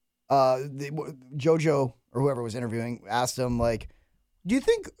JoJo or whoever was interviewing asked him, like, do you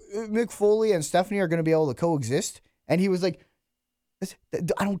think Mick Foley and Stephanie are going to be able to coexist? And he was like,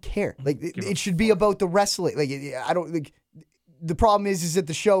 I don't care. Like, it should be about the wrestling. Like, I don't like. The problem is that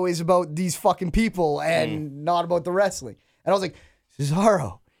the show is about these fucking people and not about the wrestling. And I was like,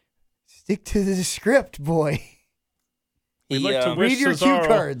 Cesaro, stick to the script, boy. We'd like to um, wish Read your Cesaro cue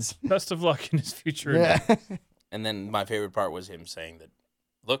cards. best of luck in his future. Yeah. And then my favorite part was him saying that,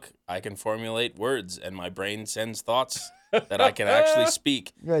 look, I can formulate words and my brain sends thoughts that I can actually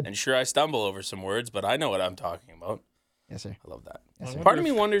speak. Good. And sure, I stumble over some words, but I know what I'm talking about. Yes, sir. I love that. Yes, sir. Part of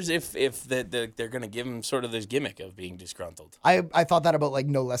me wonders if they're going to give him sort of this gimmick of being disgruntled. I thought that about like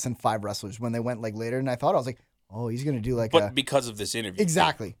no less than 5 wrestlers when they went like later, and I was like, oh, he's gonna do like But because of this interview.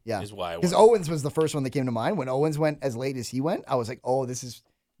 exactly, yeah. Is why I Because wonder. Owens was the first one that came to mind. When Owens went as late as he went, I was like, oh,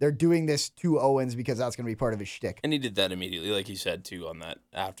 they're doing this to Owens because that's gonna be part of his shtick. And he did that immediately, like you said, too, on that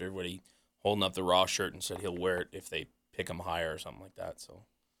after when he holding up the Raw shirt and said he'll wear it if they pick him higher or something like that. So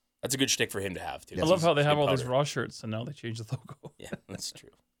that's a good shtick for him to have, too. I love how they have all these powder. Raw shirts and now they changed the logo. Yeah, that's true.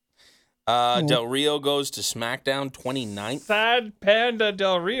 Del Rio goes to SmackDown 29th. Sad Panda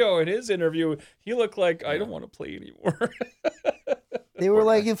Del Rio in his interview, he looked like, I don't want to play anymore. They were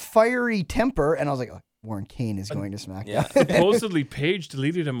like a fiery temper, and I was like, oh, Warren Kane is going to SmackDown. Yeah. Supposedly, Paige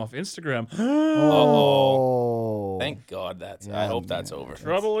deleted him off Instagram. Oh. Thank God I hope that's over.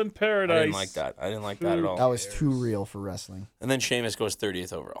 Trouble in I paradise. didn't like that. I didn't like that at all. That was too real for wrestling. And then Sheamus goes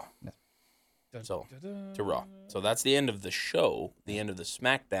 30th overall. So to Raw. So that's the end of the show, the end of the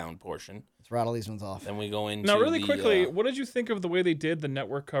SmackDown portion. Let's rattle these ones off. Then we go into Now, really the, quickly, what did you think of the way they did the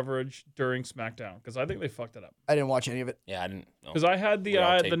network coverage during SmackDown? Because I think they fucked it up. I didn't watch any of it. Yeah, I didn't. Because I had We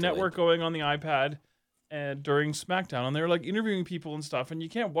all the taped network delayed. going on the iPad and during SmackDown, and they were like interviewing people and stuff, and you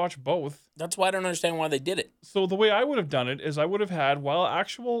can't watch both. That's why I don't understand why they did it. So the way I would have done it is I would have had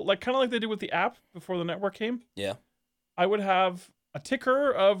like kind of like they did with the app before the network came. Yeah. I would have a ticker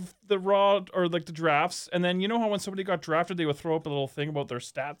of the Raw or like the drafts, and then you know how when somebody got drafted, they would throw up a little thing about their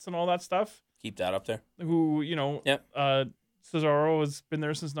stats and all that stuff. Keep that up there. Who Yep. Cesaro has been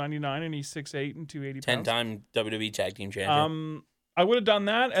there since '99, and he's 6'8" and 280 pounds. 10-time WWE Tag Team Champion. I would have done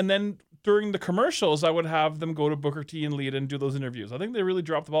that, and then during the commercials, I would have them go to Booker T and Lita and do those interviews. I think they really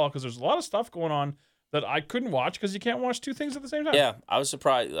dropped the ball because there's a lot of stuff going on that I couldn't watch because you can't watch two things at the same time. Yeah, I was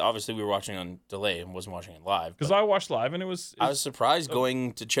surprised. Obviously, we were watching on delay and wasn't watching it live. Because but I watched live, and I was surprised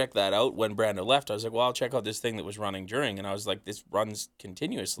going to check that out when Brando left. I was like, well, I'll check out this thing that was running during. And I was like, this runs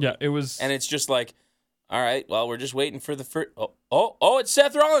continuously. yeah, it was. And it's just like, all right, well, we're just waiting for the first. Oh, it's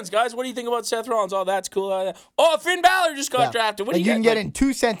Seth Rollins, guys. What do you think about Seth Rollins? Oh, that's cool. Oh, Finn Balor just got Yeah. drafted. What And do you you can get get in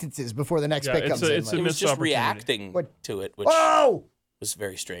 2 sentences before the next pick it's comes in. a It was missed just opportunity. reacting What? to it, which Oh! was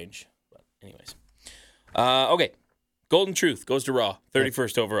very strange. But anyways. Okay. Golden Truth goes to Raw,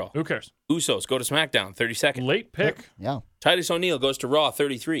 31st overall. Who cares? Usos go to SmackDown, 32nd. Late pick. Yeah. Titus O'Neil goes to Raw,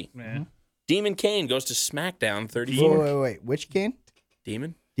 33. Man. Demon Kane goes to SmackDown, 34. Wait. Which Kane?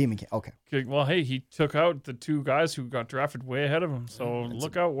 Demon? Demon Kane. Okay. Okay, well, hey, he took out the two guys who got drafted way ahead of him. So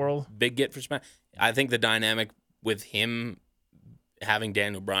look out, world. Big get for Smack. I think the dynamic with him having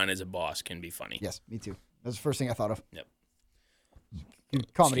Daniel Bryan as a boss can be funny. Yes, me too. That's the first thing I thought of. Yep.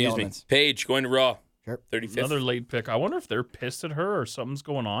 Comedy Excuse elements. me. Paige going to Raw, Sure. 35th. Another late pick. I wonder if they're pissed at her or something's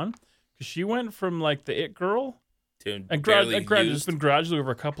going on. Because she went from like the it girl, to and barely granted, it's used. been gradually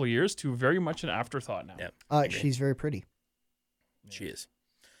over a couple of years to very much an afterthought now. Yep. She's very pretty. She is.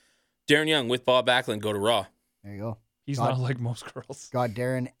 Darren Young with Bob Backlund go to Raw. There you go. He's God. not like most girls. God,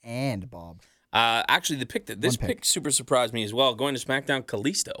 Darren and Bob. Actually, this One pick. pick super surprised me as well. Going to SmackDown,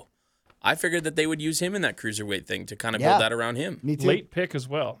 Kalisto. I figured that they would use him in that cruiserweight thing to kind of Yeah. build that around him. Me too. Late pick as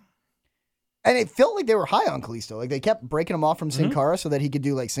well. And it felt like they were high on Kalisto. Like they kept breaking him off from Sin Cara so that he could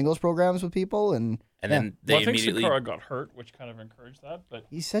do like singles programs with people. And And yeah. then they Well, I think Sin immediately Cara got hurt, which kind of encouraged that. But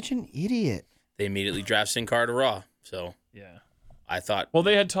he's such an idiot. draft Sin Cara to Raw. So yeah. I thought, Well,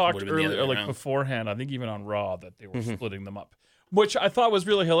 they had talked Would've been the other earlier, way like around. beforehand, I think even on Raw, that they were splitting them up, which I thought was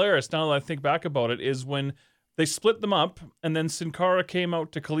really hilarious. Now that I think back about it, is when they split them up, and then Sin Cara came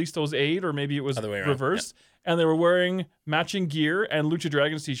out to Kalisto's aid, or maybe it was Other way around, reversed, and they were wearing matching gear and Lucha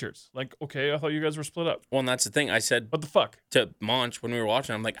Dragons t-shirts. Like, okay, I thought you guys were split up. well, and that's the thing. I said What the fuck? to Monch when we were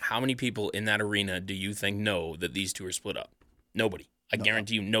watching, I'm like, how many people in that arena do you think know that these two are split up? Nobody. I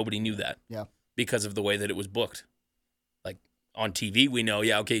guarantee you nobody knew that. Yeah. Because of the way that it was booked. Like on TV, we know,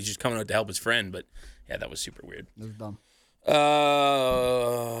 yeah, okay, he's just coming out to help his friend, but yeah, that was super weird. It was dumb.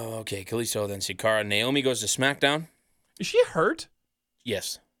 Okay, Kalisto, then Sin Cara. Naomi goes to SmackDown. Is she hurt?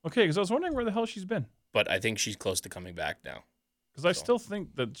 Yes, Okay, because I was wondering where the hell she's been. but I think she's close to coming back now. Because I still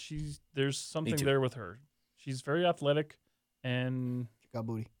think that there's something too. there with her. She's very athletic, and She got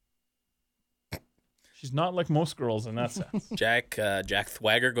booty. she's not like most girls in that sense. Jack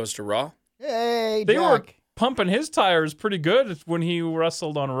Thwagger goes to Raw. Hey, They were Jack. pumping his tires pretty good when he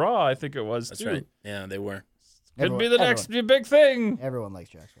wrestled on Raw. I think it was. That's too. right. Yeah, they were. Could be the next big thing. Everyone likes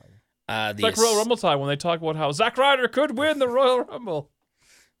Jack Swagger. The, It's like Royal Rumble time when they talk about how Zack Ryder could win the Royal Rumble.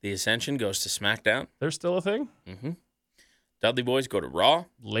 the Ascension goes to SmackDown. They're still a thing. Mm-hmm. Dudley Boys go to Raw.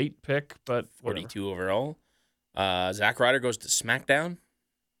 Late pick, but whatever. 42 overall. Zack Ryder goes to SmackDown.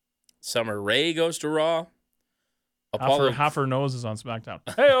 Summer Rae goes to Raw. Half her nose is on SmackDown.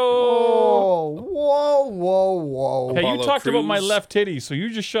 Hey, Oh, whoa. Hey, you Apollo talked about my Crews. left titty, so you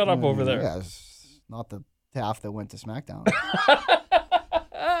just shut up over there. Yeah, it's not the half that went to SmackDown.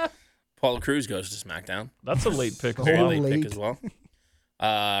 Apollo Crews goes to SmackDown. That's a late pick as Very Very well. late late. pick as well.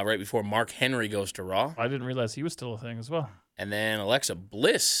 Right before Mark Henry goes to Raw. I didn't realize he was still a thing as well. And then Alexa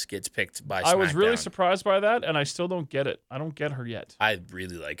Bliss gets picked by SmackDown. I was really surprised by that, and I still don't get it. I don't get her yet. I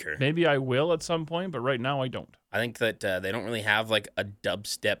really like her. Maybe I will at some point, but right now I don't. I think that they don't really have like a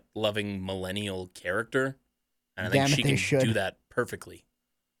dubstep loving millennial character. And I think Damn it, she they can should. do that perfectly.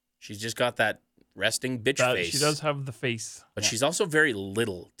 She's just got that resting bitch face. She does have the face. But she's also very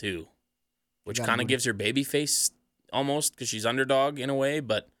little, too, which got kind of booty. gives her baby face almost because she's underdog in a way,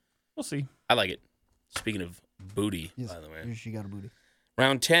 but We'll see. I like it. Speaking of booty, Yes, by the way. she got a booty.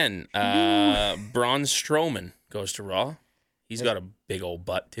 Round 10, Braun Strowman goes to Raw. He's got a big old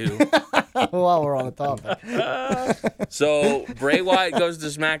butt, too. While we're on the topic. So Bray Wyatt goes to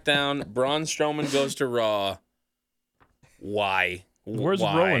SmackDown. Braun Strowman goes to Raw. Why? Where's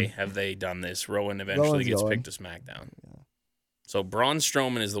Why Rowan? have they done this? Rowan eventually Rowan's gets going. picked to SmackDown. So Braun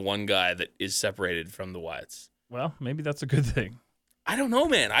Strowman is the one guy that is separated from the Wyatts. Well, maybe that's a good thing. I don't know,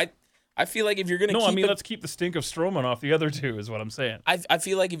 man. I feel like if you're gonna No, keep I mean, it, let's keep the stink of Strowman off the other two, is what I'm saying. I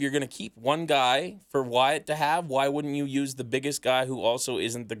feel like if you're gonna keep one guy for Wyatt to have, why wouldn't you use the biggest guy who also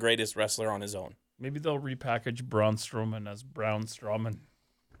isn't the greatest wrestler on his own? Maybe they'll repackage Braun Strowman as Brown Strowman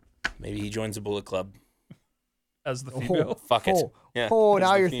Maybe he joins the Bullet Club. as the female. Fuck it. Oh, Yeah, oh, as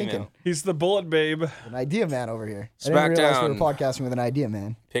now the you're female. thinking. He's the bullet babe. An idea man over here. I didn't realize we were SmackDown. podcasting with an idea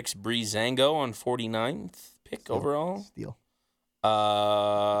man. Picks Breezango on 49th pick overall. Steal.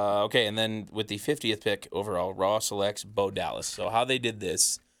 Okay, and then with the 50th pick overall, Raw selects Bo Dallas. So how they did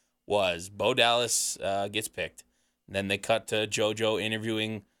this was Bo Dallas gets picked. And then they cut to JoJo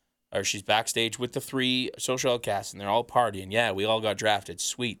interviewing, or she's backstage with the 3 social outcasts, and they're all partying. Yeah, we all got drafted.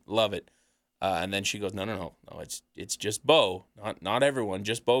 Sweet, love it. And then she goes, no, it's just Bo, not everyone,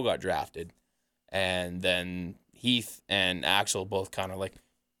 just Bo got drafted. And then Heath and Axel both kind of like,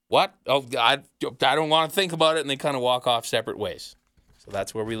 what? Oh, I don't want to think about it, and they kind of walk off separate ways. So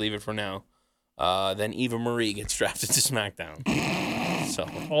that's where we leave it for now. Then Eva Marie gets drafted to SmackDown. So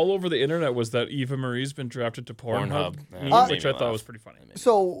All over the internet was that Eva Marie's been drafted to Pornhub, Pornhub. which I thought was pretty funny.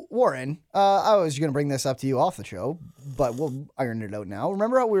 So, Warren, I was going to bring this up to you off the show, but we'll iron it out now.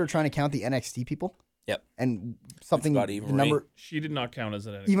 Remember how we were trying to count the NXT people? Yep. And something, forgot the Eva number, She did not count as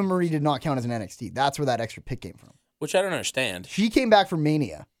an Eva Marie did not count as an NXT. That's where that extra pick came from. which I don't understand. She came back from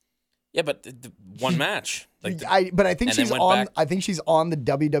Mania. Yeah, but the one match. Like the, But I think and then she's went on. back- I think she's on the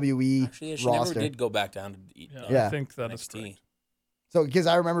WWE actually, yeah, she roster. never did go back down to Yeah. I think that is NXT. correct. So because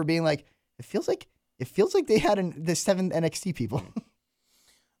I remember being like, it feels like they had the 7 NXT people.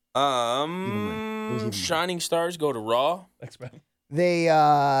 Even Shining Stars go to Raw. X-Men. They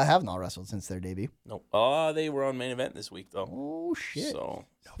have not wrestled since their debut. Nope. Oh, they were on main event this week though. Oh shit! So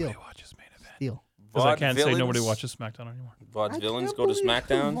Nobody watches main event. Steal. Because I can't say Vaudevillains- nobody watches SmackDown anymore. Vaudevillains go to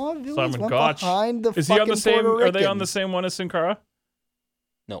SmackDown. Simon Gotch. Is he on the same? Are they on the same one as Sin Cara?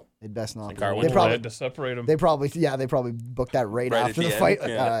 No. They'd best not. Sin Cara Be. went They to I probably, had to separate them. they probably booked that right Right at after the the end, fight.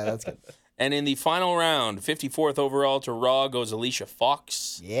 yeah. All right, that's good. And in the final round, 54th overall to Raw goes Alicia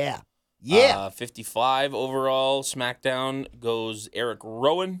Fox. Yeah, yeah. 55 overall, SmackDown goes Eric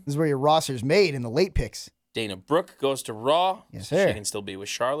Rowan. This is where your roster's made in the late picks. Dana Brooke goes to Raw. Yes, So sir. She can still be with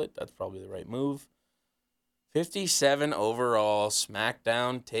Charlotte. That's probably the right move. 57 overall,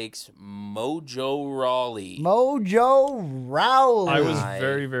 SmackDown takes Mojo Rawley. Mojo Rawley. I was I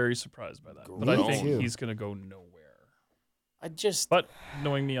very, very surprised by that. But I Me think too. he's going to go nowhere. I just But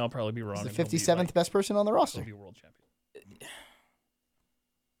knowing me, I'll probably be wrong. He's the and he'll be 57th like- best person on the he'll roster. be world champion.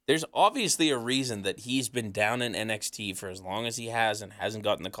 there's obviously a reason that he's been down in NXT for as long as he has and hasn't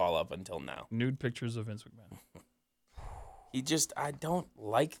gotten the call up until now. Nude pictures of Vince McMahon. I don't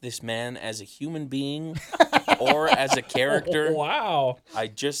like this man as a human being or as a character. Wow. I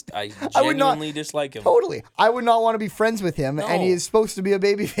I would not- genuinely dislike him. Totally. I would not want to be friends with him, and No. he is supposed to be a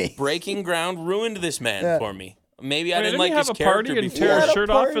babyface. Breaking Ground ruined this man Yeah. for me. Maybe I Wait, didn't didn't like he have his a party character and He before. tear his had a shirt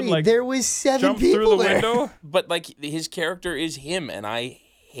off and, party. like, there was 7 Jump people through the there. window. But like his character is him, and I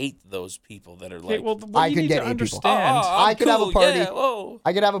hate those people that are Okay, like, well, what I you could need get to 8 people. understand. I'm I could have a cool, party. Yeah, whoa.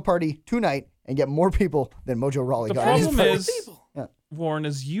 I could have a party tonight and get more people than Mojo Rawley The got. at his problem party. is, Yeah. Warren,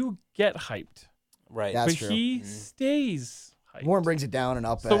 is you get hyped, Right. That's but true. he stays hyped. Warren brings it down and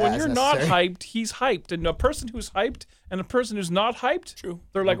up. So when as you're not necessary. hyped, he's hyped, and a person who's hyped and a person who's not hyped, True.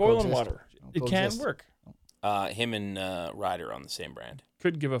 they're like Don't oil and coexist. water. Don't It can't coexist. work. Him and Ryder on the same brand.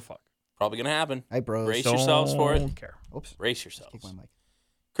 Could give a fuck. Probably gonna happen. Hey, bros. Brace yourselves for it. Don't care. Oops. Brace yourselves. Kick my mic.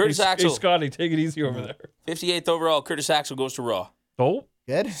 Curtis Hey, Axel, Scotty, take it easy over there. 58th overall. Curtis Axel goes to Raw. Oh,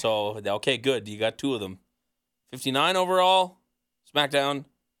 Good. So okay, good. You got 2 of them. 59 overall. SmackDown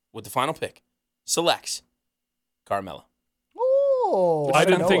with the final pick selects Carmella. Oh, I out of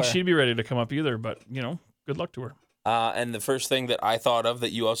didn't think nowhere. she'd be ready to come up either, but good luck to her. And the first thing that I thought of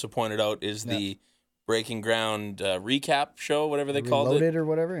that you also pointed out is the Breaking Ground recap show, whatever they called it, Reloaded or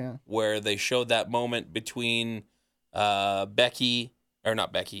whatever. Yeah. where they showed that moment between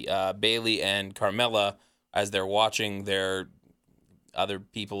Bailey and Carmella as they're watching their other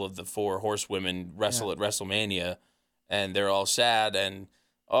people of the 4 horsewomen wrestle at WrestleMania, and they're all sad and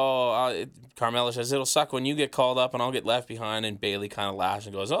Carmella says, it'll suck when you get called up and I'll get left behind. And Bailey kind of laughs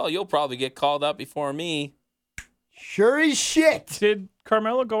and goes, oh, you'll probably get called up before me. Sure as shit. Did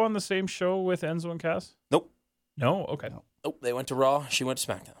Carmella go on the same show with Enzo and Cass? Nope. No? Okay. Nope. They went to Raw. She went to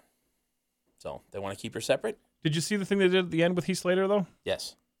SmackDown. So they want to keep her separate? Did you see the thing they did at the end with Heath Slater, though?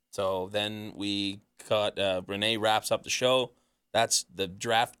 Yes. So then we cut, Renee wraps up the show. That's the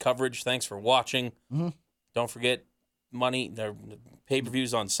draft coverage. Thanks for watching. Mm-hmm. Don't forget, the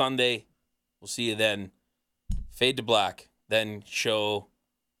pay-per-views on Sunday. We'll see you then. Fade to black. Then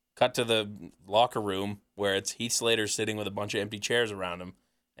cut to the locker room where it's Heath Slater sitting with a bunch of empty chairs around him.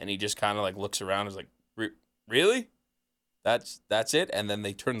 And he just kind of like looks around and is like, really? That's it? And then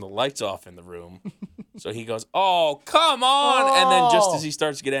they turn the lights off in the room. So he goes, oh, come on. And then just as he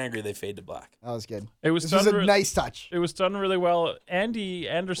starts to get angry, they fade to black. That was good. It was This was a nice touch. It was done really well. Andy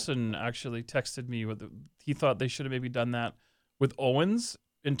Anderson actually texted me he thought they should have maybe done that with Owens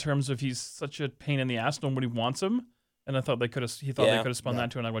in terms of he's such a pain in the ass. Nobody wants him. And I thought they could have spun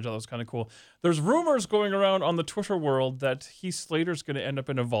that too. And I went, oh, that was kind of cool. There's rumors going around on the Twitter world that Heath Slater's going to end up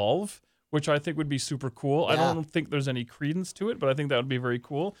in Evolve, which I think would be super cool. Yeah. I don't think there's any credence to it, but I think that would be very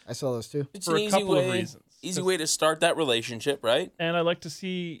cool. I saw those too. It's For an a couple of reasons. Easy way to start that relationship, right? And I'd like to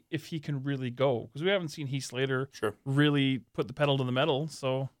see if he can really go, because we haven't seen Heath Slater Sure. really put the pedal to the metal.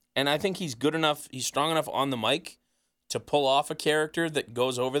 So And I think he's good enough, he's strong enough on the mic to pull off a character that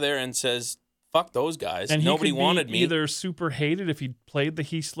goes over there and says, fuck those guys. and Nobody he could wanted be me. either super hated if he played the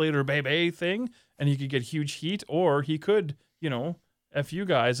Heath Slater baby thing, and he could get huge heat, or he could, F you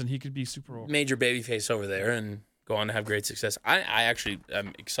guys, and he could be super over. Major babyface over there and go on to have great success. I actually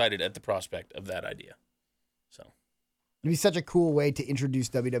am excited at the prospect of that idea. So, It'd be such a cool way to introduce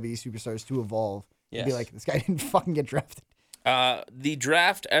WWE superstars to Evolve. yes. Be like, this guy didn't fucking get drafted. The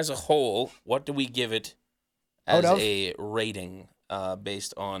draft as a whole, what do we give it as Out of? a rating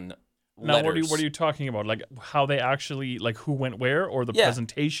based on Now, letters? what are you talking about? Like how they actually, like who went where, or the Yeah.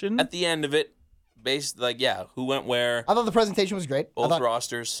 presentation? At the end of it, who went where, I thought the presentation was great. both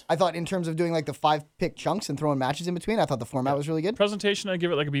rosters. I thought in terms of doing like the 5-pick chunks and throwing matches in between, I thought the format was really good. Presentation, I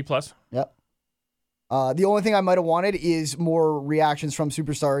give it like a B+. Yep. The only thing I might have wanted is more reactions from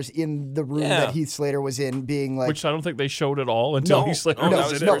superstars in the room Yeah. that Heath Slater was in, being like, Which I don't think they showed at all until No. Heath Slater Oh, No, that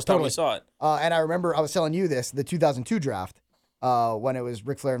was was in the it. first time totally. we saw it. and I remember I was telling you this, the 2002 draft, when it was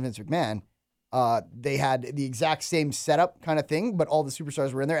Ric Flair and Vince McMahon, they had the exact same setup kind of thing, but all the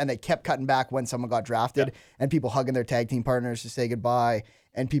superstars were in there, and they kept cutting back when someone got drafted, and people hugging their tag team partners to say goodbye,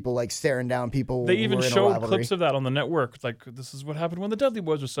 and people like staring down people. They who even were in a showed rivalry. clips of that on the network. Like, this is what happened when the Dudley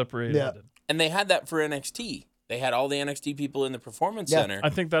Boys were separated. Yeah. And they had that for NXT. They had all the NXT people in the Performance Yeah. Center. I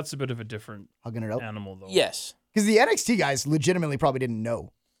think that's a bit of a different hugging it out. animal, though. Yes. Because the NXT guys legitimately probably didn't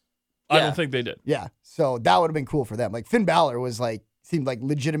know. I Yeah. don't think they did. Yeah. So that would have been cool for them. Like Finn Balor seemed like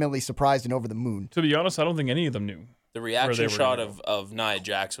legitimately surprised and over the moon. To be honest, I don't think any of them knew. The they reaction were shot gonna of Nia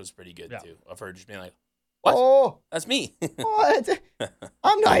Jax was pretty good, Yeah. too. Of her just being like, what? Oh, That's me. what?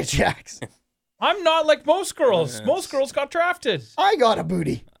 I'm Nia Jax. I'm not like most girls. Most girls got drafted. I got a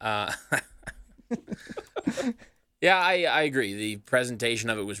booty. Yeah, I agree. The presentation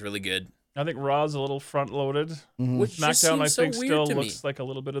of it was really good. I think Raw's a little front loaded. Which just SmackDown, I seems so think, weird still to me. looks like a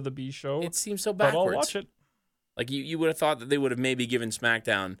little bit of the B show. It seems so but backwards. I'll watch it. Like you would have thought that they would have maybe given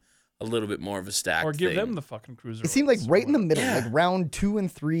SmackDown a little bit more of a stack. Or give them the fucking cruiser. It seemed like right in the middle, like round 2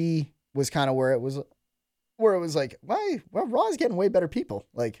 and 3 was kind of where it was like, why? Well, Raw's getting way better people.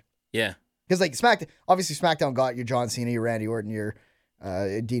 Like, Yeah. because like obviously SmackDown got your John Cena, your Randy Orton, your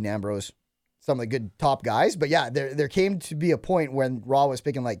Dean Ambrose, some of the good top guys. But yeah, there came to be a point when Raw was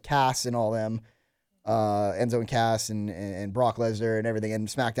picking like Cass and all them, Enzo and Cass and Brock Lesnar and everything, and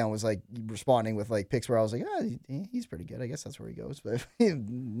SmackDown was like responding with like picks where I was like, he's pretty good. I guess that's where he goes, but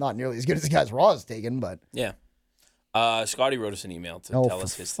not nearly as good as the guys Raw has taken. But Yeah. Scotty wrote us an email to oh, tell for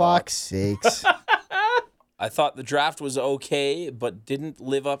us his fuck's thoughts. sakes! I thought the draft was okay, but didn't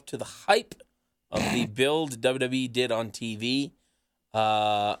live up to the hype of the build WWE did on TV.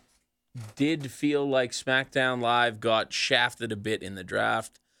 Did feel like SmackDown Live got shafted a bit in the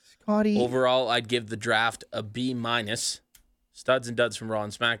draft. Scotty, Overall, I'd give the draft a B-. Studs and duds from Raw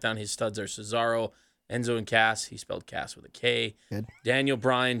and SmackDown. His studs are Cesaro, Enzo, and Cass. He spelled Cass with a K. Good. Daniel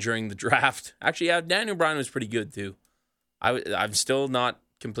Bryan during the draft. Actually, yeah, Daniel Bryan was pretty good, too. I'm still not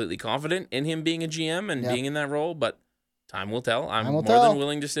completely confident in him being a GM and Yep. being in that role, but time will tell. I'm Time will more tell. than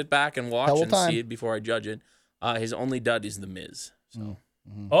willing to sit back and watch Tell will and time. see it before I judge it. His only dud is The Miz. So,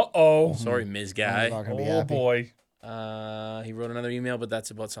 Uh-oh. sorry, Miz I'm guy. not gonna be Oh, happy. boy. He wrote another email, but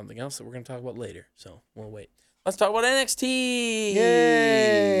that's about something else that we're going to talk about later. So we'll wait. Let's talk about NXT.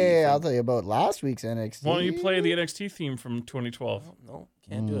 Yay! I'll tell you about last week's NXT. Why don't you play the NXT theme from 2012? No,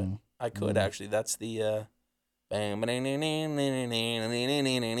 can't do it. I could actually. That's the. What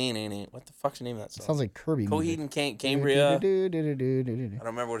the fuck's the name of that song? Sounds like Kirby. Coheed and Cambria. I don't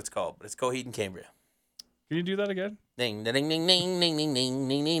remember what it's called, but it's Coheed and Cambria. Can you do that again? Ding ding ding ding ding ding ding ding ding ding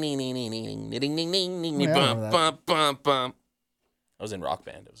ding ding ding ding ding ding ding Yeah, I bum remember that. bum bum bum. I was in Rock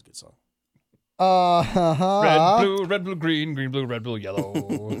Band. It was a good song. Red, blue, green, green, blue, red, blue, yellow.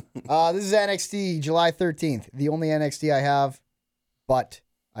 This is NXT, July 13th. The only NXT I have, but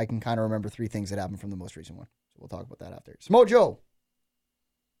I can kind of remember 3 things that happened from the most recent one. So we'll talk about that after. Samoa Joe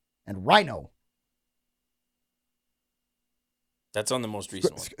and Rhino That's on the most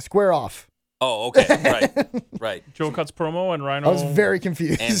recent one. square off. Oh, okay. Right. Right. Joe cuts promo and Rhino. I was very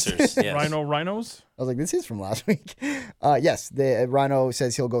confused. Answers. Yes. Rhinos. I was like, this is from last week. Yes, the Rhino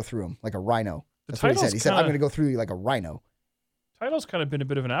says he'll go through him like a rhino. The That's what he said. title's He said, I'm kinda- going to go through you like a rhino. Title's kind of been a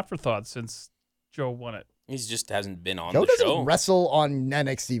bit of an afterthought since Joe won it. He just hasn't been on Joe the doesn't show. wrestle on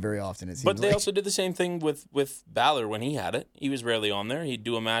NXT very often, it seems But they like. also did the same thing with Balor when he had it. He was rarely on there. He'd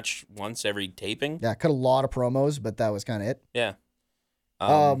do a match once every taping. Yeah, cut a lot of promos, but that was kind of it. Yeah.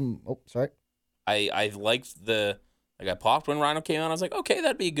 Sorry. I liked I popped when Rhino came on. I was like, okay,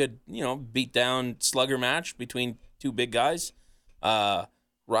 that'd be a good, beat down slugger match between 2 big guys.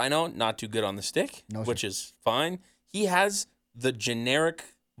 Rhino, not too good on the stick, No, sir. which is fine. He has the generic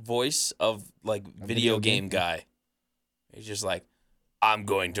voice of like video game guy. He's just like, I'm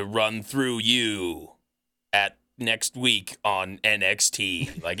going to run through you at next week on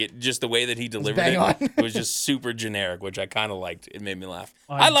NXT. Like it, just the way that he delivered bang it, on. it was just super generic, which I kind of liked. It made me laugh.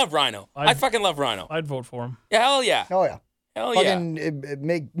 I- I love Rhino. I fucking love Rhino. I'd vote for him. Yeah, hell yeah. Oh, yeah. Hell yeah. Fucking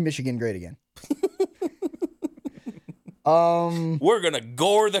make Michigan great again. We're going to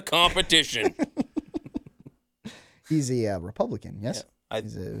gore the competition. He's a Republican, yes? Yeah,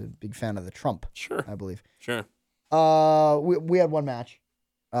 He's a big fan of the Trump, Sure. I believe. Sure. We had one match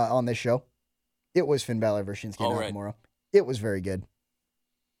on this show. It was Finn Balor versus Shinsuke Oh, right. Nakamura. It was very good.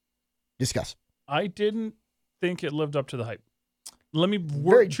 Discuss. I didn't think it lived up to the hype. Let me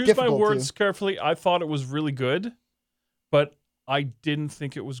Very choose my difficult words to. carefully. I thought it was really good, but I didn't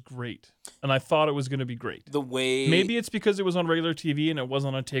think it was great. And I thought it was going to be great. The way Maybe it's because it was on regular TV and it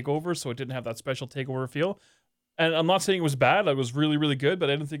wasn't on TakeOver, so it didn't have that special TakeOver feel. And I'm not saying it was bad. It was really, really good, but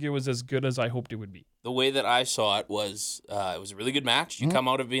I didn't think it was as good as I hoped it would be. the way that I saw it was a really good match. You come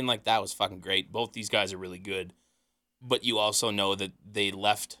out of being like, that was fucking great. Both these guys are really good. But you also know that they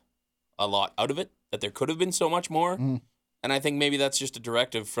left a lot out of it, that there could have been so much more. And I think maybe that's just a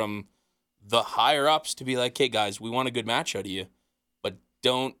directive from the higher ups to be like, hey guys, we want a good match out of you, but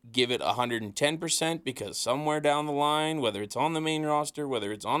don't give it 110% because somewhere down the line, whether it's on the main roster,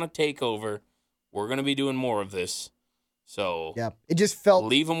 whether it's on a takeover, we're going to be doing more of this. So Yeah. It just felt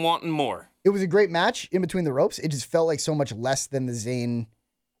leave them wanting more. it was a great match in between the ropes. It just felt like so much less than the Zayn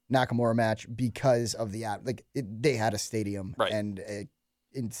Nakamura match because of the they had a stadium Right. and an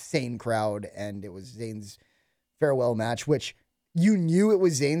insane crowd, and it was Zayn's farewell match, which you knew it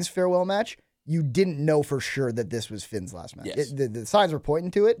was Zayn's farewell match. You didn't know for sure that this was Finn's last match. Yes. The signs were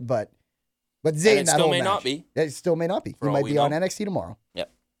pointing to it, but Zayn, And it that still whole may match, not be. It still may not be. For He all might we be on know. NXT tomorrow.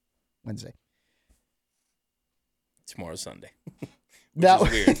 Yep. Wednesday. Tomorrow's Sunday. That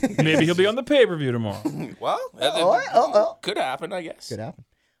Which is weird. Maybe he'll be on the pay-per-view tomorrow. Well, could happen, I guess. Could happen.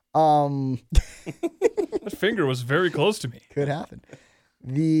 That finger was very close to me. Could happen.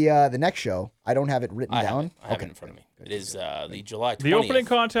 The next show, I don't have it written I down. have it in front of me. It is the July 20th. The opening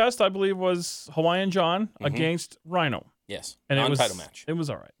contest, I believe, was Hawaiian John against Rhino. Yes. And it was Non-title match. It was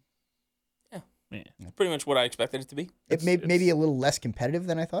all right. Pretty much what I expected it to be. It may maybe a little less competitive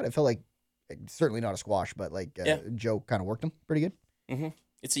than I thought. It felt like certainly not a squash, but like Yeah. Joe kind of worked him pretty good.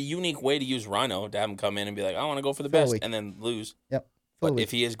 It's a unique way to use Rhino, to have him come in and be like, I want to go for the Fill a best, week. and then lose. Yep. But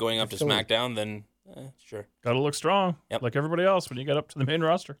if he is going up to Fill a week. SmackDown, then sure. Got to look strong, Yep. like everybody else when you get up to the main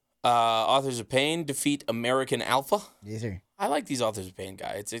roster. Authors of Pain defeat American Alpha. Yes, sir. I like these Authors of Pain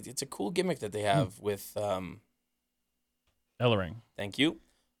guy. It's a cool gimmick that they have with Ellering. thank you.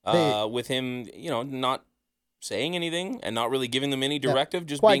 They- With him, not saying anything and not really giving them any directive,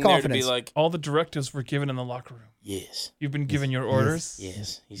 just Quiet being there to confidence. be like, All the directives were given in the locker room. yes, You've been given your orders.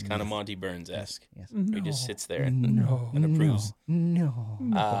 yes. He's kind of Monty Burns-esque. Yes. He just sits there and, No. and approves. No.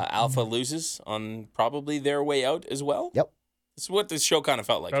 Alpha loses on probably their way out as well. Yep. This is what this show kind of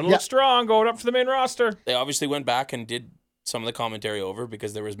felt like. Got to Yeah. look strong going up to the main roster. They obviously went back and did some of the commentary over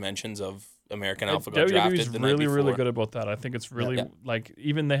because there was mentions of American Alpha got WWE's drafted the night really, really before. good about that. I think it's really Yeah. like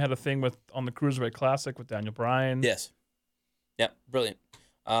even they had a thing on the Cruiserweight Classic with Daniel Bryan. Yes. Yeah, brilliant.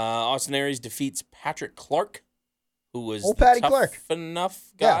 Austin Aries defeats Patrick Clark. who was Old the Paddy Tough Clark.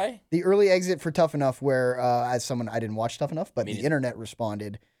 Enough guy. Yeah, the early exit for Tough Enough, where as someone I didn't watch Tough Enough, but Me the neither. internet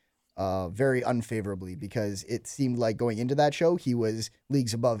responded very unfavorably because it seemed like going into that show he was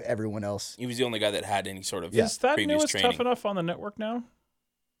leagues above everyone else. He was the only guy that had any sort of Is that previous newest training. Tough Enough on the network now?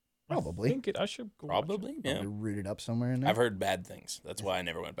 Probably. I think I should go watch it. Probably, yeah. Probably rooted up somewhere in there. I've heard bad things. That's why I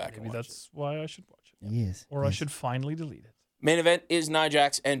never went back and Maybe watched that's why I should watch it. Yes. Or I should finally delete it. Main event is Nia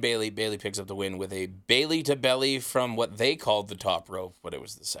Jax and Bailey. Bailey picks up the win with a Bailey to belly from what they called the top rope, but it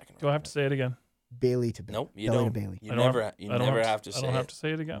was the second Do I rope. have to say it again? Bailey to Bailey. Nope, you Belly don't. to Bailey. You I don't never, have- you I don't never have to say I don't it. have to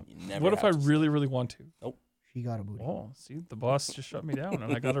say it again. You never What if I have to say really, really want to? She got a booty. Oh, see, the boss just shut me down,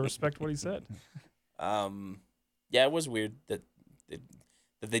 and I got to respect what he said. Yeah, it was weird that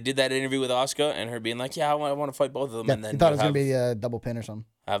they did that interview with Asuka and her being like, "Yeah, I want to fight both of them," Yeah, and then you thought it was have, gonna be a double pin or something,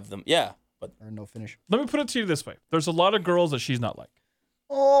 have them. Yeah, but or no finish. Let me put it to you this way: there's a lot of girls that she's not like.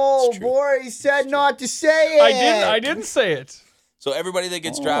 Oh It's true. boy, he said not to say it. I didn't say it. so everybody that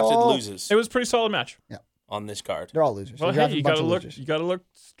gets drafted Oh. loses It was a pretty solid match. on this card. They're all losers. Well, They're hey, you drafting a bunch of losers. you gotta look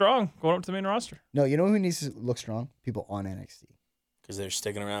strong going up to the main roster. No, you know who needs to look strong? People on NXT. Because they're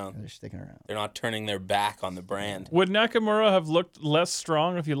sticking around. They're sticking around. They're not turning their back on the brand. Would Nakamura have looked less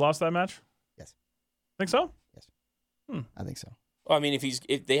strong if he lost that match? Yes. Think so? I think so. Well, I mean, if they I have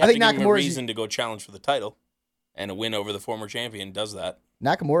to think give him a Nakamura's- reason to go challenge for the title, and a win over the former champion does that.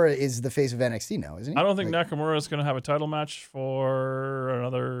 Nakamura is the face of NXT now, isn't he? I don't think Like, Nakamura is going to have a title match for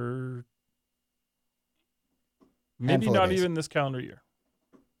another. Maybe Handful of not days. even this calendar year.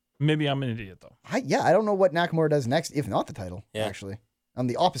 Maybe I'm an idiot though. I don't know what Nakamura does next, if not the title. Yeah. Actually, I'm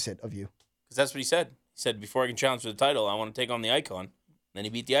the opposite of you. Because that's what he said. He said, before I can challenge for the title, I want to take on the Icon. Then he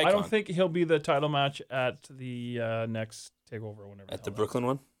beat the Icon. I don't think he'll be the title match at the next takeover or whenever. At the hell that Brooklyn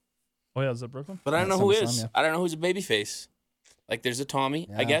one. is. Oh yeah, is that Brooklyn? But I don't Yeah, know who SummerSlam, is. yeah. I don't know who's a babyface. Like, there's a Tommy,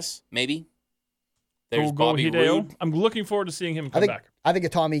 I Yeah. guess. Maybe. There's Go Bobby Hideo. Roode. I'm looking forward to seeing him I come think back. I think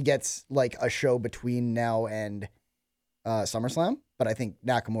Itami gets like a show between now and SummerSlam, but I think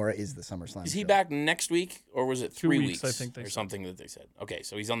Nakamura is the SummerSlam. Is he show. back next week, or was it 2 3 weeks, weeks? I think they or said. something that they said. Okay,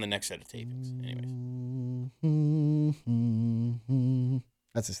 so he's on the next set of tapings. Anyways,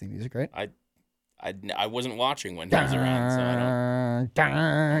 That's his theme music, right? I wasn't watching when he was around, so I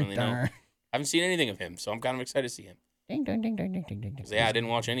don't really know. I haven't seen anything of him, so I'm kind of excited to see him. Ding, ding, ding, ding, ding, ding, ding. 'Cause, yeah, I didn't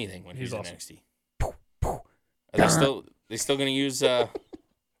watch anything when he He's was awesome. in NXT. Are they still going to use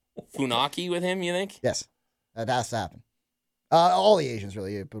Funaki with him? You think? Yes, that has to happen. All the Asians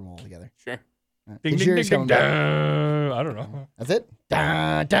really, you put them all together. Sure. Ding, ding, Tajiri's ding, ding, coming back. ding. I don't know. That's it.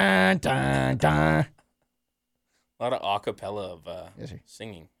 Dun, dun, dun, dun. A lot of acapella of Yes, sir.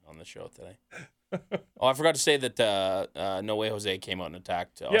 singing on the show today. Oh, I forgot to say that No Way Jose came out and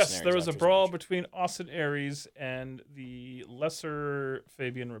attacked. Austin Yes, Aries there was a after his brawl match. between Austin Aries and the lesser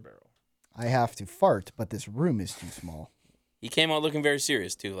Fabian Ribeiro. I have to fart, but this room is too small. He came out looking very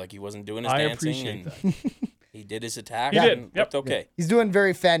serious too, like he wasn't doing his I dancing. appreciate and He did his attack. He did, and yep. looked okay. He's doing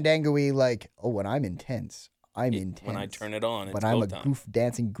very Fandango-y, like, oh, when I'm intense, I'm intense. When I turn it on, it's but I'm go a time.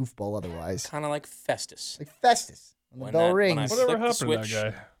 dancing goofball otherwise. Kind of like Festus. Like Festus. When the When bell that- when rings. I- Whatever Flick the happened to that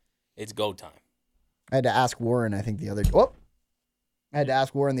switch. guy? It's go time. I had to ask Warren, I think, the other day. Oh! I had to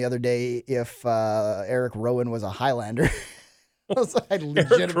ask Warren the other day if Eric Rowan was a Highlander. I was like,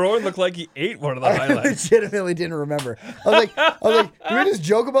 Eric Rowan looked like he ate one of the I highlights. legitimately didn't remember. I was like, do we just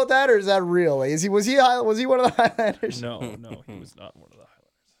joke about that, or is that real? Like, was he one of the Highlanders? No, he was not one of the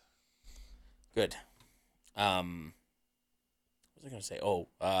highlights. Good. What was I gonna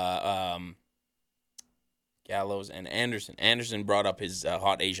say? Gallows and Anderson. Anderson brought up his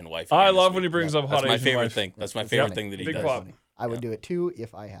hot Asian wife. I again this love when he week. brings up That's hot my Asian favorite wife. thing. That's my That's favorite funny. thing that he Big does. clap. I would do it too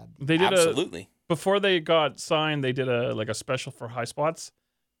if I had. They did Absolutely. before they got signed. They did a special for High Spots,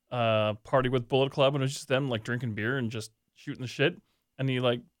 party with Bullet Club, and it was just them like drinking beer and just shooting the shit. And he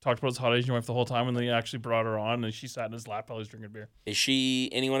like talked about his hot Asian wife the whole time, and they actually brought her on, and she sat in his lap while he was drinking beer. Is she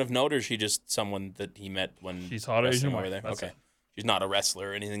anyone of note, or is she just someone that he met when She's hot wrestling Asian over wife, there? that's Okay. it. She's not a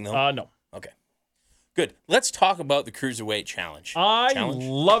wrestler or anything though. No, Okay. Good. Let's talk about the Cruiserweight Challenge. I Challenge?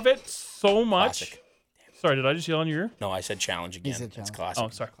 love it so much. Classic. Sorry, did I just yell in your ear? No, I said challenge again. said It's challenge. classic. Oh,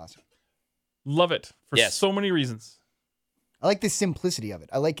 sorry. Classic. Love it for Yes. so many reasons. I like the simplicity of it.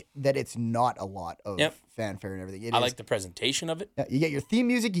 I like that it's not a lot of Yep. fanfare and everything. I like the presentation of it. You get your theme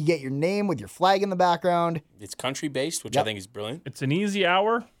music, you get your name with your flag in the background. It's country based, which I Yep. think is brilliant. It's an easy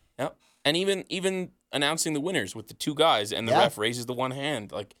hour. Yep. And even announcing the winners with the two guys and the Yeah. ref raises the one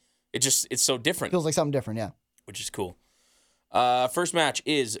hand. Like it's so different, Feels like something different, yeah. which is cool. First match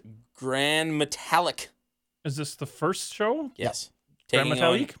is Grand Metallic. Is this the first show? Yes. Grand Taking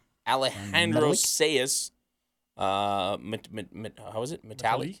on Metalik? Alejandro Metalik? Sayas. How is it?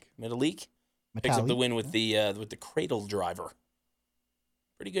 Metalik? Metalik. picks up the Matali. win with the cradle driver.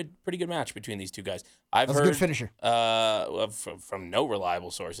 Pretty good match between these two guys. I've That's a heard good finisher. from no reliable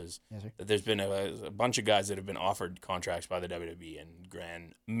sources Yes, sir. that there's been a bunch of guys that have been offered contracts by the WWE, and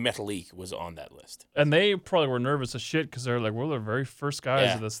Grand Metalik was on that list. And they probably were nervous as shit because they're like, we're the very first guys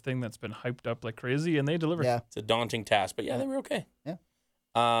Yeah. of this thing that's been hyped up like crazy, and they delivered. Yeah. It's a daunting task, but yeah, they were okay. Yeah.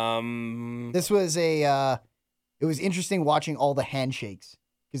 Um, This was it was interesting watching all the handshakes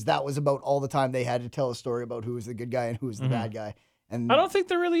because that was about all the time they had to tell a story about who was the good guy and who was the bad guy. And I don't think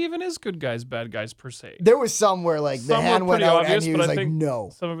there really even is good guys, bad guys per se. there was some where like the Some were hand went pretty out obvious, and he but was I like, think no.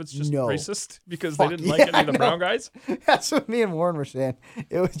 Some of it's just No. racist because Fuck they didn't like yeah, any of the I brown know. guys. That's what me and Warren were saying.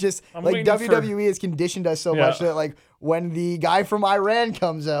 It was just I'm like waiting for- WWE has conditioned us so Yeah. much that like when the guy from Iran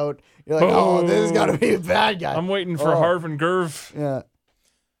comes out, you're like, oh, this has got to be a bad guy. I'm waiting for Oh. Harv and Gerv.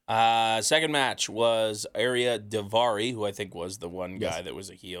 Yeah. second match was Arya Davari, who I think was the one guy that was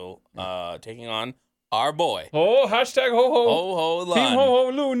a heel, taking on our boy, Oh, hashtag ho ho. Ho Ho Team Lun, ho ho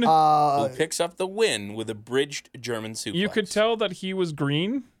loon. who picks up the win with a bridged German suplex. You could tell that he was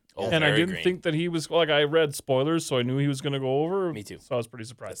green. Oh, And I very didn't green. think that he was like I read spoilers, so I knew he was going to go over. Me too. So I was pretty That's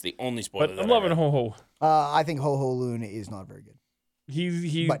surprised. the only spoiler. But that I'm I loving read. Ho Ho. I think Ho Ho Loon is not very good.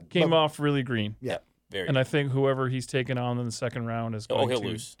 He But- came but- off really green, Yeah. Very. and I think whoever he's taken on in the second round is going he'll to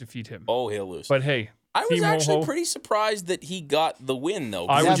lose. defeat him. Oh, he'll lose. But hey, I was Team actually Ho-Ho. pretty surprised that he got the win, though.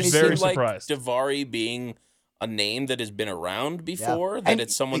 'cause I it was just very seemed like surprised. Davari being a name that has been around before, that And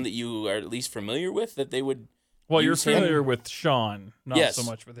it's someone that you are at least familiar with, that they would. well, you're use him. familiar with Sean, not Yes. so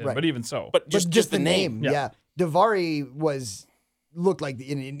much with him, Right. but even so. But Just, just the name. Yeah. Yeah. Davari looked like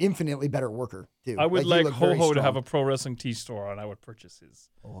an infinitely better worker too. I would he like looked Ho very Ho to have strong. a pro wrestling tea store, and I would purchase his.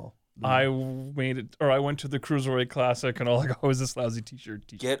 Oh, I made it, or I went to the Cruiserweight Classic, and all I got was this lousy T-shirt.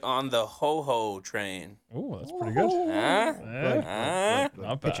 Get on the Ho Ho train. Oh, that's pretty good. Huh? Eh, Huh?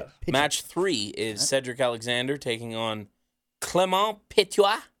 not Pitch bad. it, pitch it. Match 3 is Cedric Alexander taking on Clement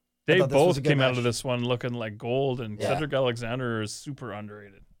Petois. They thought this was both a good came out match. of this one looking like gold, and Yeah. Cedric Alexander is super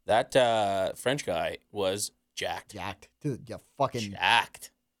underrated. That French guy was jacked. Jacked. Dude, yeah, fucking.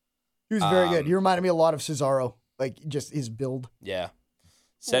 Jacked. He was very good. Um, He reminded me a lot of Cesaro, like just his build. Yeah.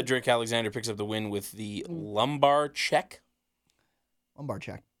 Cedric Alexander picks up the win with the lumbar check. Lumbar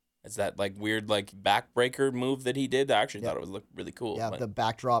check. It's that like weird like backbreaker move that he did. I actually thought it would look really cool. Yeah, but the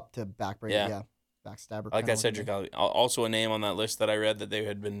backdrop to backbreaker. Yeah. Yeah. Backstabber. I like kinda that Cedric. looking Also a name on that list that I read that they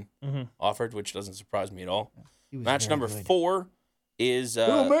had been Mhm. offered, which doesn't surprise me at all. thing. He was Match very number good. 4 is The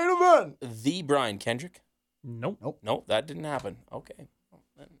main event. the Brian Kendrick. Nope. Nope, that didn't happen. Okay.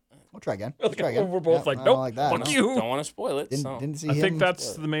 We'll try again. We'll try again. We're both Yeah, like, I nope. don't like that. Fuck No. you. Don't want to spoil it. Didn't, so. didn't see I him. think that's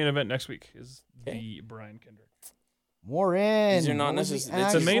spoil it. the main event next week. Is Okay. the Brian Kendrick. More in. These are not What was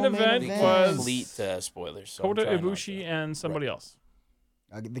necessarily. The main actual event was- complete spoilers. So I'm Kota trying not Ibushi to- and somebody else.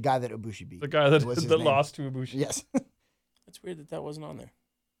 The guy that Ibushi beat. The guy that Was his that name. lost to Ibushi. Yes. It's weird that that wasn't on there.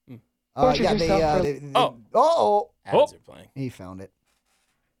 Yeah, they Oh. oh, Ads are playing. he found it.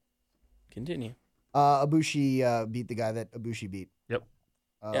 Continue. Ibushi beat the guy that Ibushi beat. Yep.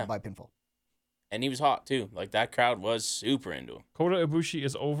 Yeah. By pinfall. And he was hot too. Like that crowd was super into him. Kota Ibushi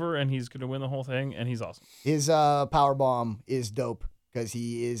is over, and he's going to win the whole thing, and he's awesome. His power bomb is dope because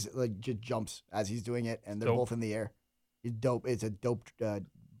he is like just jumps as he's doing it, and they're Dope. both in the air. It's dope. It's a dope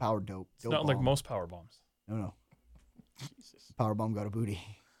power dope. It's dope not like bomb. most power bombs. No. Power bomb got a booty.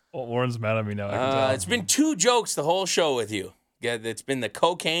 Oh, Warren's mad at me now. I can tell. It's been 2 jokes the whole show with you. Yeah, it's been the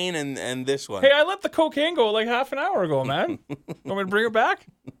cocaine and this one. Hey, I let the cocaine go like half an hour ago, man. Want me to bring it back?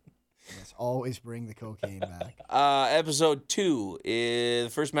 Yes, always bring the cocaine back. Episode 2 is the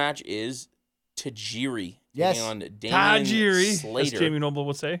first match is Tajiri Yes. taking on Damian Tajiri, as Slater. Jamie Noble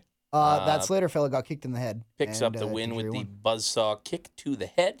would say. That Slater fella got kicked in the head. Picks and, up the win with Tajiri the won. buzzsaw kick to the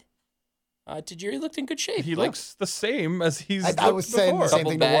head. Tajiri looked in good shape. He Like, looks the same as he's. I looked was saying the before. same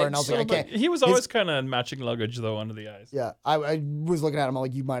Couple thing to Warren. I was bags. like, I can't. He was always kind of matching luggage though under the eyes. Yeah, I was looking at him. I'm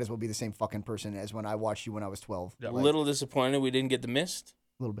like, you might as well be the same fucking person as when I watched you when I was 12. Yeah. Like, little disappointed we didn't get the mist.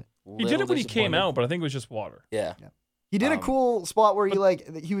 a little bit. He did it when he came out, but I think it was just water. Yeah. He did a Um, cool spot where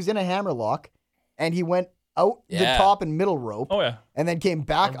he was in a hammer lock, and he went out the Yeah. top and middle rope, Oh yeah, and then came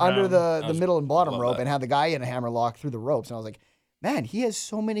back Around. under the was- middle and bottom love rope that. and had the guy in a hammer lock through the ropes. And I was like, man, he has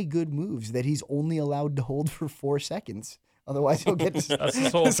so many good moves that he's only allowed to hold for 4 seconds. Otherwise, he'll get That's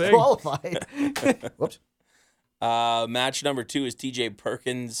his whole thing. disqualified. Whoops. Match number 2 is TJ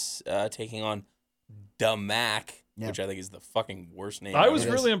Perkins taking on Damac, Yeah. which I think is the fucking worst name. I ever. was It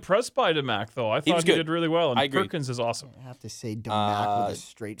is. really impressed by Damac though. I He was thought he good. did really well, and I agree. Perkins is awesome. I have to say, Domac with a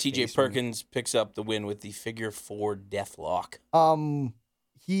straight TJ face when he- Perkins picks up the win with the figure 4 deathlock.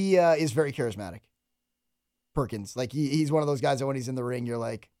 He is very charismatic. Perkins, like he's one of those guys that when he's in the ring, you're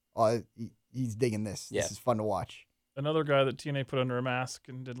like, oh, he's digging this. Yeah. This is fun to watch. Another guy that TNA put under a mask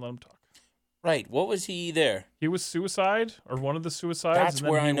and didn't let him talk. Right. What was he there? He was Suicide, or one of the Suicides. That's and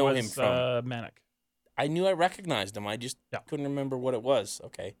then where he I know was, him from. Manic. I knew I recognized him. I just couldn't remember what it was.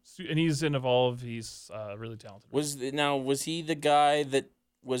 Okay. And he's in Evolve. He's really talented. Was he the guy that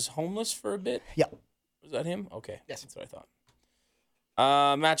was homeless for a bit? Yeah. Was that him? Okay. Yes. That's what I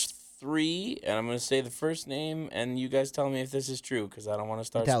thought. Match 3, and I'm going to say the first name, and you guys tell me if this is true, because I don't want to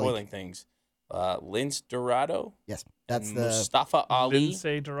start Vitalik. spoiling things. Lince Dorado? Yes, that's and the. Mustafa Ali?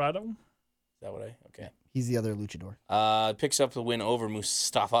 Lindsay Dorado. Is that what I... Okay. He's the other luchador. Picks up the win over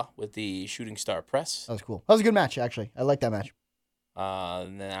Mustafa with the Shooting Star Press. That was cool. That was a good match, actually. I like that match.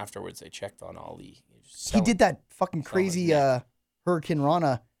 And then afterwards, they checked on Ali. He did that fucking selling crazy neck. Hurricane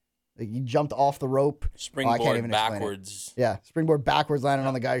Rana. Like, he jumped off the rope. Springboard even explain it. backwards. Yeah, springboard backwards, landed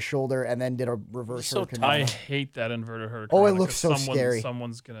on the guy's shoulder, and then did a reverse so Hurricane tough. I Rana. hate that inverted hurricane. Oh, it Rana, looks 'cause so scary.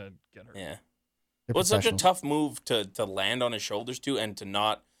 Someone's gonna get hurt. Yeah. They're Well, it's such a professionals. tough move to land on his shoulders too, and to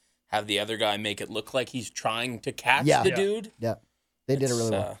not have the other guy make it look like he's trying to catch Yeah. the Yeah. dude. Yeah, they did it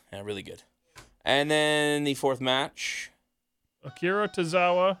really well. Yeah, really good. And then the fourth match. Akira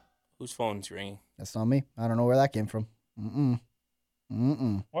Tozawa. Whose phone's ringing? That's not me. I don't know where that came from.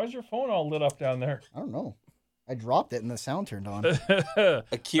 Why is your phone all lit up down there? I don't know. I dropped it and the sound turned on.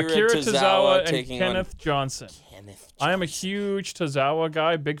 Akira Tozawa and taking Kenneth Johnson. on Kenneth. I am a huge Tozawa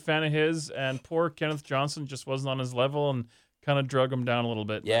guy, big fan of his, and poor Kenneth Johnson just wasn't on his level and kind of drug him down a little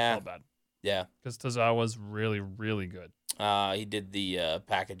bit. and Yeah. I felt bad Yeah. because Tozawa's really, really good. He did the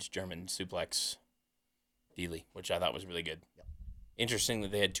package German suplex dealy, which I thought was really good. Interesting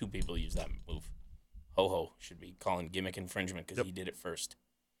that they had 2 people use that move. Ho should be calling gimmick infringement because he did it first.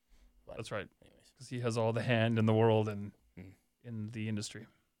 But That's right, anyways. because he has all the hand in the world and in the industry.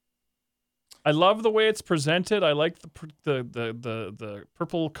 I love the way it's presented. I like the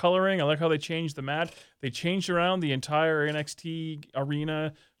purple coloring. I like how they changed the mat. They changed around the entire NXT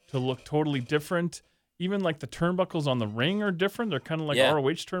arena to look totally different. Even like the turnbuckles on the ring are different. They're kind of like Yeah.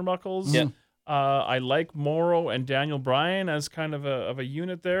 ROH turnbuckles. Yeah. I like Morrow and Daniel Bryan as kind of a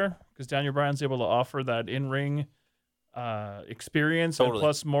unit there because Daniel Bryan's able to offer that in-ring experience. Totally. And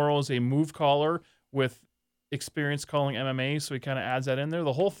plus, Morrow's a move caller with experience calling MMA, so he kind of adds that in there.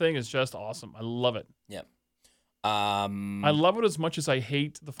 The whole thing is just awesome. I love it. Yep. I love it as much as I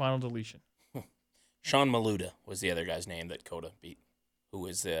hate the final deletion. Sean Maluda was the other guy's name that Coda beat, who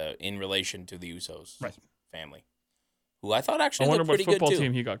was in relation to the Usos family, who I thought I actually wonder looked what pretty good football too.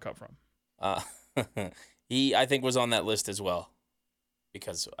 team he got cut from. He, I think, was on that list as well.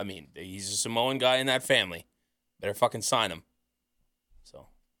 Because, I mean, he's a Samoan guy in that family. Better fucking sign him. So,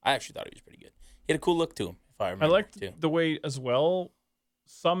 I actually thought he was pretty good. He had a cool look to him, if I remember. I liked too. the way as well.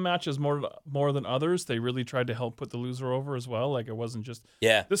 Some matches more than others, they really tried to help put the loser over as well. Like it wasn't just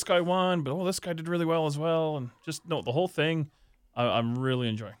this guy won, but this guy did really well as well, and just no, the whole thing. I'm really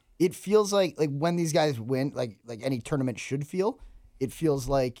enjoying. It feels like when these guys win, like any tournament should feel. It feels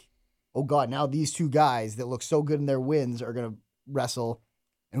like, oh god, now these 2 guys that look so good in their wins are gonna wrestle,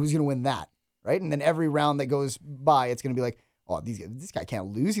 and who's gonna win that, right? And then every round that goes by, it's gonna be like, oh, this guy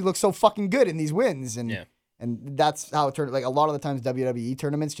can't lose. He looks so fucking good in these wins, and that's how it turned. Like a lot of the times, WWE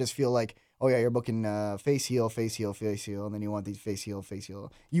tournaments just feel like, oh yeah, you're booking face heel, and then you want these face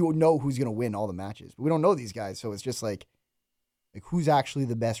heel. You know who's gonna win all the matches, but we don't know these guys, so it's just like who's actually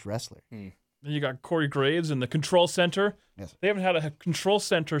the best wrestler. Then you got Corey Graves in the Control Center. Yes. They haven't had a Control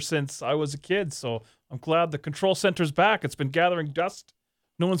Center since I was a kid, so I'm glad the Control Center's back. It's been gathering dust.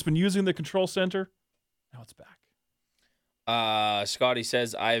 No one's been using the Control Center. Now it's back. Scotty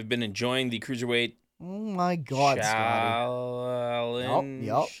says, I've been enjoying the Cruiserweight Oh my God, Scotty. challenge.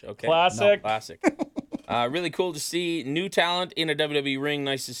 Yup. Okay. Classic. Classic. Really cool to see new talent in a WWE ring.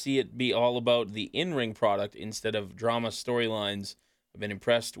 Nice to see it be all about the in-ring product instead of drama storylines. I've been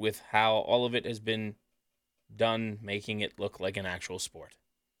impressed with how all of it has been done, making it look like an actual sport.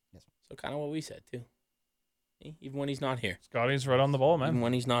 Yes. So kind of what we said, too. Even when he's not here. Scotty's right on the ball, Even man.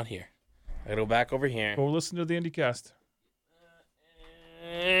 when he's not here. I gotta go back over here. Go listen to the IndyCast.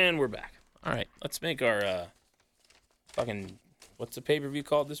 And we're back. All right, let's make our fucking, what's the pay-per-view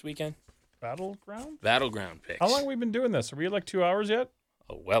called this weekend? Battleground? Battleground picks. How long have we been doing this? Are we at like 2 hours yet?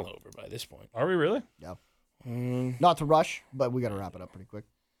 Oh, well over by this point. Are we really? Yeah. Not to rush, but we got to wrap it up pretty quick.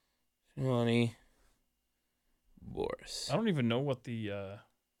 Johnny Boris. I don't even know what the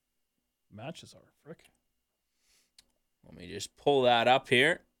matches are. Frick. Let me just pull that up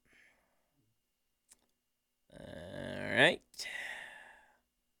here. All right.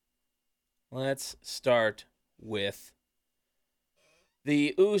 Let's start with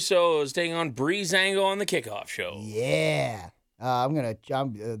the Usos taking on Breezango on the kickoff show. Yeah. I'm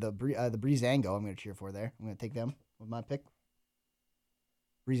the Breezango. I'm gonna cheer for there. I'm gonna take them with my pick.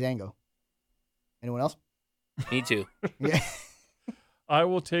 Breezango. Anyone else? Me too. Yeah. I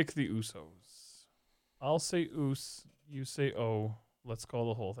will take the Usos. I'll say Us. You say O. Let's call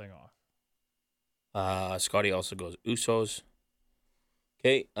the whole thing off. Scotty also goes Usos.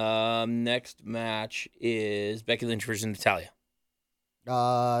 Okay. Next match is Becky Lynch versus Natalia.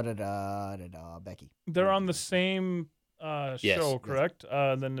 Becky. They're on the same Yes. show, correct?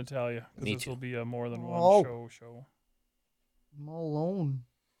 Than Natalia. 'Cause Me this too. will be a more than Oh. one show. I'm all alone.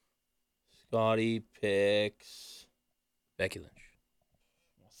 Scotty picks Becky Lynch.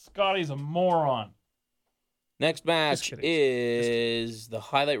 Scotty's a moron. Next match kidding. is the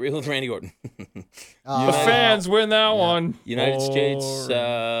highlight reel with Randy Orton. The Uh, fans win that Yeah. one. United States,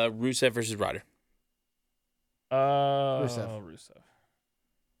 Boring. Rusev versus Ryder. Rusev.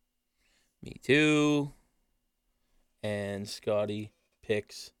 Me too. And Scotty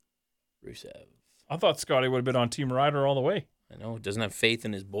picks Rusev. I thought Scotty would have been on Team Ryder all the way. I know, doesn't have faith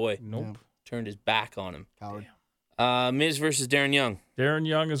in his boy. Nope. Turned his back on him. Coward. Miz versus Darren Young. Darren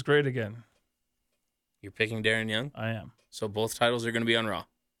Young is great again. You're picking Darren Young? I am. So both titles are going to be on Raw.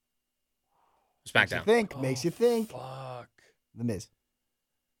 Makes you SmackDown. think. Makes you think. Fuck. The Miz.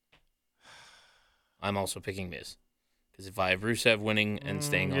 I'm also picking Miz. Because if I have Rusev winning and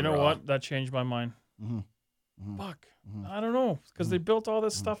staying on You know Raw. what? That changed my mind. Mm-hmm. Fuck. Mhm. I don't know. Because they built all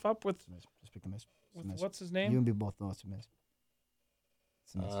this stuff up with, Miz. Just pick the Miz. It's the with Miz. what's his You name? and me both know it's the Miz.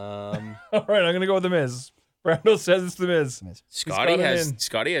 It's the Miz. All right, I'm going to go with The Miz. Brando says it's The Miz. It's the Miz. Scotty got it has in.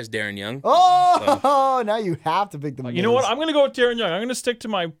 Scotty has Darren Young. Oh, now you have to pick the Miz. You know what? I'm going to go with Darren Young. I'm going to stick to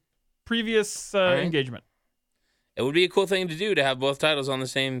my previous right. engagement. It would be a cool thing to do to have both titles on the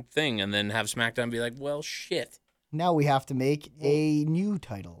same thing and then have SmackDown be like, well, shit. Now we have to make a new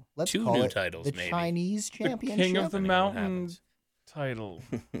title. Let's Two call new it titles, the maybe. Chinese The Championship. King of the Depending on what Mountain happens. title.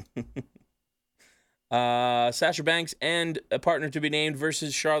 Sasha Banks and a partner to be named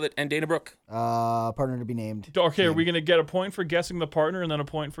versus Charlotte and Dana Brooke. Partner to be named. Okay, are we King. going to get a point for guessing the partner and then a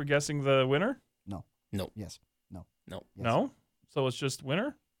point for guessing the winner? No. No. Yes. No. No. Yes. No? So it's just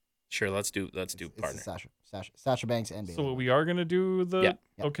winner? Sure, let's do It's partner. Sasha Banks and Bailey. So we are going to do the... Yeah.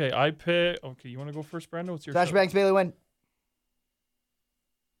 Yeah. Okay, I pick... Okay, you want to go first, Brando? What's your Sasha show? Banks, Bailey win.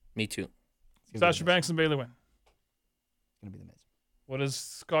 Me too. It's gonna be Sasha the Miz. Banks and Bailey win. It's gonna be the Miz. What does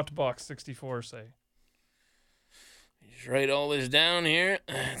Scott Box 64 say? Just write all this down here.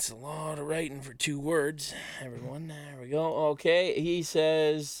 It's a lot of writing for 2 words. Everyone, there we go. Okay, he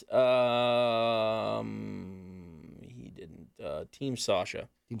says he didn't. Team Sasha.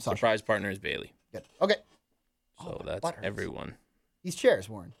 Team Sasha. Surprise partner is Bailey. Good. Okay. So Oh, that's butt hurts. everyone. These chairs,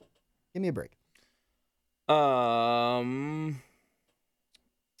 Warren. Give me a break.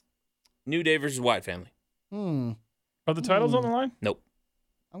 New Day versus Wyatt family. Are the titles on the line? Nope.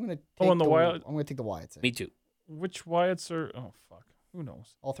 I'm gonna take Oh, and the Wyatt- I'm gonna take the Wyatts. Me too. Which Wyatts are... Oh, fuck. Who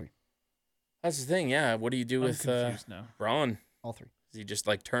knows? All 3. That's the thing. Yeah. What do you do I'm with confused now. Braun? All 3. Does he just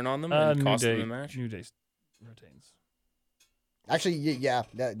like turn on them and New cost Day. them the match? New Day retains. Actually, yeah,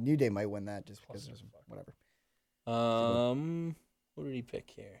 that New Day might win that just because Plus, whatever. What did he pick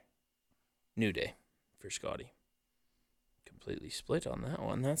here? New Day for Scotty. Completely split on that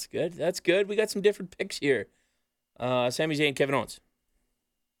one. That's good. That's good. We got some different picks here. Sami Zayn, Kevin Owens.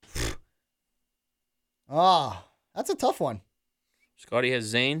 That's a tough one. Scotty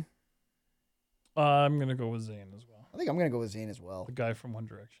has Zayn. I'm going to go with Zayn as well. I think I'm gonna go with Zayn as well. The guy from One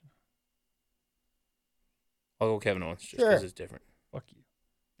Direction. I'll go Kevin Owens just because Sure. it's different. Fuck you.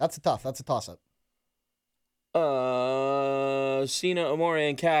 That's a toss up. Cena, Amore,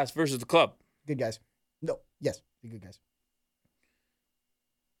 and Cass versus the Club. Good guys. No, yes, the good guys.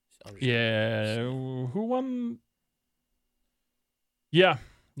 I'm just- Yeah. Who won? Yeah.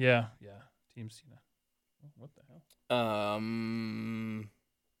 Team Cena. What the hell?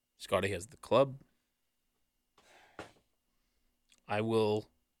 Scotty has the Club. I will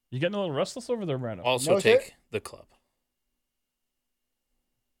You getting a little restless over there, Brando? also No, sir. take the Club.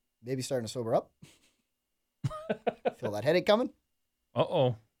 Maybe starting to sober up. Feel that headache coming?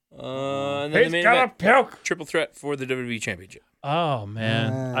 Uh-oh. And then the He's main got a event, puke. triple threat for the WWE Championship. Oh,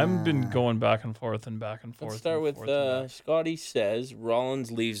 man. I've been going back and forth and back and forth. Let's start and with forth and back. Scotty says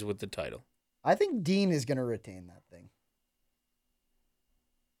Rollins leaves with the title. I think Dean is gonna retain that thing.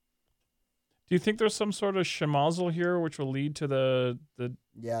 Do you think there's some sort of schmozzle here which will lead to the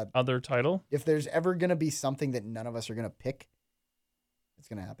Yeah, other title? if there's ever gonna be something that none of us are gonna pick, it's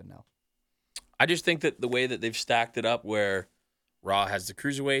gonna happen now. I just think that the way that they've stacked it up, where Raw has the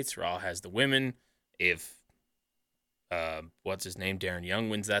cruiserweights, Raw has the women. If what's his name, Darren Young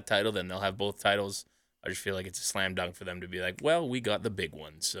wins that title, then they'll have both titles I just feel like it's a slam dunk for them to be like, well, we got the big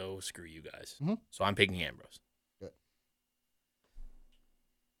one, so screw you guys. Mhm. So I'm picking Ambrose.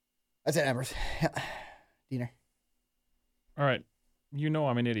 That's it, Ambrose. Diener. All right. You know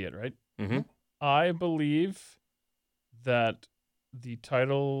I'm an idiot, right? Mm-hmm. I believe that the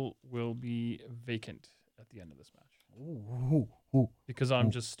title will be vacant at the end of this match Ooh. because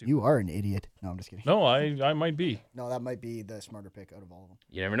I'm just stupid. You are an idiot. No, I'm just kidding. No, I might be. No, that might be the smarter pick out of all of them.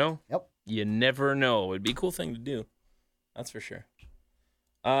 You never know. Yep. You never know. It'd be a cool thing to do. That's for sure.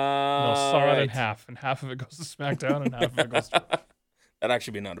 No, saw it in Right. half, and half of it goes to SmackDown, and half of it goes to. That'd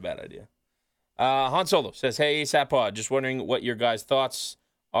actually be not a bad idea. Han Solo says, hey, Sapod, just wondering what your guys' thoughts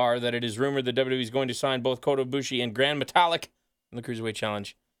are that it is rumored that WWE is going to sign both Kota Ibushi and Grand Metalik in the Cruiserweight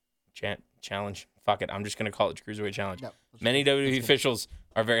Challenge. Challenge. Fuck it. I'm just going to call it Cruiserweight Challenge. Yep. Many WWE officials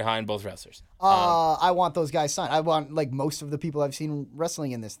are very high on both wrestlers. I want those guys signed. I want like most of the people I've seen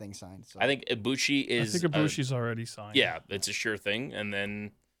wrestling in this thing signed. So. I think Ibushi I is... think Ibushi's already signed. yeah, it's a sure thing. And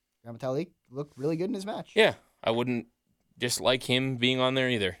then, Grand Metalik looked really good in his match. yeah, I wouldn't dislike him being on there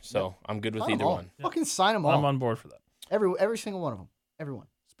either. So I'm good with Sign 'em either all. one. Fucking sign them all. I'm on board for that, Every single one of them. Everyone.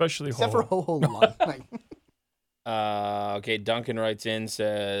 especially Except Ho. for Ho Ho Lung. Like, Okay, Duncan writes in,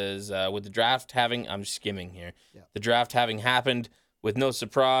 says, with the draft having, I'm skimming here, Yeah. the draft having happened with no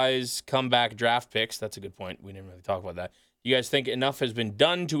surprise comeback draft picks. That's a good point. We didn't really talk about that. You guys think enough has been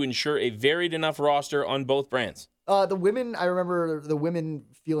done to ensure a varied enough roster on both brands? the women, I remember the women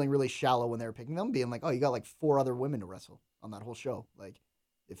feeling really shallow when they were picking them, being like, oh, you got like 4 other women to wrestle on that whole show. Like,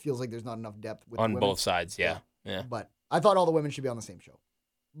 it feels like there's not enough depth with On the women. both sides, yeah. Yeah. But I thought all the women should be on the same show.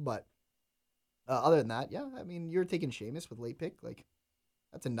 But other than that, yeah, I mean, you're taking Sheamus with late pick. Like,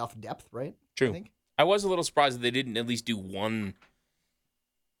 that's enough depth, right? True. I think. I was a little surprised that they didn't at least do one.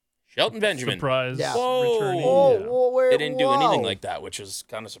 Shelton Benjamin. Surprise Yeah. Whoa. returning. Oh, yeah. whoa, where, They didn't do anything whoa. like that, which was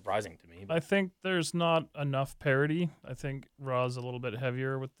kind of surprising to me. I think there's not enough parity. I think Raw's a little bit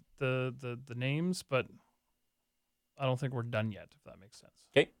heavier with the names, but I don't think we're done yet, if that makes sense.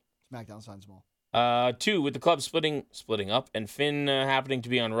 SmackDown signs them all. 2, with the club splitting up and Finn happening to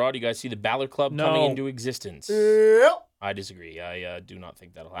be on Raw, do you guys see the Balor Club No. coming into existence? Yep. I disagree. I do not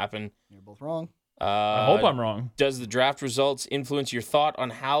think that'll happen. You're both wrong. I hope I'm wrong. Does the draft results influence your thought on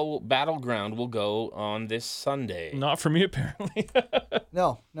how Battleground will go on this Sunday? Not for me, apparently.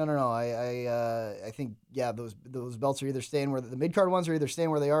 No. I think those belts are either staying where the mid card ones are either staying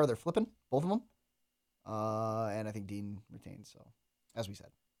where they are, or they're flipping both of them. And I think Dean retains. So, as we said,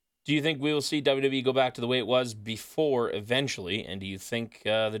 Do you think we will see WWE go back to the way it was before eventually? And do you think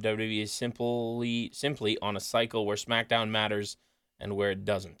the WWE is simply on a cycle where SmackDown matters and where it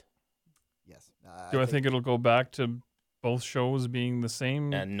doesn't? yes. Do I think it'll go back to both shows being the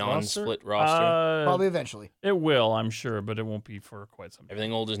same A non-split roster? probably eventually? It will, I'm sure, but it won't be for quite some time.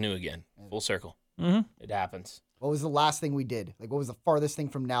 Everything old is new again. Full circle. Mm-hmm. It happens. What was the last thing we did? Like, what was the farthest thing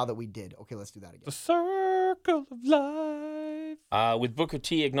from now that we did? Okay, let's do that again. The circle of life. With Booker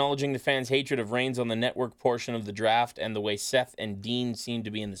T acknowledging the fans' hatred of Reigns on the network portion of the draft and the way Seth and Dean seem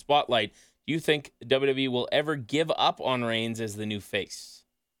to be in the spotlight, do you think WWE will ever give up on Reigns as the new face?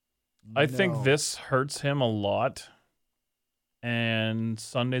 I think No. this hurts him a lot. And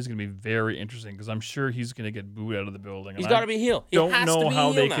Sunday's going to be very interesting because I'm sure he's going to get booed out of the building. He's And got I to be heel. He don't has know to be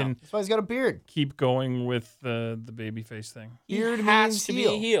how heel they now. can That's why he's got a beard. keep going with the babyface thing. He Beard has means to be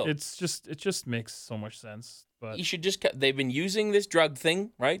heel. a heel. It just makes so much sense. But He should just. They've been using this drug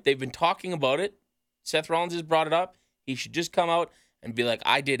thing, right? They've been talking about it. Seth Rollins has brought it up. He should just come out and be like,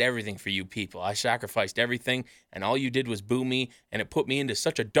 I did everything for you people. I sacrificed everything, and all you did was boo me, and it put me into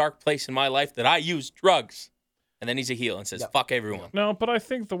such a dark place in my life that I used drugs. And then he's a heel and says, Yep. fuck everyone. no, but I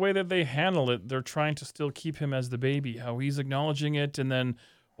think the way that they handle it, they're trying to still keep him as the baby. How he's acknowledging it, and then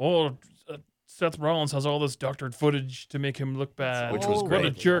Seth Rollins has all this doctored footage to make him look bad. Which was What great. a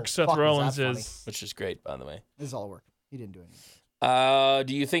jerk Seth Fuck, is that Rollins funny? is. Which is great, by the way. This is all work. He didn't do anything.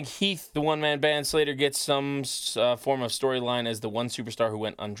 Do you think Heath, the one-man band Slater, gets some form of storyline as the one superstar who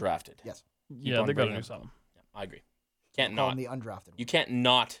went undrafted? Yes. Yeah, on they got to bringing do up- something. Yeah, I agree. Can't Call not. him the undrafted. You can't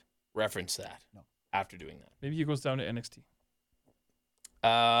not reference that No. after doing that. Maybe he goes down to NXT.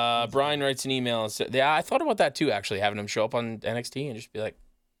 Brian writes an email. And said, yeah, I thought about that too, actually, having him show up on NXT and just be like,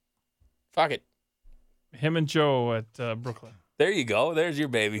 fuck it. Him and Joe at Brooklyn. There you go. There's your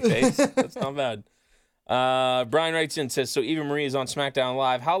baby face. That's not bad. Brian writes in and says, so Eva Marie is on SmackDown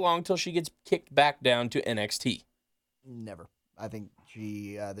Live. How long till she gets kicked back down to NXT? Never. I think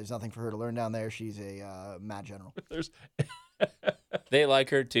she. There's nothing for her to learn down there. She's a mad general. There's They like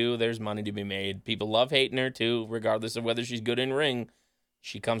her too. There's money to be made. People love hating her too, regardless of whether she's good in ring.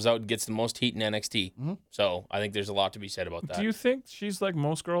 She comes out and gets the most heat in NXT. Mhm. So I think there's a lot to be said about that. Do you think she's like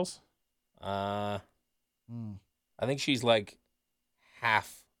most girls? I think she's like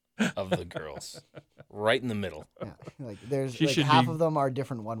half of the girls, right in the middle. Yeah, like there's She like should half be- of them are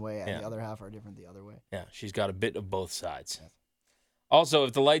different one way, and Yeah. the other half are different the other way. Yeah, she's got a bit of both sides. Also,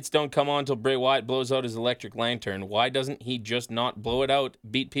 if the lights don't come on until Bray Wyatt blows out his electric lantern, why doesn't he just not blow it out,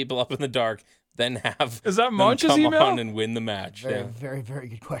 beat people up in the dark, then have Is that them Monch's come email? on and win the match? Very, Yeah. very, very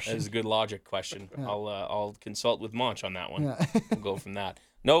good That question. is a good logic question. I'll consult with Monch on that one. Yeah. We'll go from that.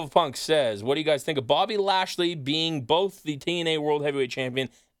 Nova Punk says, "What do you guys think of Bobby Lashley being both the TNA World Heavyweight Champion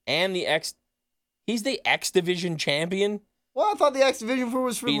and the X? He's the X Division champion, Well, I thought the X Division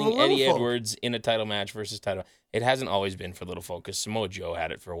was for the beating little Eddie folk. Edwards in a title match versus title. It hasn't always been for Little Folk, 'cause Samoa Joe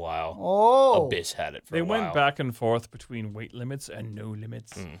had it for a while. Oh, Abyss had it for They a while. went back and forth between weight limits and no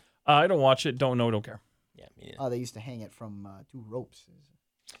limits. Mm. I don't watch it. Don't know. Don't care. Yeah, me neither. oh, they used to hang it from 2 ropes.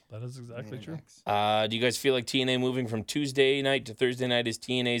 That is exactly Made an true. X. Do you guys feel like TNA moving from Tuesday night to Thursday night is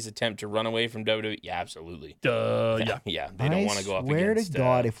TNA's attempt to run away from WWE? Yeah, absolutely. Yeah. Yeah, they don't want to go up swear against to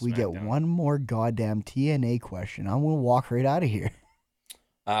God, if we get SmackDown. one more goddamn TNA question, I'm gonna walk right out of here.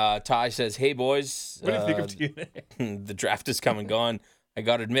 Ty says, "Hey boys, What do you think of TNA? the draft is come and gone. I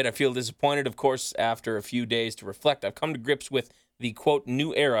got to admit, I feel disappointed. Of course, after a few days to reflect, I've come to grips with the quote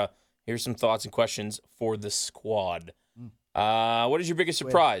new era. Here's some thoughts and questions for the squad. What is your biggest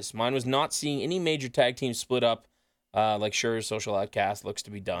surprise? Mine was not seeing any major tag teams split up. Like sure, Social Outcast looks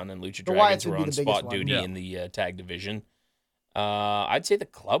to be done, and Lucha The Dragons Wyatts would were be on the biggest spot one. duty Yeah. in the tag division. I'd say the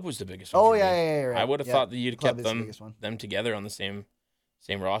club was the biggest one. Oh for yeah, me. yeah, right. I would have Yeah, thought that you'd Club kept is the them biggest one. together on the same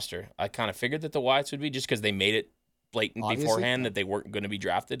roster. I kind of figured that the Wyatts would be just because they made it blatant Obviously, beforehand yeah. that they weren't going to be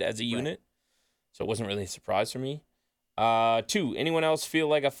drafted as a unit. So it wasn't really a surprise for me. 2, anyone else feel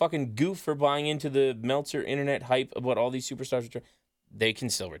like a fucking goof for buying into the Meltzer internet hype about all these superstars return? They can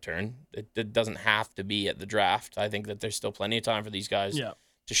still return. It doesn't have to be at the draft. I think that there's still plenty of time for these guys Yeah.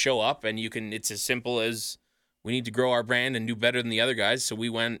 to show up, and it's as simple as we need to grow our brand and do better than the other guys. So we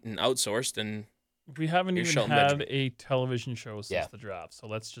went and outsourced, and We haven't Here's even Shelton had Benjamin. a television show since Yeah. the draft, so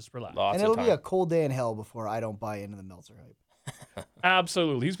let's just relax. lots And of it'll time. be a cold day in hell before I don't buy into the Meltzer hype.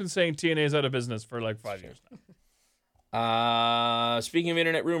 Absolutely. He's been saying TNA is out of business for like 5 years now. Speaking of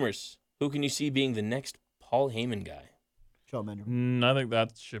internet rumors, who can you see being the next Paul Heyman guy? Show Benjamin, I think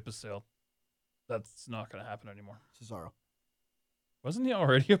that ship has sailed. That's not going to happen anymore. Cesaro. Wasn't he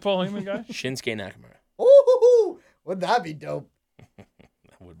already a Paul Heyman guy? Shinsuke Nakamura. Ooh, wouldn't that be dope?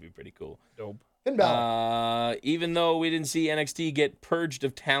 That would be pretty cool. Dope. Finn Balor. Even though we didn't see NXT get purged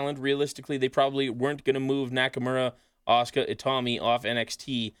of talent, realistically, they probably weren't going to move Nakamura, Asuka, Itami off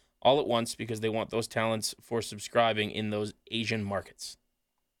NXT all at once because they want those talents for subscribing in those Asian markets.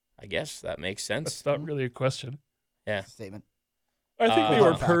 I guess that makes That's sense. not really a question. Yeah. Statement. I think they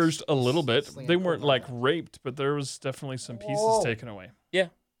were Facts. purged a little bit. Slinging They weren't cold like facts. raped, but there was definitely some pieces Whoa. taken away. Yeah.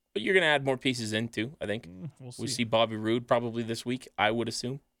 But you're going to add more pieces in, too, I think. We'll see. We see Bobby Roode probably this week, I would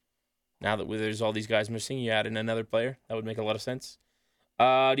assume. Now that there's all these guys missing, you add in another player. That would make a lot of sense.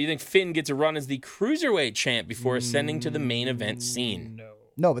 Do you think Finn gets a run as the Cruiserweight champ before ascending to the main event scene? No.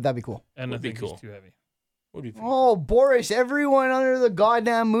 No, but that'd be cool. And Would I be think cool. he's too heavy. Would be pretty Oh, Boris, everyone under the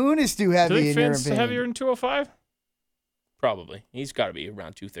goddamn moon is too Do heavy you think in your Finn's opinion. heavier than 205? Probably. He's got to be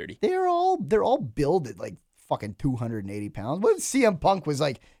around 230. They're all builded like fucking 280 pounds. What if CM Punk was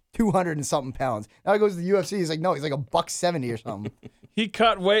like 200 and something pounds? Now he goes to the UFC. He's like, no, he's like $170 or something. He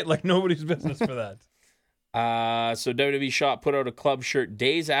cut weight like nobody's business for that. So WWE Shop put out a club shirt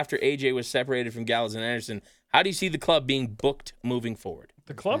days after AJ was separated from Gallows and Anderson. How do you see the club being booked moving forward?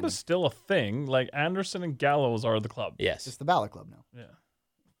 The club is still a thing. Like Anderson and Gallows are the club. Yes. It's the Balor Club now. Yeah.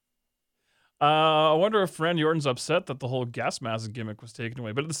 I wonder if Randy Orton's upset that the whole gas mask gimmick was taken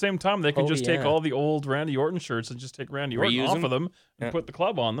away. But at the same time, they can Oh, just take yeah. all the old Randy Orton shirts and just take Randy Orton Reuse off them? of them and Yeah. put the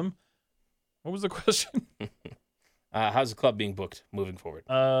club on them. What was the question? How's the club being booked moving forward?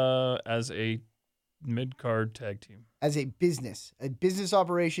 As a mid-card tag team. As a business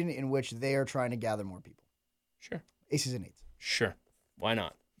operation in which they are trying to gather more people. Sure. Aces and eights. Sure. Why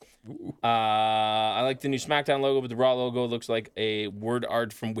not? I like the new SmackDown logo, but the Raw logo looks like a word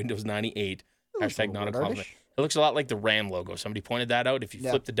art from Windows 98. looks a Hashtag little not a word compliment. artish. It looks a lot like the Ram logo. Somebody pointed that out. If you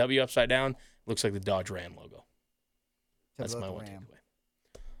Yeah. flip the W upside down, it looks like the Dodge Ram logo. That's Except my without one the Ram.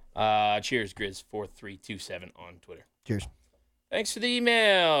 takeaway. Cheers, Grizz4327 on Twitter. Cheers. Thanks for the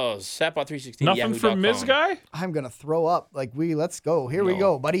emails. Sapbot316. Nothing from Miz Guy? I'm gonna throw up. Like let's go. Here we No.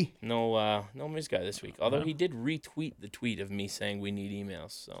 go, buddy. No Miz Guy this week. Although he did retweet the tweet of me saying we need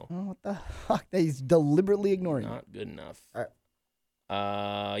emails, so Oh, what the fuck? He's deliberately ignoring me. not good enough. All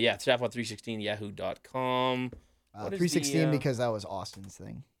Yeah, Sapbot316 yahoo.com. What is 316 the, because that was Austin's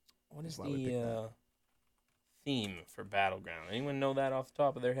thing. What is Why would pick the theme for Battleground? Anyone know that off the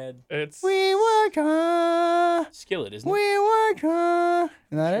top of their head? It's We work hard. Skillet, isn't it? We work hard.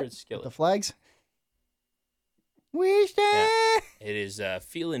 Isn't that Sure, it? it's Skillet. The flags. We stand. It is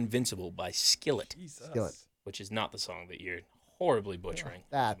Feel Invincible by Skillet, Jesus. Skillet. which is not the song that you're horribly butchering at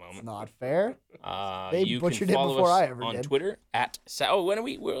That's the moment. not fair. They They you butchered can it follow before us I ever on did. Twitter at when are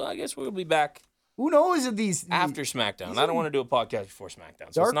we? Well, I guess we'll be back Who knows if these after SmackDown. these I don't are want to do a podcast before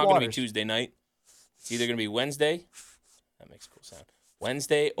SmackDown, so dark it's not going to be waters. Tuesday night. It's either going to be Wednesday. That makes a cool sound.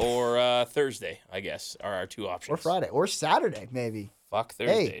 Wednesday or Thursday, I guess, are our two options. or Friday or Saturday maybe. Fuck Hey,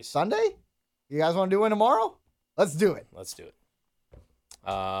 Thursdays. Sunday? You guys want to do one tomorrow? Let's do it. Let's do it.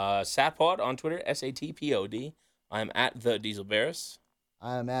 Satpod on Twitter, SATPOD. I'm at the Diesel Barris.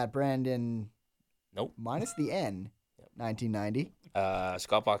 I'm at Brandon. Nope. Minus the N. 1990.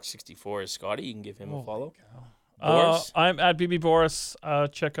 Scottbox64 is Scotty. You can give him a follow. Uh, Boris? I'm at BB Boris.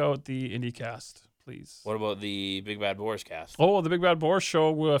 Check out the IndieCast, please. What about the Big Bad Boris cast? Oh, the Big Bad Boris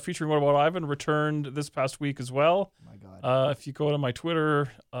show featuring What About Ivan returned this past week as well. Oh my God. If you go to my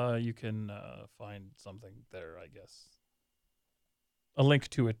Twitter, you can find something there, I guess. A link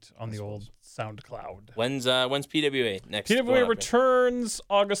to it on the old SoundCloud. When's PWA next? going PWA up returns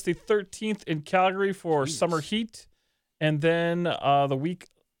August the 13th in Calgary for Jesus. Summer Heat. And then the week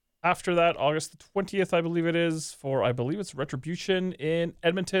after that, August the 20th, I believe it is, for, I believe it's Retribution in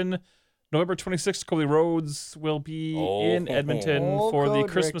Edmonton. November 26th, Cody Rhodes will be in Edmonton Oh, for the Codric.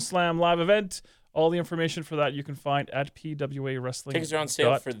 Christmas Slam live event. All the information for that you can find at PWA Wrestling. Tickets are on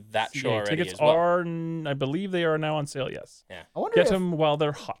sale for that show already Tickets as well. are, I believe they are now on sale, yes. I wonder Get if, them while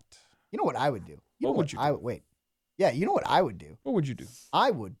they're hot. you know what I would do? You know What would you I do? wait. Yeah, you know what I would do? What would you do?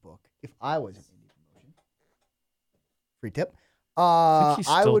 I would book if I was an indie promotion. Free tip. think he's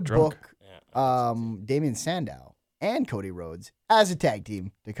I still would drunk. book Yeah, Damian Sandow and Cody Rhodes as a tag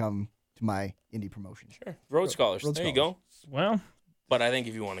team to come to my indie promotion. sure. Road Scholars. Road there you Scholars. go. Well, But I think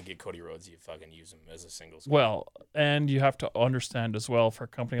if you want to get Cody Rhodes, you fucking use him as a singles. well, and you have to understand as well, for a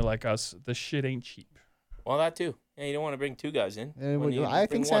company like us, the shit ain't cheap. Well, that too. Yeah, you don't want to bring two guys in. when you I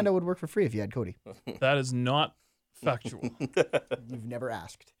bring think one. Sandow would work for free if you had Cody. That is not factual. You've never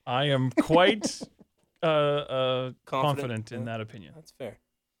asked. I am quite confident in Yeah. that opinion. That's fair.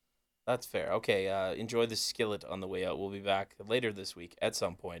 That's fair. Okay, enjoy the skillet on the way out. We'll be back later this week at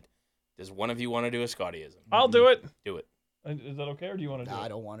some point. Does one of you want to do a Scottyism? I'll do it. Do it. Is that okay, or do you want to do Nah, I it?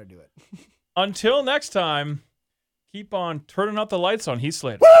 don't want to do it. Until next time, keep on turning out the lights on Heath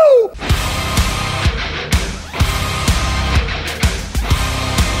Slater.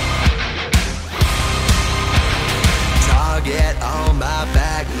 Target on my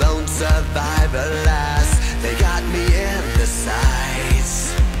back, lone survivor last. They got me in the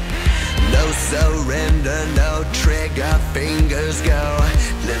sights. No surrender, no trigger, fingers go.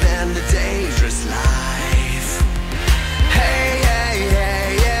 Living the dangerous life. Hey, hey, hey,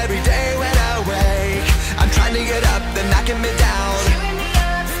 every day when I wake, I'm trying to get up, they're knocking me down.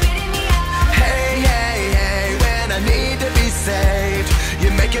 Hey, hey, hey, when I need to be saved,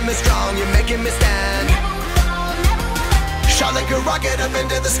 you're making me strong, you're making me stand. Shot like a rocket up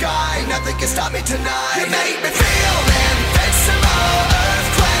into the sky, nothing can stop me tonight. You make me feel invincible,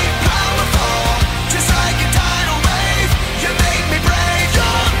 earthquake powerful, just like a tidal wave. You make me brave,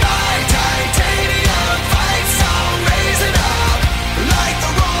 you're my titanium fight song, raising up like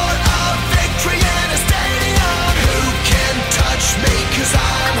the roar of victory in a stadium. Who can touch me, 'cause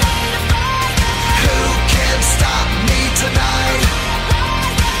I'm who can stop me tonight?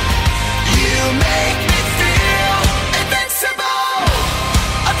 You make me feel invincible.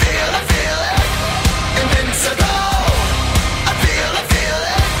 I feel it. Invincible. I feel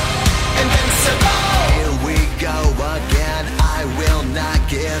it. Invincible. Here we go again. I will not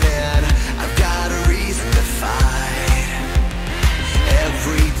give in. I've got a reason to fight.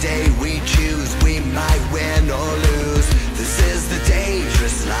 Every day we choose, we might win or lose. This is the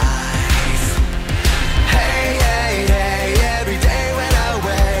dangerous life. Hey, hey, hey, every day when I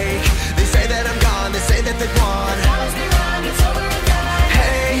wake, they say that I'm gone, they say that they've won.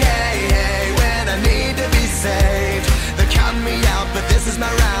 Hey, hey, hey, when I need to be saved, they're counting me out, but this is my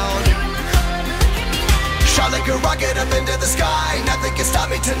round. Shot like a rocket up into the sky, nothing can stop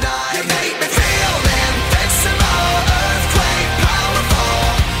me tonight. You make me